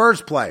born in the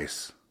first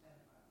place.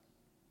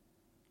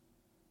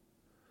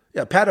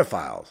 Yeah,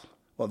 pedophiles.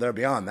 Well, they're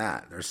beyond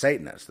that. They're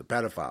Satanists, the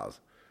pedophiles.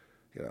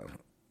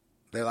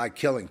 They like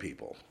killing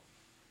people,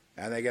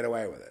 and they get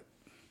away with it.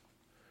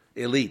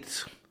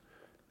 Elites.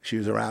 She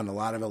was around a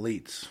lot of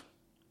elites.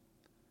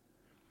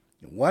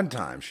 One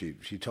time, she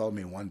told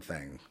me one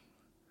thing,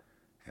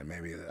 and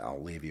maybe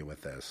I'll leave you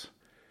with this.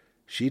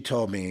 She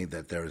told me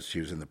that she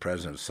was in the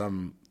presence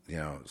of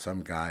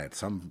some guy at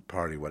some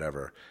party,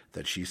 whatever,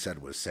 that she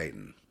said was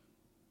Satan.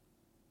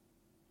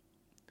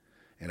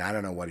 And I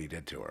don't know what he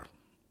did to her.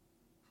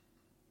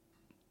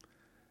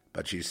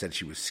 But she said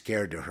she was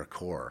scared to her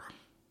core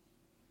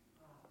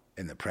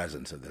in the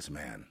presence of this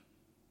man.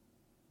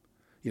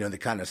 The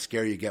kind of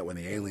scare you get when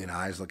the alien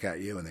eyes look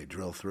at you and they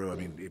drill through. I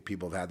mean,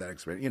 people have had that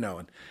experience.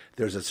 And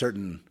there's a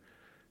certain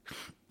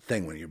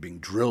thing when you're being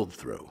drilled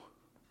through.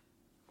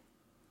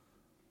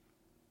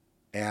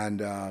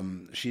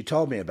 And she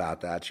told me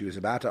about that. She was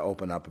about to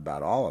open up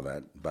about all of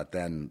it, but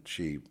then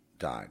she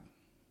died.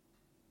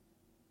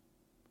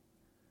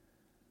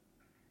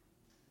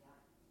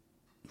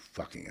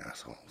 Fucking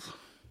assholes.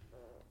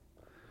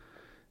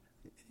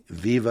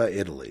 Viva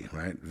Italy,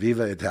 right?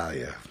 Viva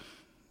Italia.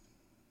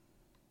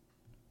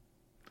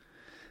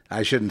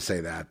 I shouldn't say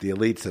that. The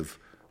elites of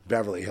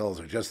Beverly Hills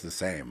are just the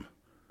same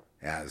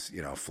as,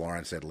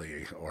 Florence,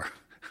 Italy,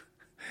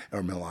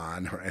 or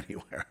Milan, or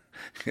anywhere,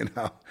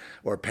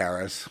 or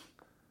Paris,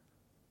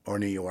 or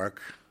New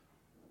York.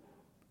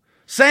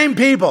 Same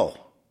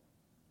people.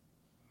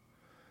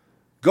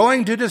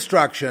 Going to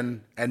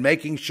destruction and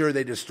making sure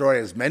they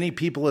destroy as many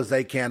people as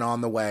they can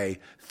on the way,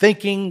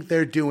 thinking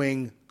they're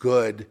doing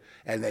good,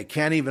 and they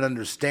can't even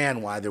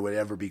understand why there would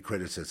ever be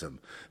criticism.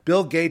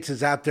 Bill Gates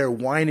is out there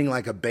whining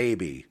like a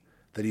baby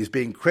that he's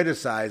being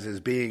criticized as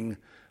being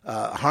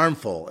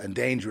harmful and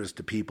dangerous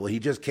to people. He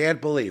just can't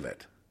believe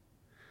it.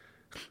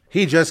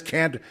 He just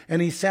can't,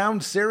 and he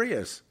sounds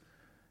serious.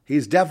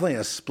 He's definitely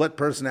a split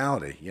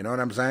personality, you know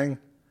what I'm saying?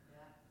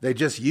 They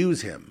just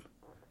use him.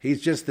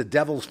 He's just the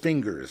devil's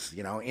fingers,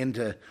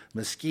 into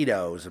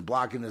mosquitoes and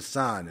blocking the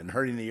sun and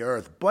hurting the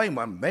earth. Boy,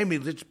 maybe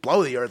just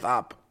blow the earth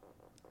up.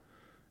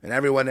 And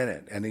everyone in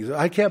it. And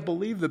I can't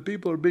believe that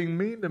people are being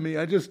mean to me.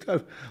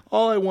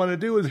 All I want to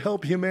do is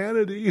help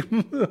humanity.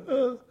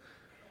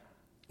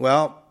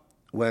 Well,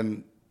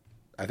 when,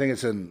 I think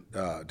it's in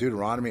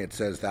Deuteronomy, it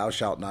says, thou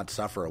shalt not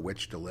suffer a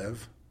witch to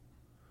live.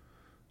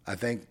 I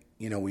think,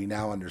 we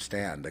now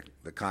understand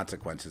the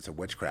consequences of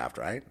witchcraft,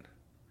 right?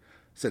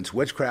 Since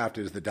witchcraft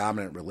is the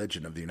dominant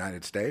religion of the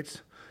United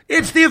States,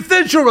 it's the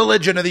official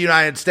religion of the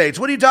United States.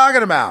 What are you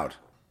talking about?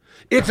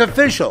 It's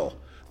official.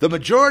 The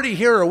majority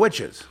here are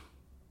witches.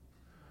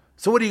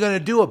 So what are you going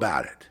to do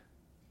about it?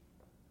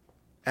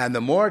 And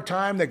the more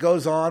time that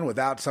goes on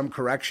without some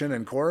correction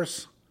and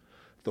course,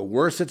 the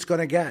worse it's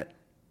going to get.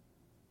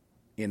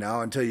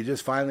 Until you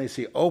just finally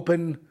see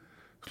open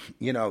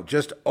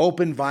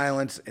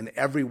violence in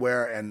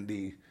everywhere and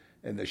the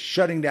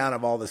shutting down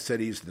of all the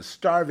cities, the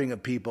starving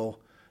of people.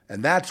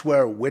 And that's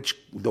where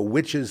the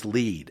witches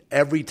lead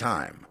every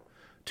time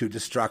to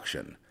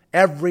destruction.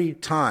 Every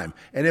time.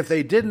 And if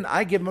they didn't,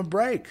 I give them a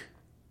break.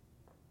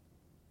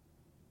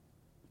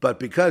 But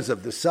because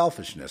of the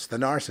selfishness, the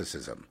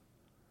narcissism,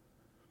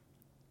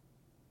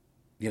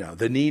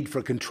 the need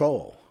for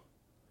control.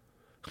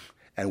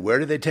 And where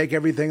do they take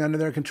everything under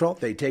their control?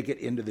 They take it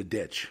into the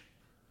ditch.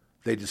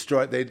 They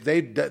destroy.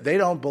 They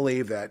don't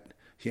believe that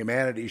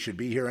humanity should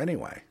be here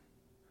anyway.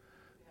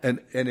 And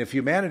if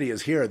humanity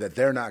is here that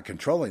they're not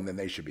controlling, then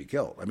they should be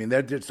killed. I mean,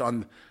 they're just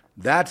on.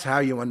 That's how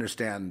you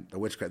understand the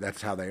witchcraft.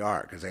 That's how they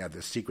are, because they have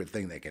this secret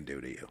thing they can do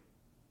to you.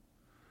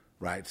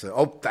 Right?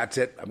 So, that's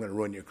it. I'm going to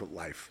ruin your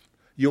life.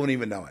 You won't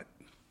even know it.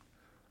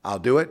 I'll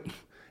do it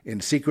in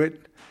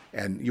secret,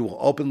 and you will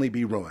openly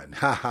be ruined.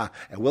 Ha ha.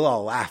 And we'll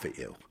all laugh at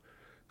you.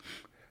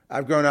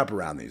 I've grown up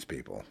around these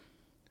people.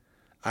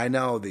 I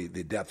know the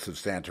depths of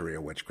Santeria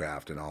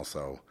witchcraft and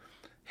also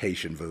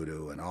Haitian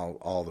voodoo and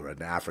all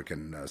the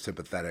African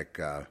sympathetic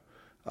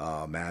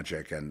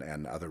magic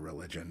and other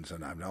religions,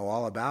 and I know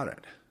all about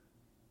it.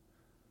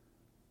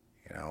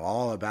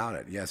 All about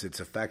it. Yes, it's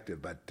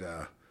effective, but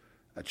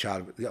a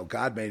child,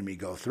 God made me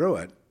go through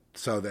it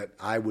so that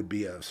I would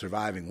be a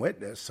surviving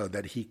witness so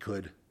that he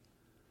could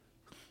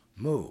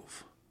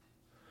move.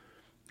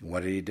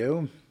 What did he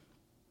do?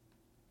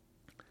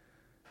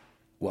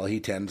 Well, he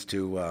tends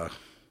to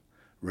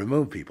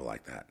remove people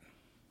like that.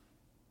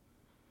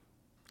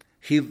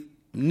 He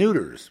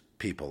neuters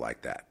people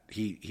like that.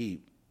 His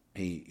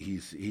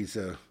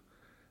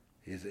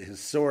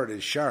sword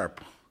is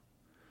sharp,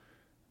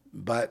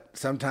 but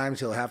sometimes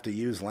he'll have to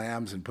use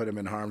lambs and put them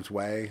in harm's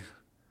way.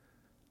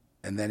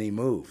 and then he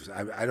moves.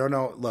 I don't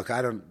know. Look,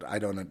 I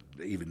won't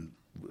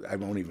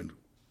even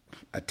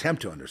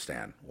attempt to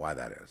understand why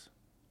that is.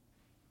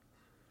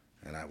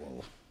 And I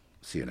will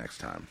see you next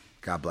time.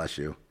 God bless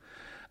you.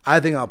 I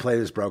think I'll play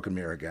this Broken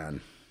Mirror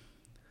again.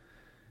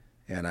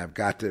 And I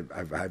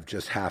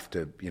just have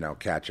to,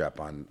 catch up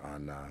on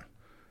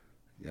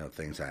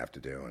things I have to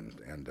do.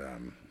 And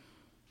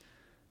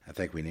I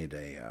think we need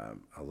a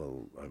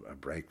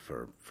break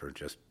for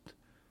just,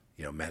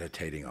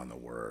 meditating on the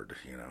word,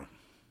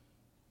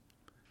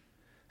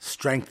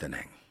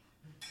 strengthening,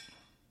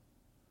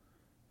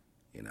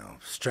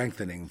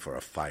 strengthening for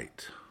a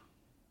fight.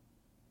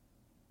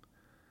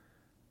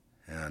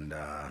 And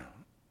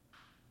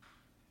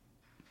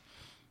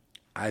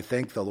I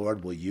think the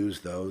Lord will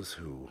use those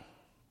who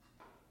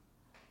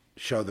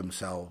show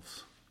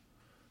themselves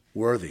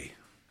worthy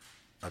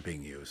of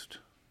being used.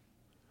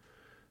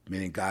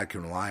 Meaning God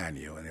can rely on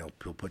you, and he'll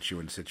put you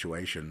in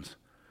situations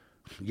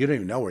you don't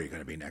even know where you're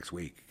going to be next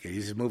week.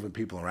 He's moving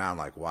people around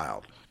like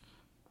wild.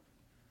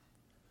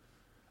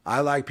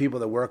 I like people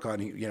that work on,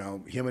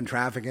 human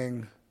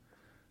trafficking,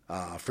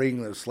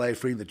 freeing the slave,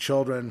 freeing the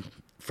children,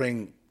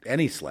 freeing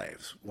any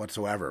slaves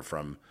whatsoever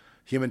from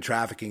human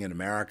trafficking in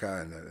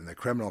America and the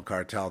criminal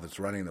cartel that's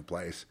running the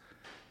place.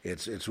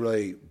 It's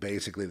really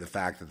basically the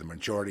fact that the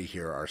majority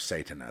here are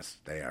Satanists.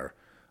 They are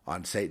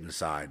on Satan's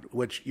side,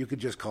 which you could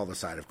just call the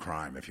side of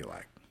crime if you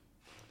like.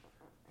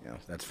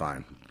 That's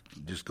fine.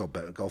 Just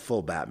go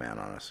full Batman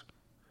on us.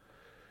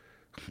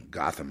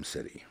 Gotham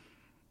City.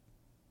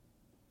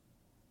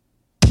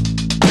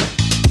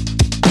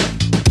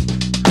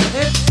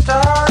 It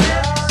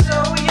started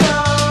so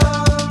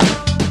young.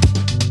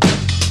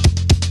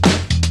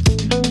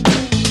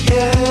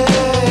 Yeah.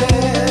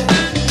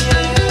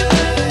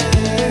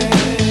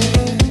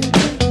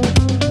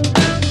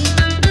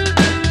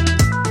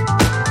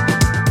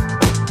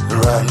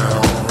 Run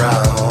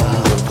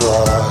around the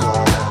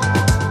block,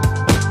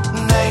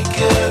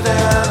 naked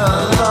and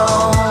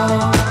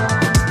alone,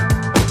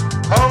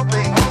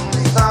 hoping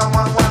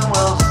someone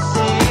will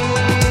see,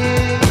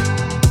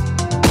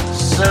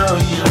 so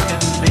you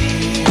can be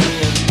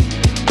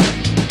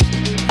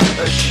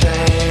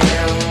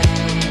ashamed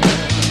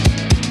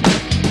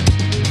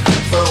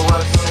for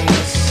what's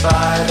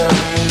inside of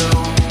you.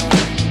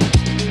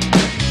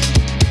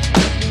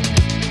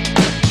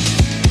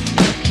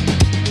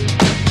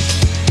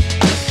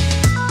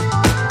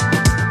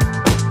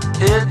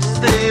 It's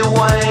the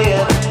way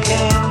it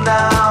came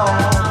down,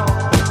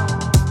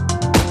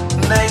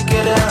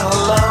 naked and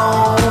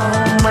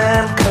alone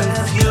and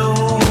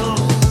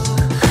confused,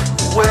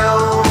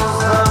 wills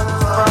of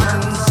fun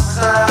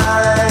inside.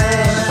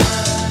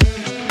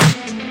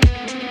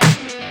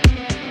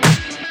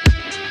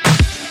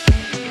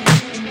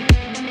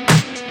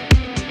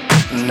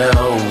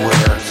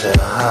 Nowhere to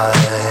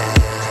hide.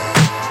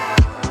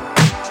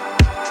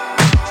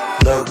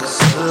 Looks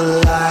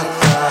like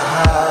the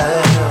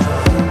hive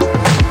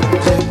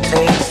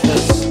dictates the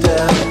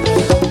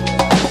steps,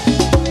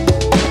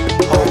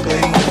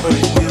 hoping for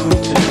you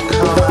to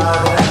come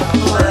out and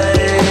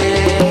play.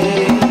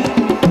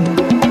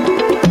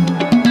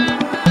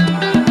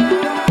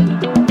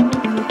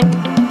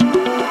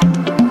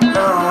 A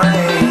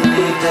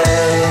rainy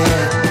day,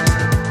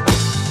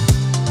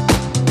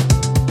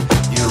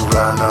 you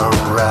run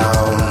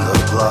around the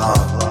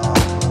block,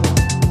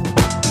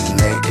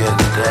 naked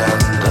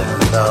and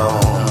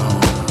alone,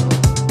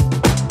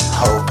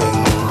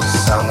 hoping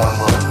someone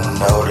will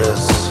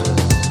notice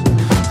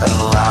and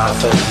laugh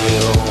at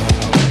you.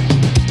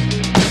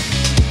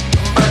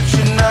 But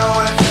you know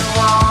it's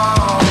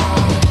wrong.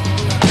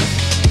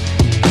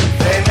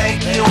 They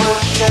make you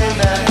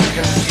ashamed and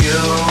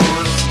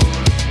confused.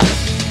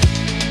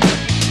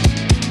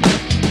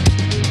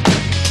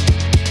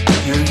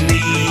 You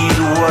need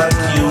what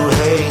you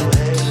hate.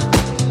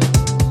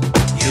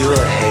 You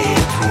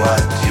hate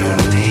what you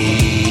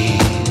need.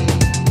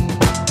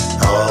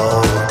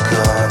 All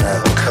gonna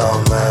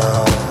come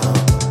out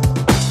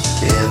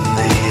in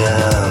the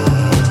end.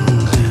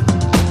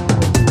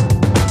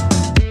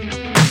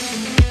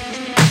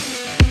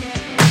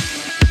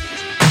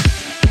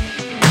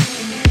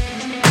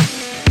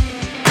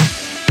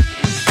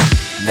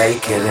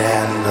 Naked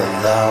and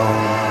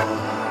alone,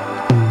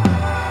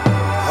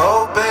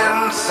 hoping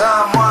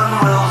someone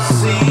will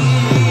see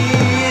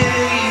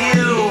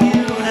you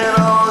in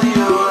all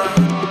your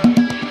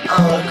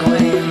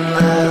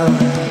ugliness.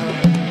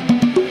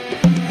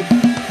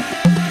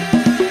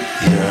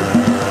 You're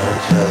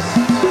just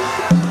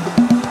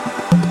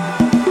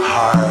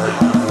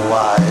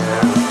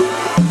hardwired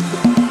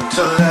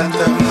to let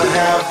them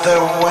have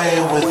their way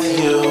with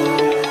you.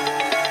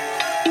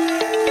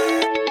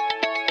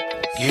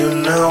 You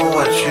know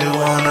what you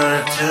wanna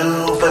do,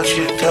 but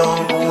you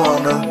don't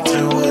wanna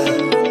do it.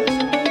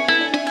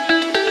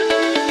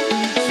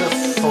 To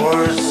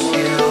force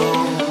you,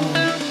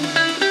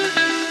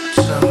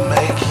 to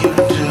make you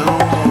do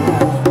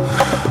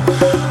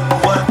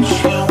what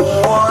you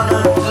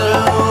wanna do.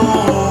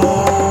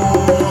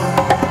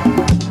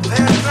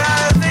 They're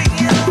driving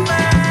you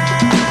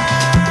mad.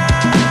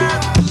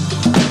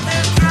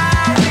 They're driving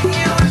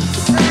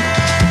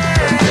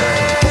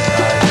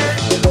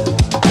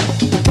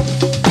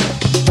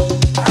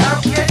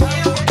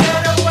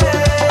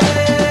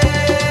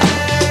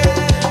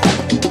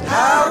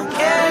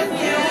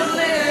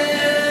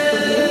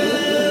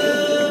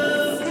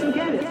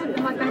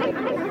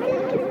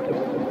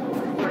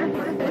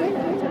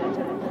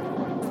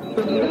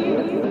Thank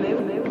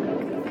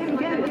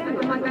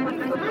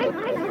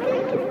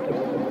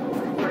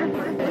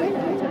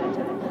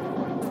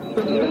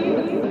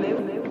you.